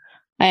country,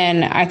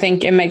 and I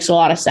think it makes a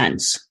lot of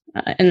sense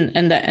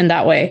in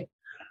that way.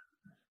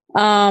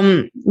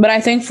 But I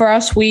think for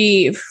us, for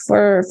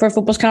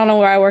Fotbollskanalen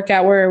where I work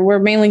at, we're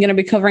mainly going to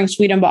be covering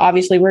Sweden, but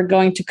obviously we're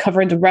going to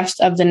cover the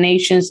rest of the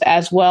nations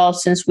as well,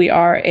 since we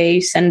are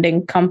a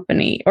sending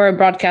company or a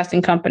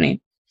broadcasting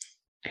company.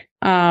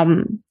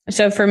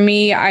 So for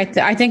me, I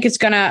think it's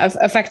going to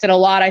affect it a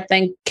lot. I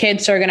think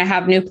kids are going to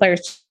have new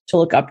players to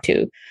look up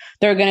to.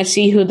 They're going to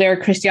see who their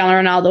Cristiano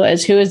Ronaldo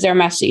is, who is their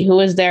Messi, who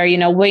is their,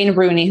 Wayne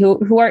Rooney,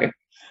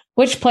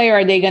 which player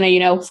are they going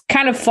to,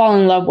 kind of fall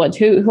in love with?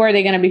 Who are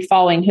they going to be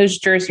following? Whose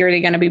jersey are they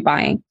going to be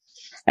buying?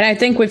 And I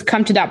think we've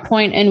come to that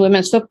point in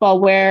women's football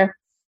where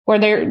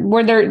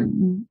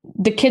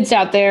the kids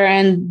out there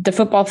and the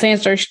football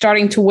fans are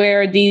starting to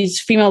wear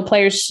these female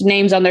players'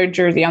 names on their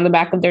jersey, on the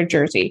back of their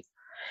jersey.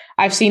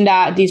 I've seen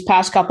that these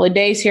past couple of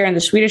days here in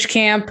the Swedish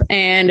camp.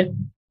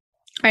 And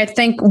I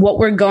think what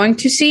we're going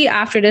to see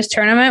after this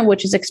tournament,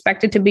 which is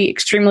expected to be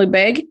extremely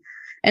big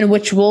and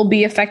which will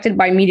be affected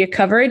by media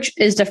coverage,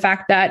 is the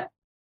fact that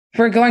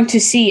we're going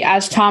to see,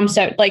 as Tom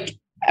said,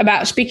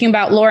 speaking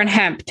about Lauren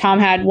Hemp, Tom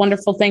had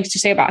wonderful things to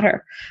say about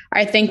her.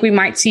 I think we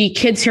might see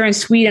kids here in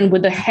Sweden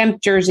with the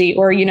Hemp jersey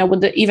or,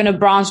 with even a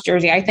bronze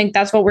jersey. I think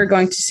that's what we're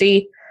going to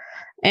see.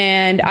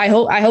 And I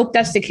hope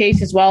that's the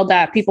case as well,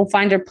 that people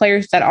find their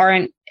players that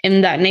aren't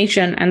in that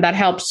nation, and that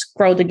helps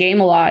grow the game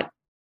a lot,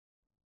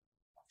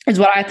 is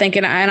what I think.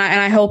 And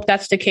I hope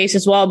that's the case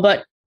as well.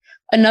 But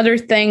another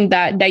thing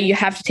that you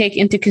have to take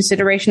into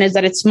consideration is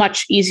that it's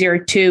much easier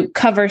to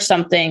cover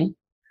something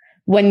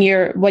when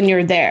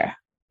you're there.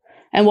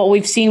 And what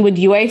we've seen with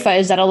UEFA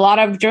is that a lot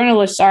of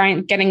journalists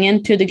aren't getting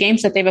into the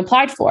games that they've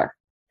applied for,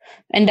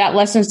 and that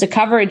lessens the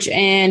coverage.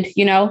 And,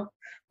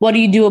 what do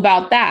you do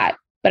about that?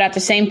 But at the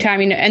same time,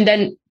 and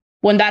then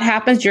when that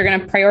happens, you're going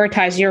to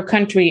prioritize your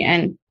country,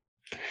 and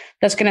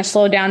that's going to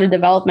slow down the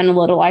development a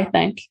little, I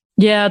think.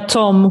 Yeah,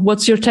 Tom,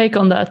 what's your take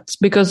on that?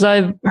 Because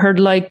I've heard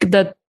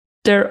that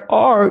there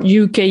are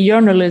UK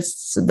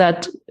journalists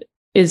that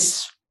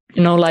is,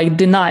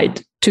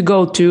 denied to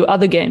go to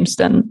other games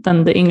than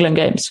the England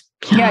games.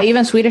 Yeah,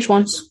 even Swedish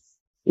ones.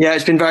 Yeah,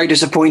 it's been very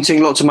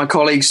disappointing. Lots of my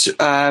colleagues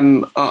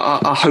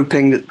are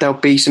hoping that there'll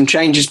be some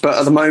changes, but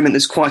at the moment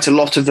there's quite a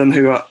lot of them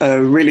who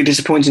are really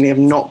disappointingly have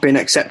not been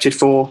accepted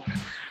for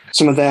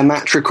some of their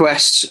match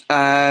requests,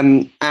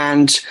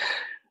 and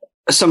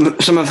some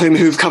of whom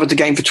who've covered the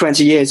game for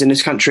 20 years in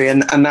this country,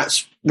 and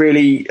that's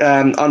really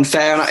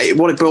unfair. And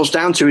what it boils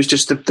down to is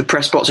just the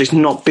press boxes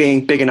not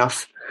being big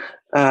enough.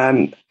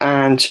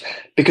 And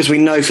because we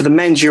know for the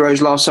men's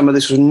Euros last summer,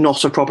 this was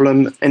not a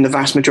problem in the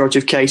vast majority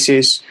of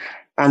cases.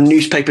 And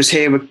newspapers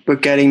here were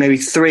getting maybe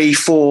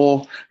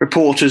 3-4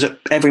 reporters at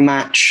every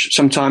match,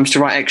 sometimes to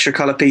write extra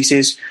colour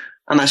pieces.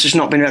 And that's just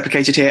not been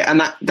replicated here.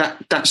 And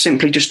that's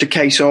simply just a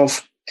case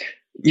of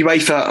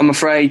UEFA, I'm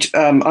afraid,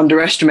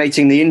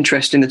 underestimating the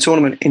interest in the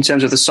tournament in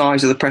terms of the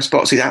size of the press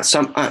boxes at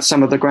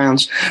some of the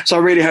grounds. So I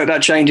really hope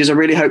that changes. I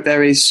really hope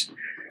there is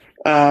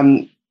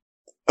a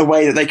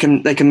way that they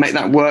can make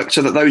that work,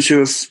 so that those who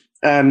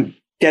have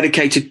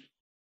dedicated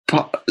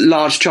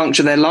large chunks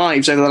of their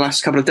lives over the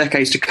last couple of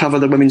decades to cover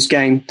the women's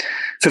game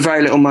for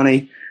very little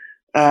money,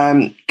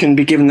 can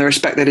be given the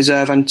respect they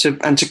deserve, and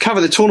to cover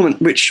the tournament,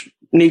 which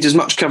needs as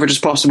much coverage as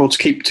possible to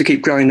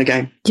keep growing the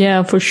game.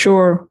 Yeah, for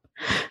sure.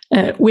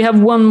 We have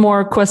one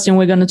more question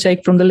we're going to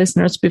take from the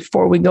listeners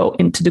before we go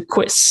into the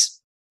quiz.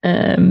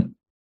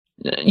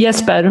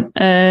 Jesper,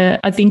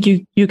 I think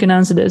you can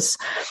answer this.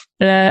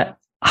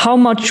 How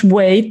much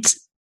weight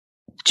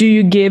do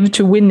you give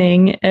to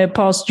winning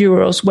past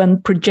Euros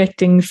when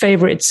projecting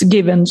favorites,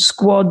 given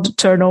squad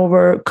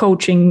turnover,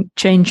 coaching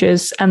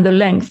changes, and the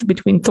length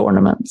between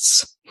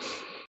tournaments?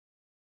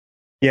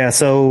 Yeah,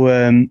 so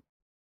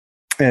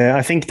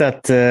I think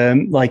that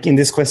like in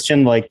this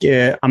question, like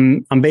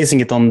I'm basing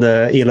it on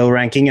the ELO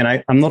ranking,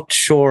 and I'm not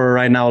sure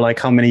right now like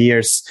how many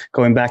years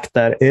going back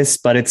that is,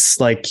 but it's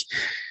like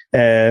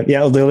the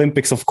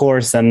Olympics, of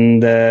course,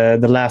 and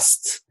the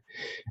last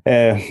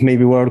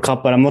maybe World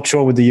Cup, but I'm not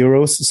sure with the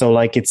Euros. So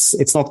like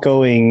it's not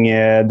going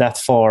that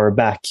far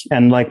back.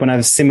 And like when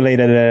I've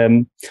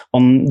simulated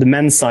on the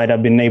men's side,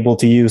 I've been able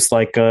to use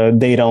like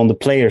data on the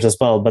players as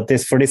well. But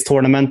for this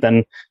tournament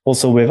and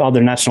also with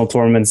other national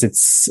tournaments,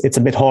 it's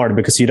a bit hard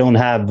because you don't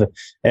have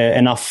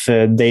enough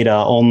data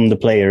on the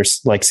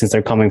players, like since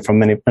they're coming from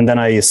many. And then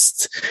I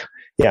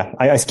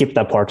skipped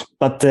that part.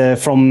 But so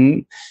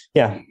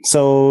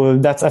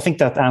I think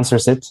that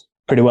answers it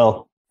pretty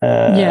well.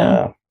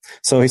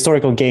 So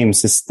historical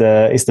games is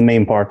the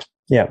main part.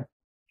 Yeah.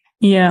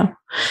 Yeah.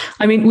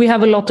 I mean, we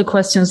have a lot of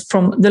questions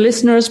from the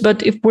listeners,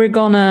 but if we're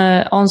going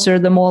to answer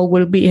them all,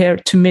 we'll be here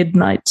to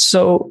midnight.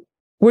 So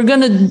we're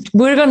going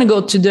to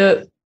go to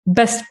the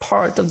best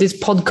part of this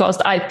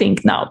podcast, I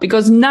think, now,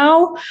 because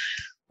now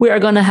we are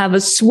going to have a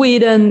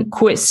Sweden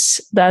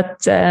quiz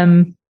that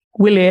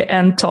Willie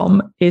and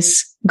Tom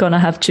is going to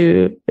have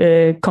to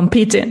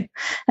compete in.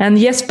 And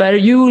Jesper,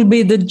 you will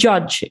be the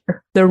judge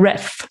here, the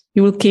ref.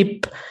 You will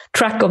keep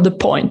track of the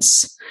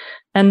points.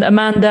 And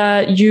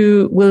Amanda,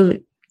 you will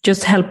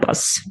just help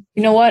us.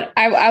 You know what?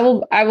 I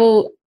will.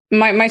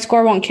 My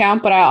score won't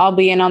count, but I'll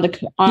be in on the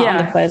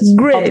quiz.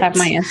 Great. I'll have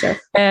my answer.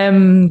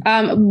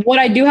 What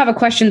I do have a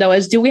question though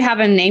is, do we have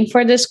a name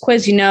for this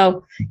quiz? You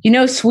know,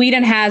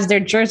 Sweden has their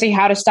jersey.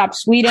 How to stop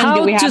Sweden?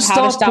 Do we have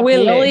how to stop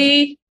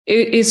Willie?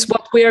 Is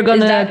what we are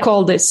going to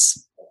call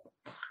this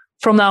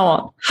from now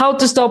on. How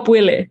to stop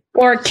Willie.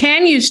 Or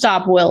can you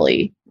stop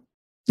Willie?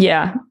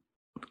 Yeah.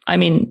 I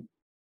mean,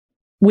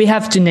 we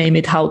have to name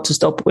it How to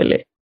Stop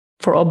Willie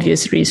for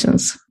obvious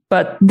reasons.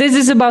 But this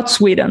is about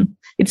Sweden.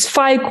 It's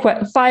five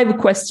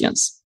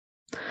questions.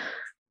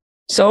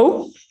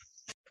 So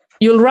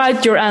you'll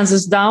write your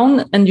answers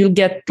down and you'll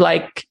get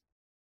like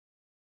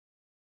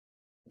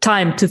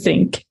time to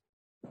think.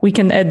 We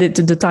can edit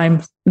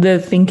the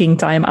thinking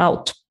time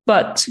out.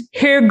 But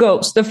here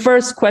goes. The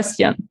first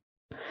question.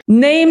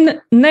 Name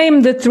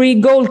the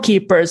 3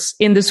 goalkeepers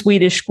in the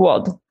Swedish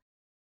squad.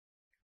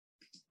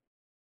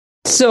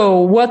 So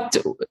what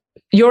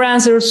your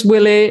answers,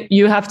 Willie,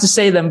 you have to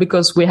say them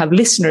because we have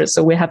listeners,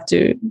 so we have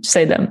to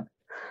say them.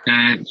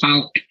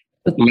 Falk,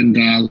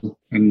 Lindahl,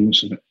 and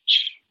Musovic.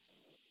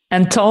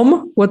 And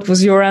Tom, what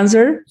was your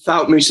answer?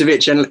 Falk,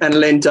 Musovic, and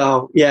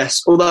Lindahl,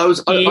 yes. Although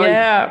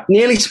I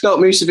nearly spelt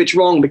Musovic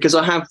wrong because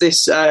I have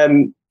this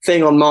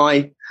thing on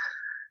my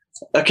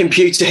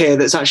computer here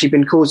that's actually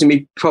been causing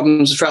me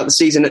problems throughout the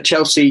season at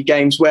Chelsea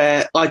games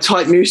where I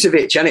type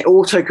Musovic and it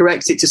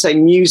auto-corrects it to say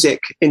music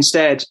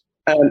instead.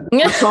 I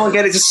can't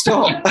get it to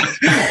stop.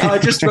 I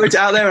just wrote it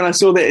out there and I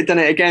saw that it done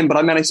it again, but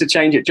I managed to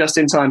change it just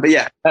in time. But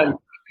yeah.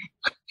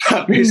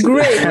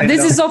 Great.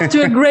 This is off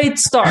to a great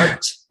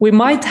start. We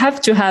might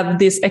have to have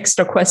this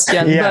extra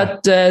question,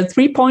 but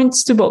 3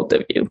 points to both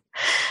of you.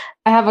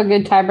 I have a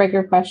good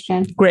tiebreaker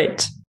question.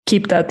 Great.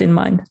 Keep that in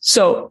mind.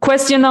 So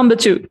question number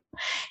 2.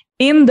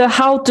 In the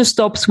How to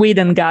Stop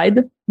Sweden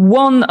guide,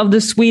 one of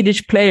the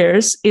Swedish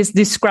players is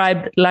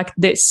described like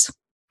this.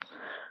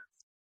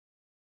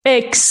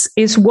 X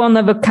is one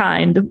of a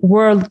kind,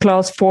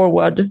 world-class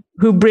forward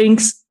who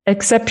brings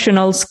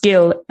exceptional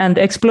skill and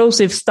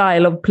explosive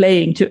style of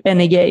playing to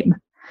any game.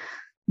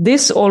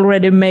 This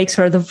already makes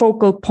her the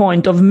focal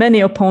point of many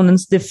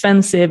opponents'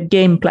 defensive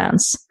game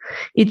plans.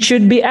 It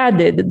should be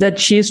added that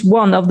she is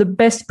one of the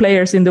best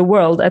players in the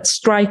world at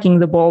striking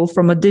the ball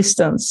from a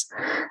distance,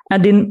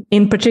 and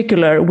in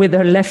particular with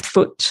her left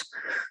foot.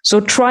 So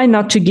try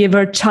not to give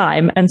her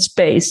time and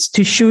space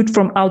to shoot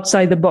from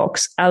outside the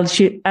box as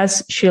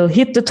she'll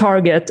hit the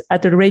target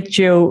at a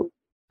ratio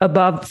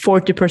above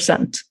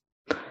 40%.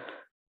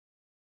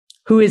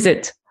 Who is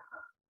it?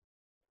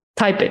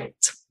 Type it.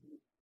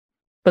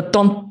 But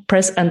don't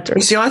press enter.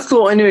 You see, I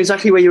thought I knew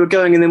exactly where you were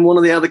going, and then one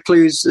of the other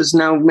clues has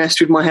now messed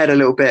with my head a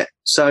little bit.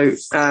 So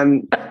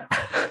I'm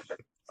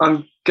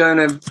going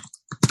to...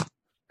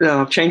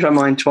 I've changed my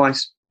mind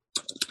twice.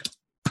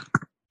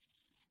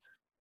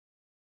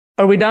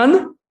 Are we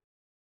done?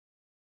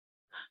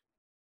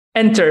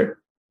 Enter.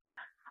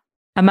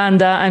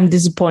 Amanda, I'm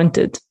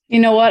disappointed. You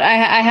know what?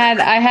 I had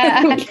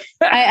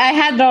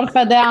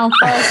Rolfo down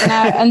first,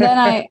 and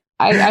then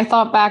I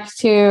thought back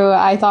to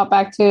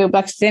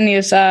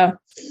Blackstenius.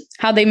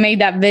 how they made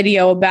that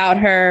video about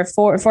her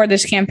for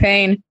this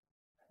campaign.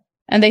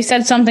 And they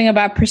said something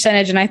about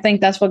percentage, and I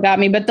think that's what got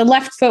me. But the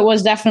left foot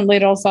was definitely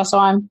Rolfo, so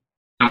I'm...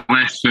 The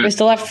left foot. It's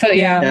the left foot,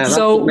 yeah.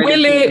 So,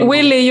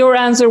 Willie, your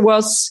answer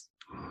was...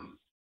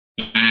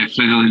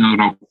 Fridolino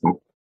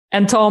Rolfo.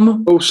 And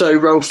Tom? Also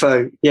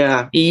Rolfo,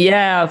 yeah.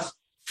 Yeah,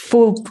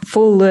 full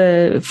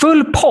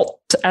pot,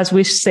 as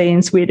we say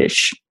in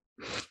Swedish.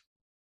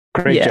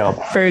 Great job.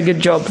 Very good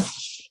job.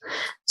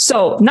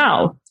 So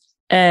now...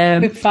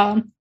 Good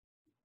fun.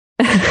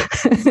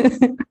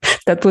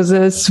 That was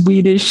a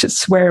Swedish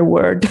swear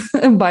word,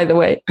 by the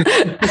way.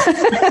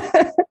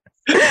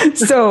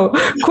 So,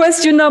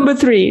 question number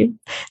 3.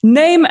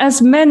 Name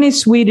as many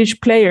Swedish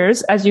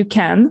players as you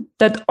can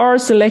that are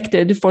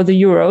selected for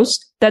the Euros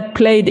that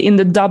played in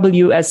the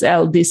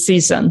WSL this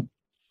season.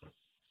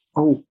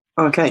 Oh,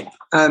 okay.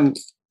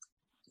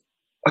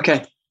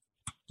 Okay.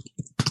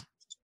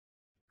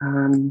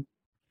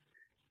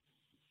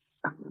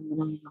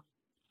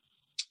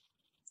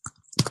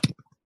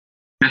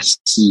 This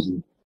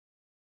season.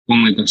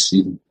 Only this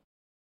season.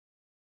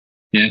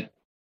 Yeah.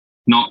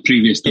 Not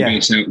previous to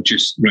base out,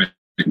 just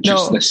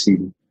this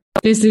season.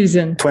 This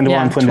season.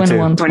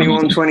 21-22.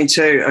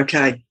 21-22.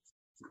 Okay.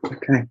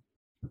 That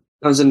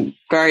was a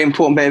very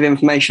important bit of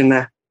information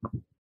there.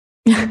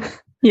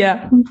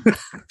 Yeah.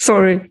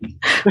 Sorry.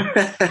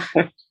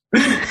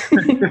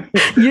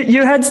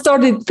 you had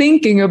started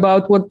thinking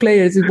about what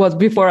players it was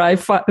before I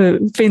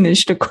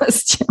finished the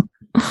question.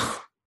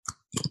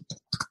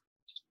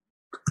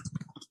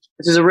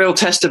 This is a real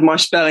test of my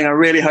spelling. I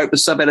really hope the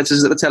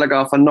sub-editors at the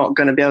Telegraph are not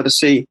going to be able to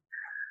see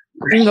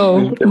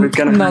that we're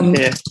going to have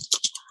here.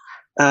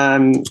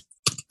 I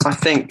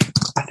think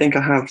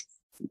I have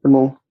them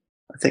all.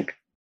 I think.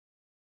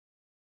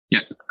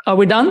 Yeah. Are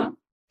we done?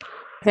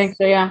 I think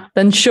so, yeah.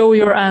 Then show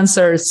your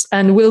answers,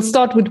 and we'll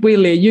start with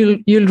Willie.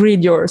 You'll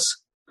read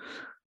yours.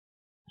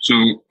 So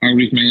I'll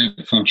read mine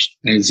out first.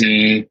 Is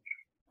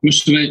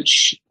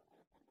Musovic,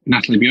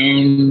 Natalie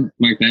Bjorn,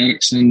 Magda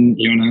Eriksson,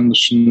 Jon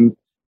Andersson,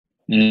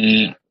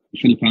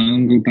 Philippa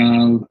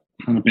Angeldal,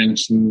 Hannah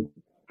Benson,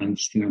 and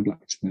Stina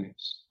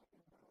Blackstenius.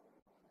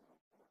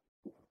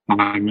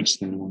 I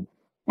missed anyone.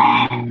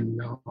 Oh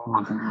no!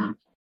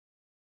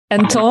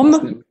 And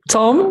Tom?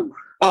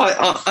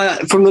 I,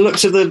 from the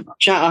looks of the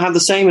chat, I have the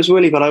same as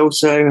Willie, but I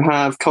also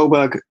have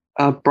Kohlberg,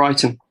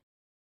 Brighton.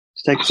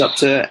 This takes us up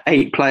to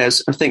 8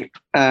 players. I think.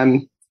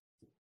 I'm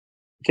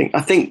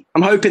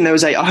hoping there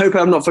was 8. I hope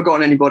I've not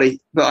forgotten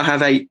anybody, but I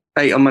have 8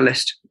 on my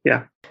list.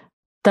 Yeah.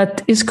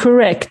 That is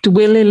correct.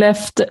 Willie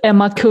left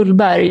Emma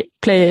Kullberg,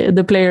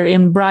 the player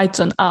in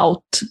Brighton,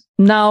 out.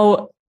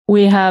 Now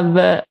we have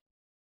a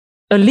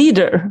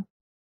leader.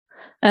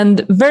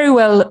 And very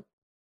well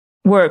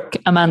work,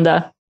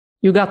 Amanda.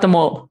 You got them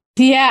all.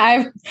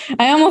 Yeah,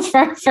 I almost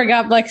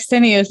forgot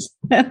Blackstenius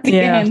at the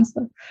end.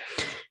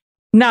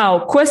 Now,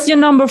 question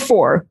number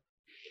 4.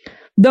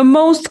 The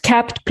most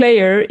capped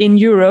player in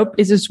Europe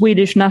is a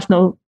Swedish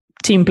national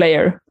team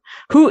player.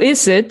 Who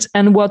is it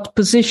and what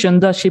position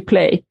does she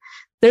play?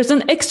 There's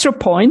an extra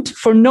point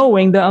for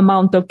knowing the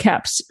amount of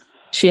caps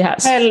she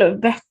has.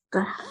 Helvete.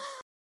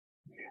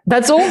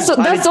 That's also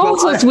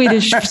a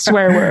Swedish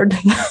swear word.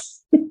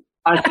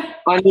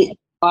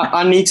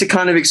 I need to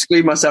kind of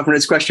exclude myself from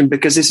this question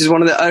because this is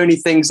one of the only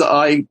things that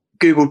I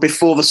Googled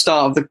before the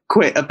start of the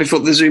before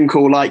the Zoom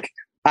call, like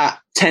at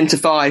 10 to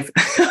 5.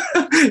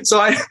 So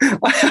I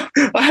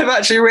have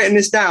actually written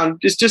this down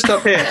just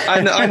up here.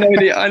 I know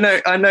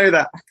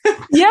that.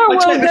 Yeah,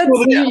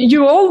 well,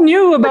 you all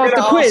knew about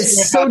the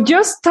quiz, so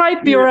just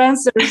type your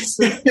answers.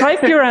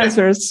 Type your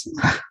answers.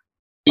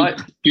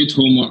 Good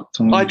homework,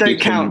 Tom. I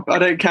don't count. I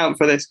don't count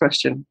for this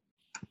question.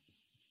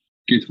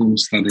 Good home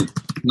study.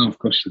 No, of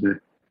course you do.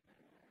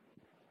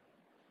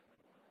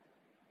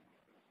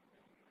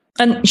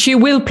 And she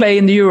will play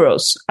in the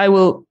Euros.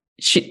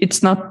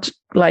 It's not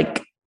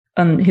like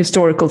an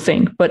historical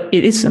thing, but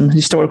it is an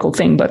historical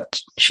thing.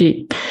 But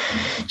she's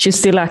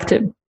still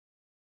active.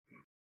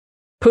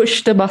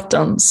 Push the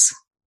buttons.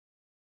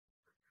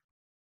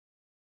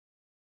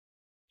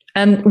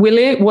 And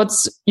Willie,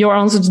 what's your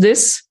answer to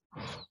this?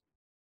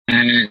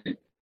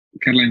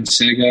 Caroline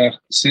Seger,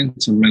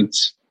 centre mid,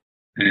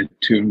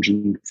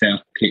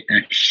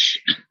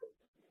 230-ish.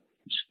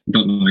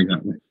 Don't know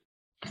exactly.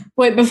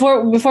 Wait,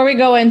 before we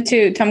go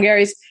into Tom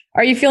Gary's,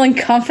 are you feeling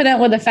confident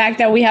with the fact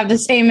that we have the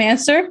same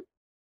answer?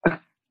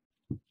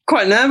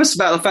 Quite nervous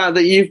about the fact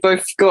that you've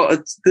both got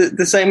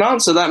the same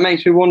answer. That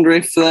makes me wonder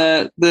if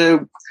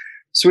the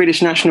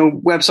Swedish national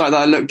website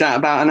that I looked at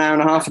about an hour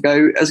and a half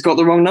ago has got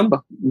the wrong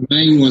number.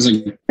 Mine was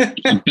a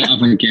bit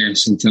of a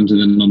guess in terms of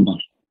the number.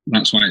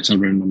 That's why it's a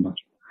round number.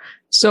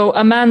 So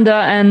Amanda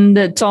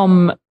and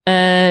Tom,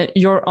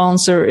 your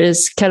answer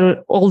is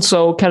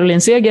also Caroline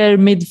Seger,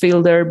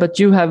 midfielder, but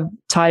you have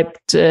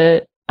typed,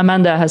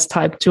 Amanda has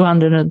typed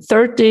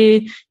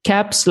 230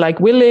 caps like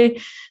Willie,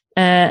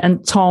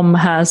 and Tom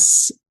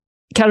has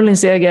Caroline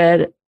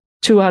Seger,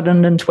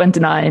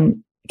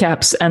 229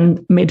 caps and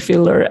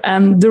midfielder.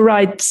 And the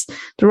right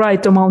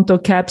amount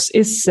of caps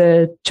is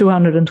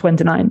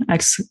 229,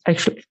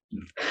 actually.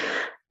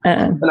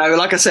 No,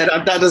 like I said,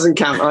 that doesn't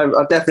count.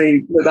 I'll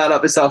definitely look that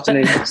up this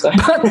afternoon. So.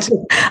 But,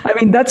 I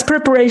mean, that's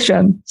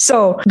preparation.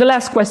 So the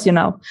last question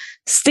now.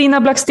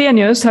 Stina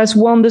Blackstenius has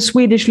won the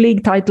Swedish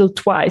league title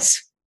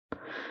twice.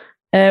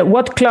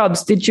 What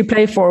clubs did she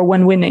play for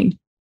when winning?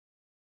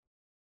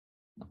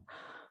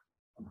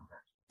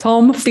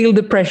 Tom, feel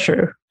the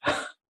pressure.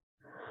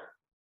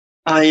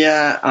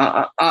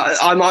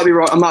 I might be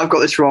wrong. I might have got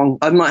this wrong.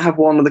 I might have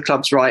one of the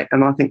clubs right,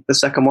 and I think the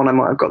second one I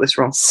might have got this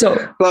wrong. So,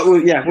 but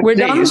we're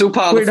done. It's all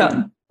part we're of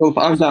done.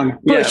 I'm done.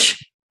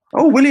 Push. Yeah.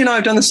 Oh, Willie and I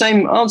have done the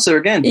same answer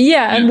again.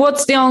 Yeah, and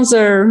what's the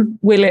answer,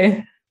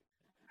 Willie?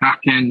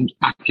 Häcken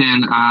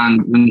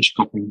and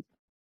Linköping.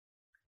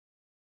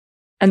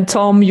 And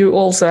Tom, you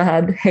also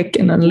had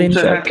Häcken and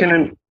Linköping.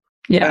 Häcken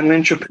and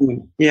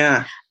Linköping.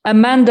 Yeah.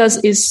 Amanda's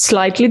is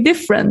slightly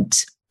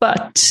different,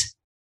 but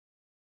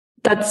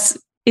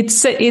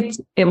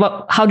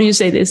how do you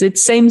say this?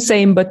 It's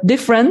same, but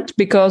different,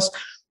 because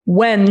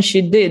when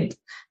she did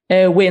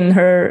win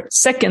her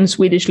second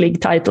Swedish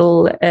league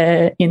title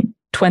in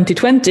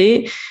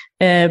 2020,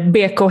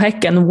 BK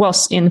Häcken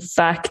was in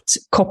fact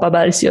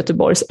Kopparbergs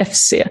Göteborgs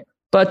FC.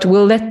 But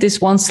we'll let this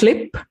one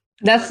slip.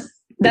 That's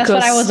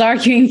what I was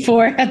arguing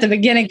for at the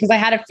beginning, because I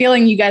had a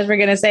feeling you guys were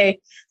going to say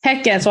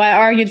Häcken. So I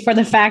argued for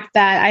the fact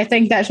that I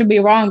think that should be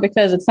wrong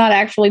because it's not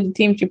actually the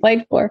team she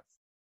played for.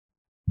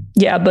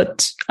 Yeah,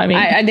 but I mean,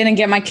 I didn't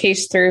get my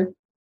case through.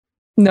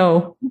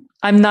 No,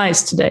 I'm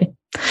nice today.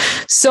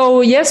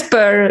 So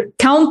Jesper,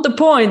 count the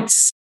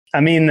points.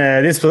 I mean,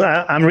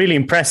 I'm really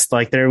impressed.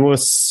 Like, there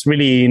was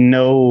really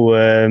no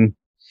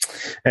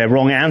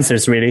wrong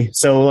answers, really.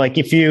 So, like,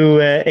 if you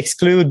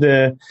exclude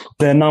the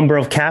number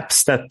of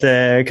caps that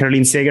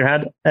Caroline Seger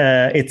had,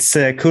 it's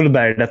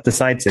Kullberg that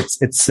decides it.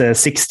 It's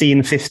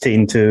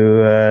 16-15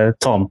 to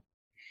Tom.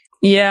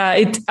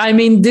 Yeah,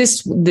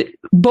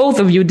 both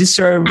of you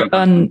deserve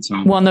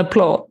one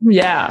applause.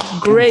 Yeah,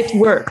 great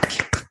work.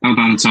 Well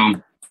done,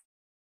 Tom.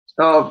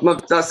 Oh,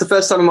 that's the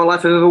first time in my life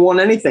I've ever won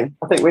anything.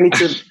 I think we need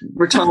to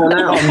retire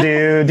now.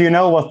 Do you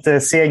know what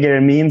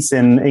Seger means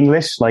in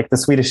English? Like the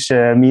Swedish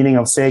meaning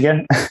of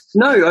Seger?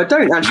 No, I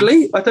don't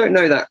actually. I don't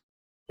know that.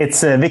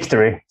 It's a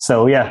victory.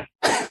 So yeah,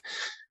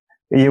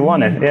 you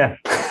won it. Yeah.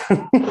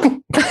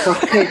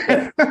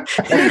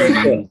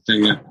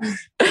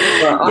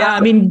 I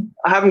mean,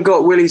 I haven't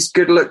got Willie's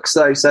good looks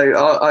though,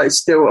 so I've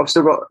still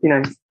got,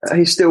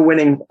 he's still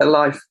winning at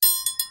life.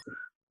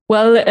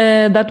 Well,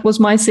 that was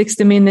my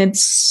 60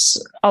 minutes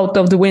out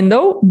of the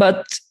window,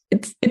 but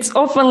it's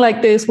often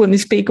like this when we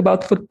speak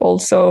about football.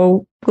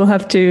 So we'll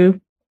have to,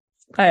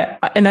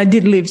 and I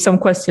did leave some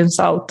questions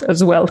out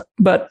as well.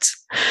 But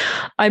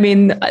I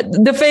mean,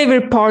 the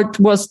favorite part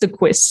was the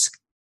quiz,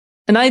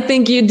 and I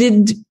think you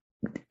did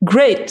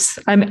great.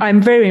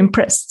 I'm very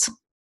impressed,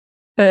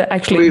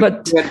 actually. We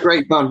had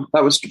great fun.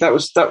 That was.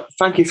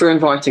 Thank you for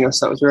inviting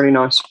us. That was really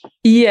nice.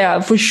 Yeah,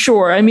 for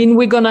sure. I mean,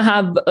 we're gonna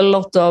have a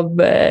lot of,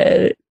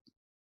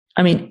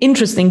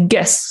 interesting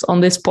guests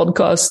on this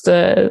podcast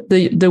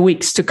the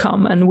weeks to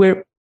come, and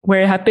we're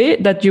very happy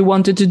that you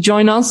wanted to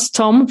join us,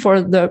 Tom,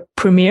 for the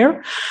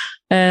premiere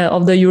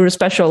of the Euro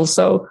special.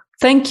 So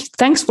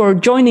thanks for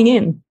joining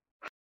in.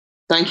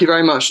 Thank you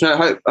very much. No,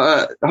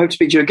 I hope to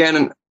speak to you again,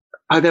 and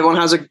I hope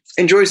everyone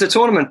enjoys the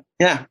tournament.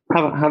 Yeah,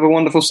 have a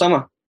wonderful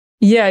summer.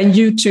 Yeah,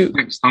 you too.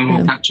 Thanks, Tom.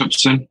 We'll catch up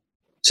soon.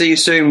 See you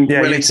soon,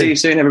 yeah, Willie. See you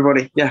soon,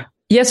 everybody. Yeah.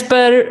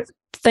 Jesper,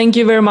 thank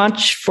you very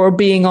much for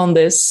being on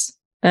this.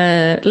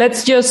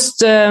 Let's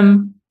just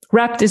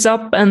wrap this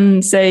up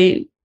and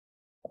say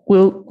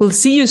we'll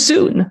see you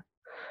soon.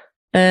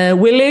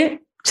 Willie,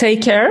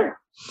 take care.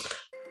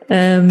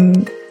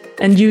 And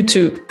you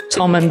too,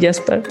 Tom and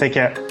Jesper. Take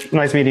care.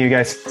 Nice meeting you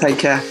guys. Take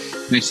care.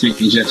 Nice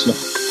meeting you, Jesper.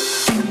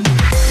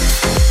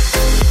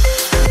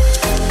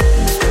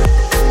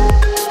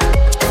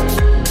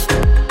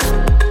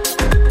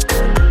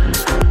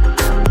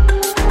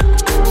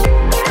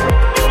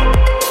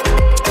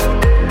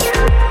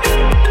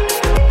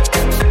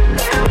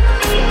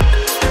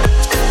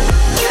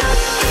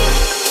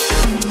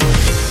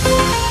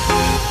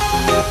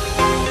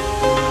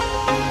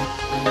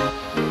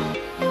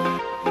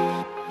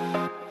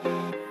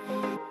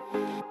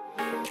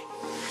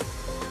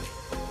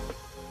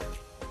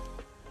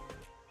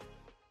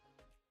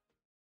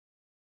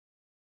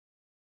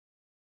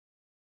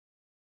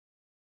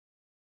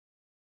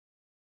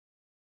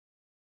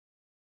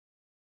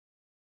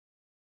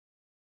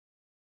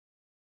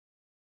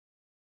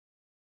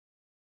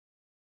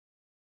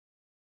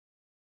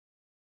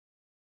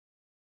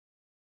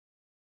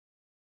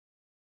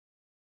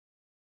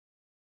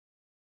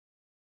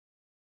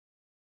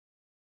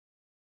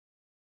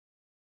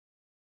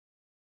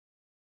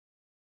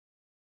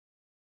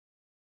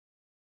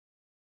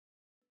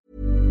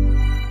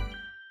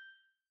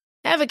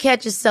 Ever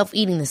catch yourself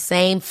eating the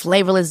same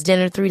flavorless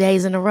dinner 3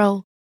 days in a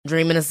row?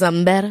 Dreaming of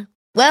something better?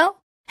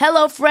 Well,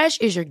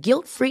 HelloFresh is your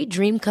guilt-free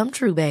dream come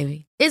true,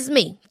 baby. It's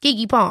me,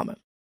 Keke Palmer.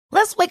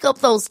 Let's wake up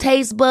those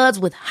taste buds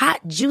with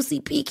hot, juicy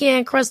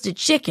pecan-crusted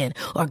chicken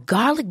or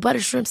garlic butter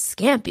shrimp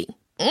scampi.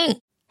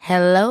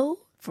 Hello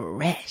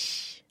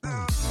Fresh.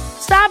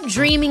 Stop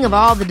dreaming of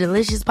all the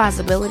delicious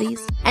possibilities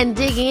and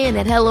dig in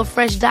at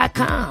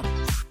HelloFresh.com.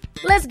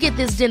 Let's get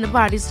this dinner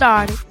party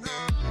started.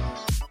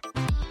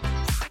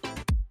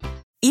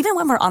 Even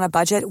when we're on a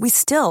budget, we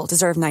still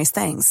deserve nice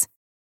things.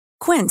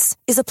 Quince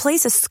is a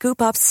place to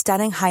scoop up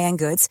stunning high-end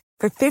goods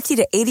for 50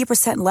 to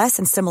 80% less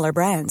than similar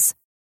brands.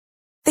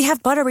 They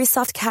have buttery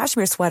soft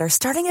cashmere sweaters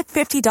starting at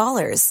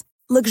 $50,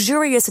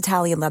 luxurious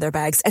Italian leather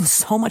bags, and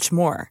so much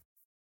more.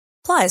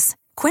 Plus,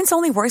 Quince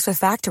only works with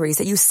factories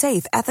that use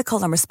safe,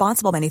 ethical, and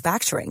responsible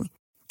manufacturing.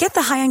 Get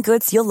the high-end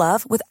goods you'll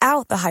love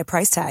without the high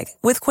price tag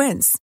with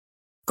Quince.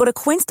 Go to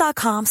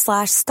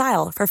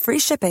quince.com/style for free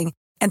shipping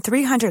and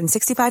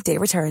 365-day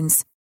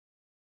returns.